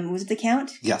him. Was it the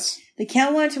Count? Yes. The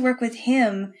Count wanted to work with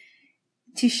him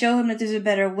to show him that there's a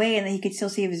better way and that he could still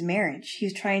save his marriage. He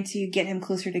was trying to get him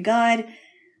closer to God.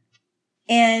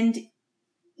 And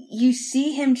you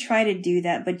see him try to do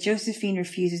that, but Josephine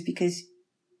refuses because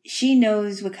she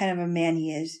knows what kind of a man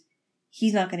he is.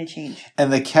 He's not going to change.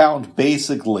 And the Count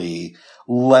basically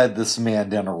led this man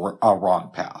down a wrong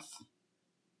path.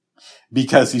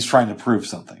 Because he's trying to prove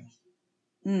something.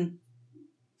 Mm.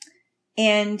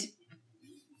 And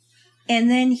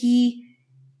then the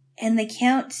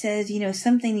Count says,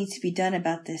 something needs to be done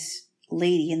about this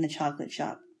lady in the chocolate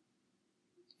shop.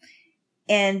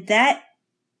 And that,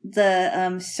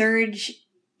 the Surge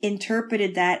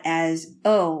interpreted that as,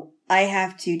 oh, I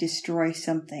have to destroy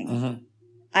something. Mm-hmm.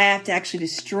 I have to actually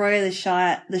destroy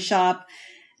the shop,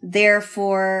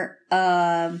 therefore,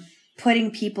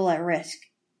 putting people at risk.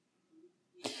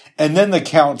 And then the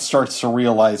Count starts to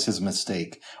realize his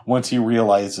mistake once he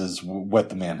realizes what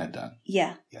the man had done.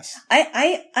 Yeah. Yes.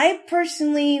 I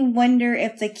personally wonder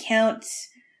if the Count's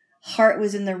heart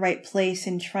was in the right place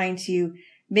and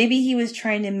maybe he was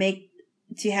trying to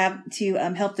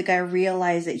help the guy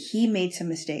realize that he made some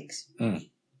mistakes. Mm.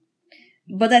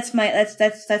 But that's my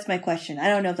question. I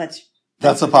don't know if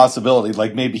that's a possibility.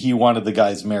 Like maybe he wanted the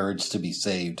guy's marriage to be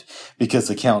saved because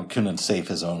the Count couldn't save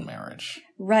his own marriage.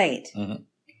 Right. Mm-hmm.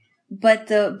 But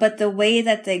the way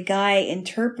that the guy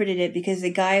interpreted it, because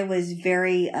the guy was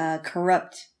very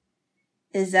corrupt,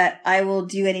 is that I will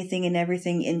do anything and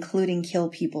everything, including kill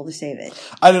people to save it.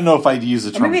 I don't know if I'd use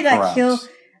the term corrupt.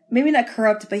 Maybe not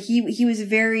corrupt, but he was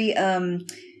very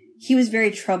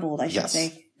troubled, I should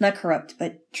say. Not corrupt,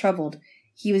 but troubled.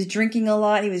 He was drinking a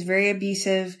lot. He was very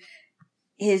abusive.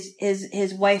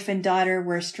 His wife and daughter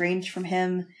were estranged from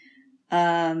him.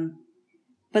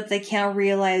 But the Count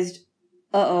realized,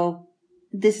 uh-oh,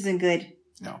 this isn't good.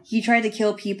 No. You tried to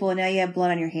kill people and now you have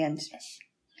blood on your hands. Yes.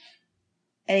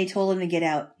 And he told him to get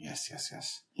out. Yes.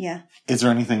 Yeah. Is there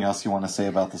anything else you want to say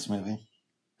about this movie?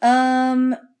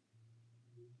 I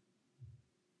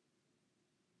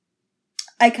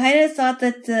kind of thought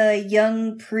that the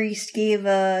young priest gave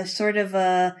a sort of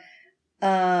I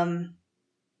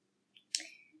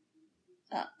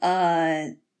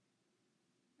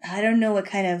don't know what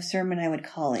kind of sermon I would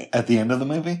call it. At the end of the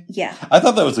movie? Yeah. I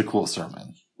thought that was a cool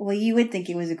sermon. Well, you would think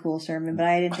it was a cool sermon, but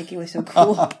I didn't think it was so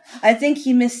cool. I think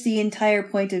he missed the entire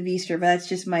point of Easter, but that's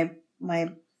just my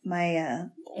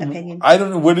opinion. I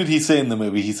don't know. What did he say in the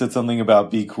movie? He said something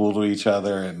about be cool to each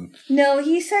other and... No,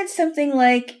 he said something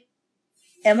like,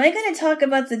 am I going to talk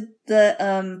about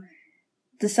the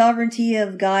sovereignty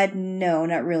of God? No,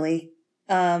 not really.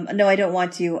 No, I don't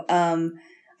want to.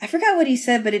 I forgot what he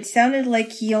said, but it sounded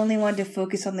like he only wanted to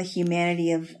focus on the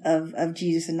humanity of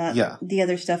Jesus and not the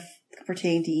other stuff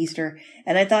pertaining to Easter.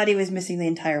 And I thought he was missing the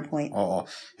entire point. Oh,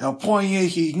 the point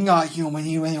is he's not human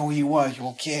even though he was,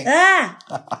 okay?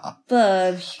 Ah!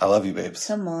 Bubs. I love you, babes.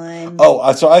 Come on.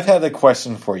 Oh, so I've had a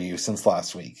question for you since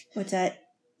last week. What's that?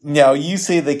 Now, you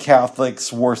say the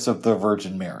Catholics worship the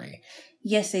Virgin Mary.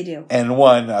 Yes, they do. And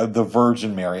the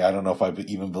Virgin Mary, I don't know if I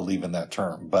even believe in that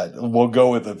term, but we'll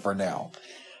go with it for now.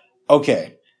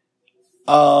 Okay.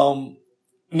 Now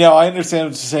I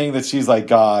understand saying that she's like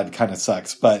God kind of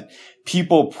sucks, but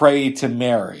people pray to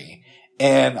Mary.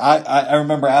 And I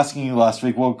remember asking you last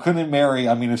week, well, couldn't Mary,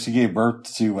 I mean, if she gave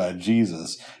birth to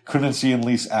Jesus, couldn't she at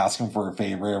least ask him for a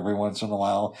favor every once in a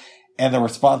while? And the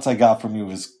response I got from you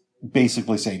was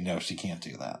basically saying, no, she can't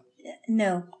do that.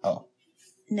 No. Oh.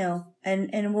 No.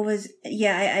 And what was,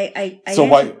 yeah, I so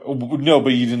actually, why, no, but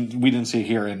we didn't see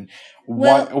here. And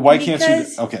well, why can't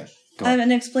she, okay. Go I'm going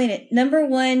to explain it. Number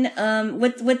one,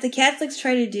 what the Catholics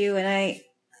try to do, and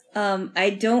I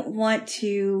don't want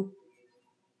to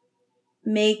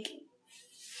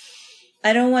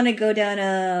I don't want to go down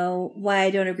a why I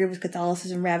don't agree with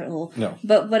Catholicism rabbit hole. No.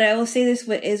 But what I will say this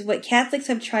is what Catholics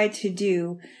have tried to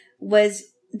do was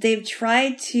they've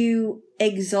tried to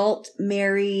exalt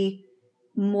Mary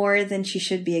more than she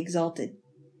should be exalted.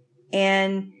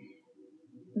 And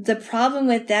the problem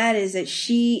with that is that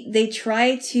they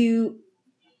try to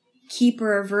keep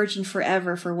her a virgin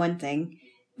forever, for one thing,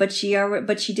 but she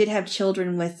did have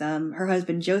children with her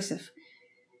husband Joseph,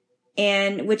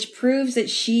 and which proves that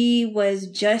she was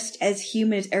just as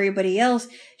human as everybody else.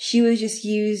 She was just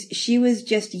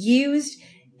used,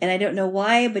 and I don't know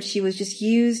why, but she was just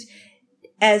used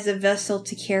as a vessel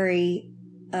to carry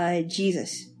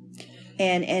Jesus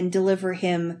and deliver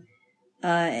him,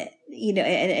 and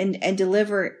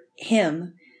deliver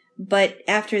him. But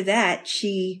after that,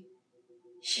 she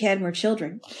had more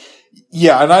children.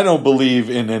 Yeah, and I don't believe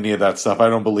in any of that stuff. I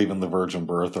don't believe in the virgin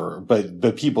birth,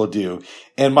 but people do.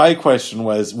 And my question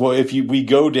was, well, if we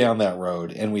go down that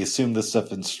road and we assume this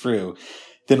stuff is true,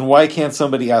 then why can't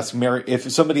somebody ask Mary? If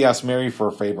somebody asks Mary for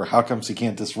a favor, how come she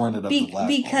can't just run it up the last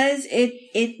because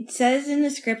it says in the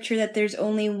scripture that there's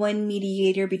only one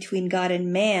mediator between God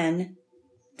and man,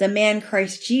 the man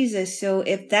Christ Jesus. So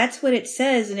if that's what it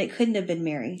says, then it couldn't have been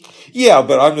Mary. Yeah,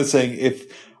 but I'm just saying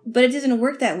But it doesn't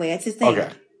work that way. That's the thing.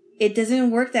 Okay. It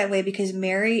doesn't work that way because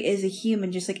Mary is a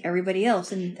human just like everybody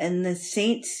else. And the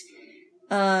saints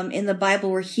in the Bible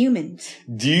were humans.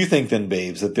 Do you think then,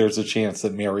 babes, that there's a chance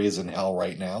that Mary is in hell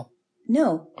right now?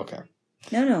 No. Okay.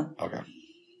 No. Okay.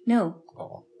 No.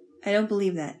 Oh. I don't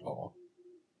believe that. Oh.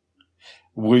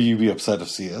 Will you be upset if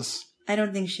she is? I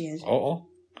don't think she is. Oh.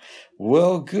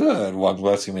 Well, good. Well, I'm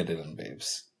glad you made it in,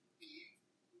 babes.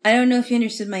 I don't know if you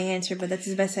understood my answer, but that's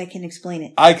as best I can explain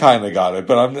it. I kind of got it,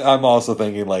 but I'm also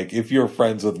thinking, like, if you're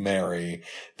friends with Mary,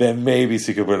 then maybe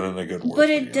she could put in a good word.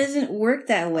 But it doesn't work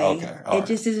that way. Okay. It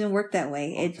just doesn't work that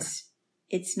way. Okay.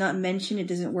 It's not mentioned. It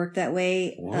doesn't work that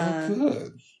way. Well,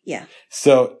 good. Yeah.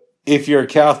 So, if you're a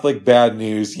Catholic, bad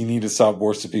news, you need to stop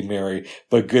worshiping Mary.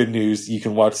 But good news, you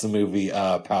can watch the movie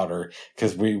Powder,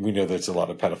 because we know there's a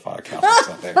lot of pedophile Catholics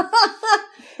out there.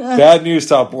 Bad news,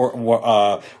 stop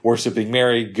worshiping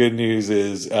Mary. Good news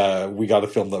is we got a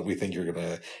film that we think you're going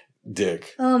to dig.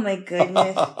 Oh, my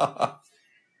goodness. All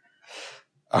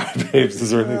right, babes,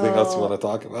 is there anything else you want to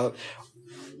talk about?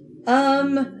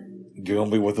 Going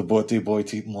to be with the boy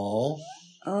teeth mall.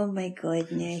 Oh, my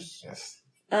goodness. Yes.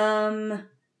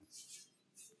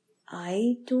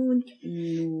 I don't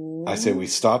know. I say we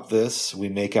stop this. We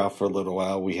make out for a little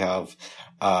while. We have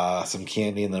some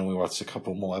candy, and then we watch a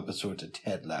couple more episodes of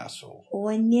Ted Lasso.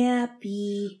 Or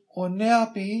nappy.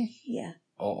 Yeah.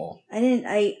 Oh.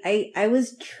 I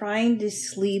was trying to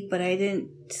sleep, but I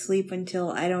didn't sleep until,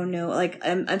 I don't know, like,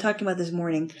 I'm talking about this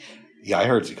morning. Yeah, I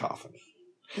heard you coughing.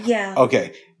 Yeah.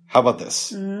 Okay, how about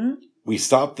this? Mm-hmm. We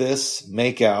stop this,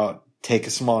 make out, take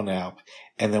a small nap,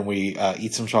 and then we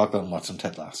eat some chocolate and watch some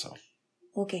Ted Lasso.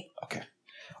 Okay. Okay.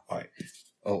 All right.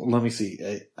 Oh, let me see.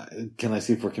 Can I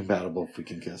see if we're compatible? If we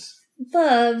can kiss.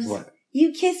 Bubs. What?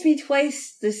 You kissed me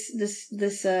twice this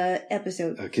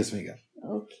episode. Kiss me again.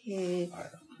 Okay. All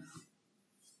right.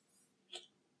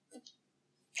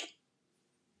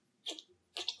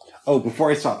 Oh,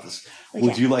 before I stop this,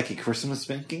 would you like a Christmas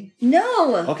spanking?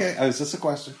 No. Okay, it was just a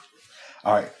question.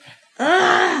 All right.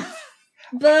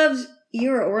 Bubs,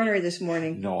 you were ornery this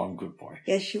morning. No, I'm good boy.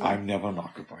 Yes, you were. I'm never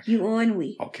not good boy. You on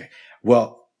we. Okay.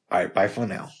 Well, all right. Bye for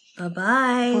now.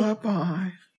 Bye-bye. Bye-bye.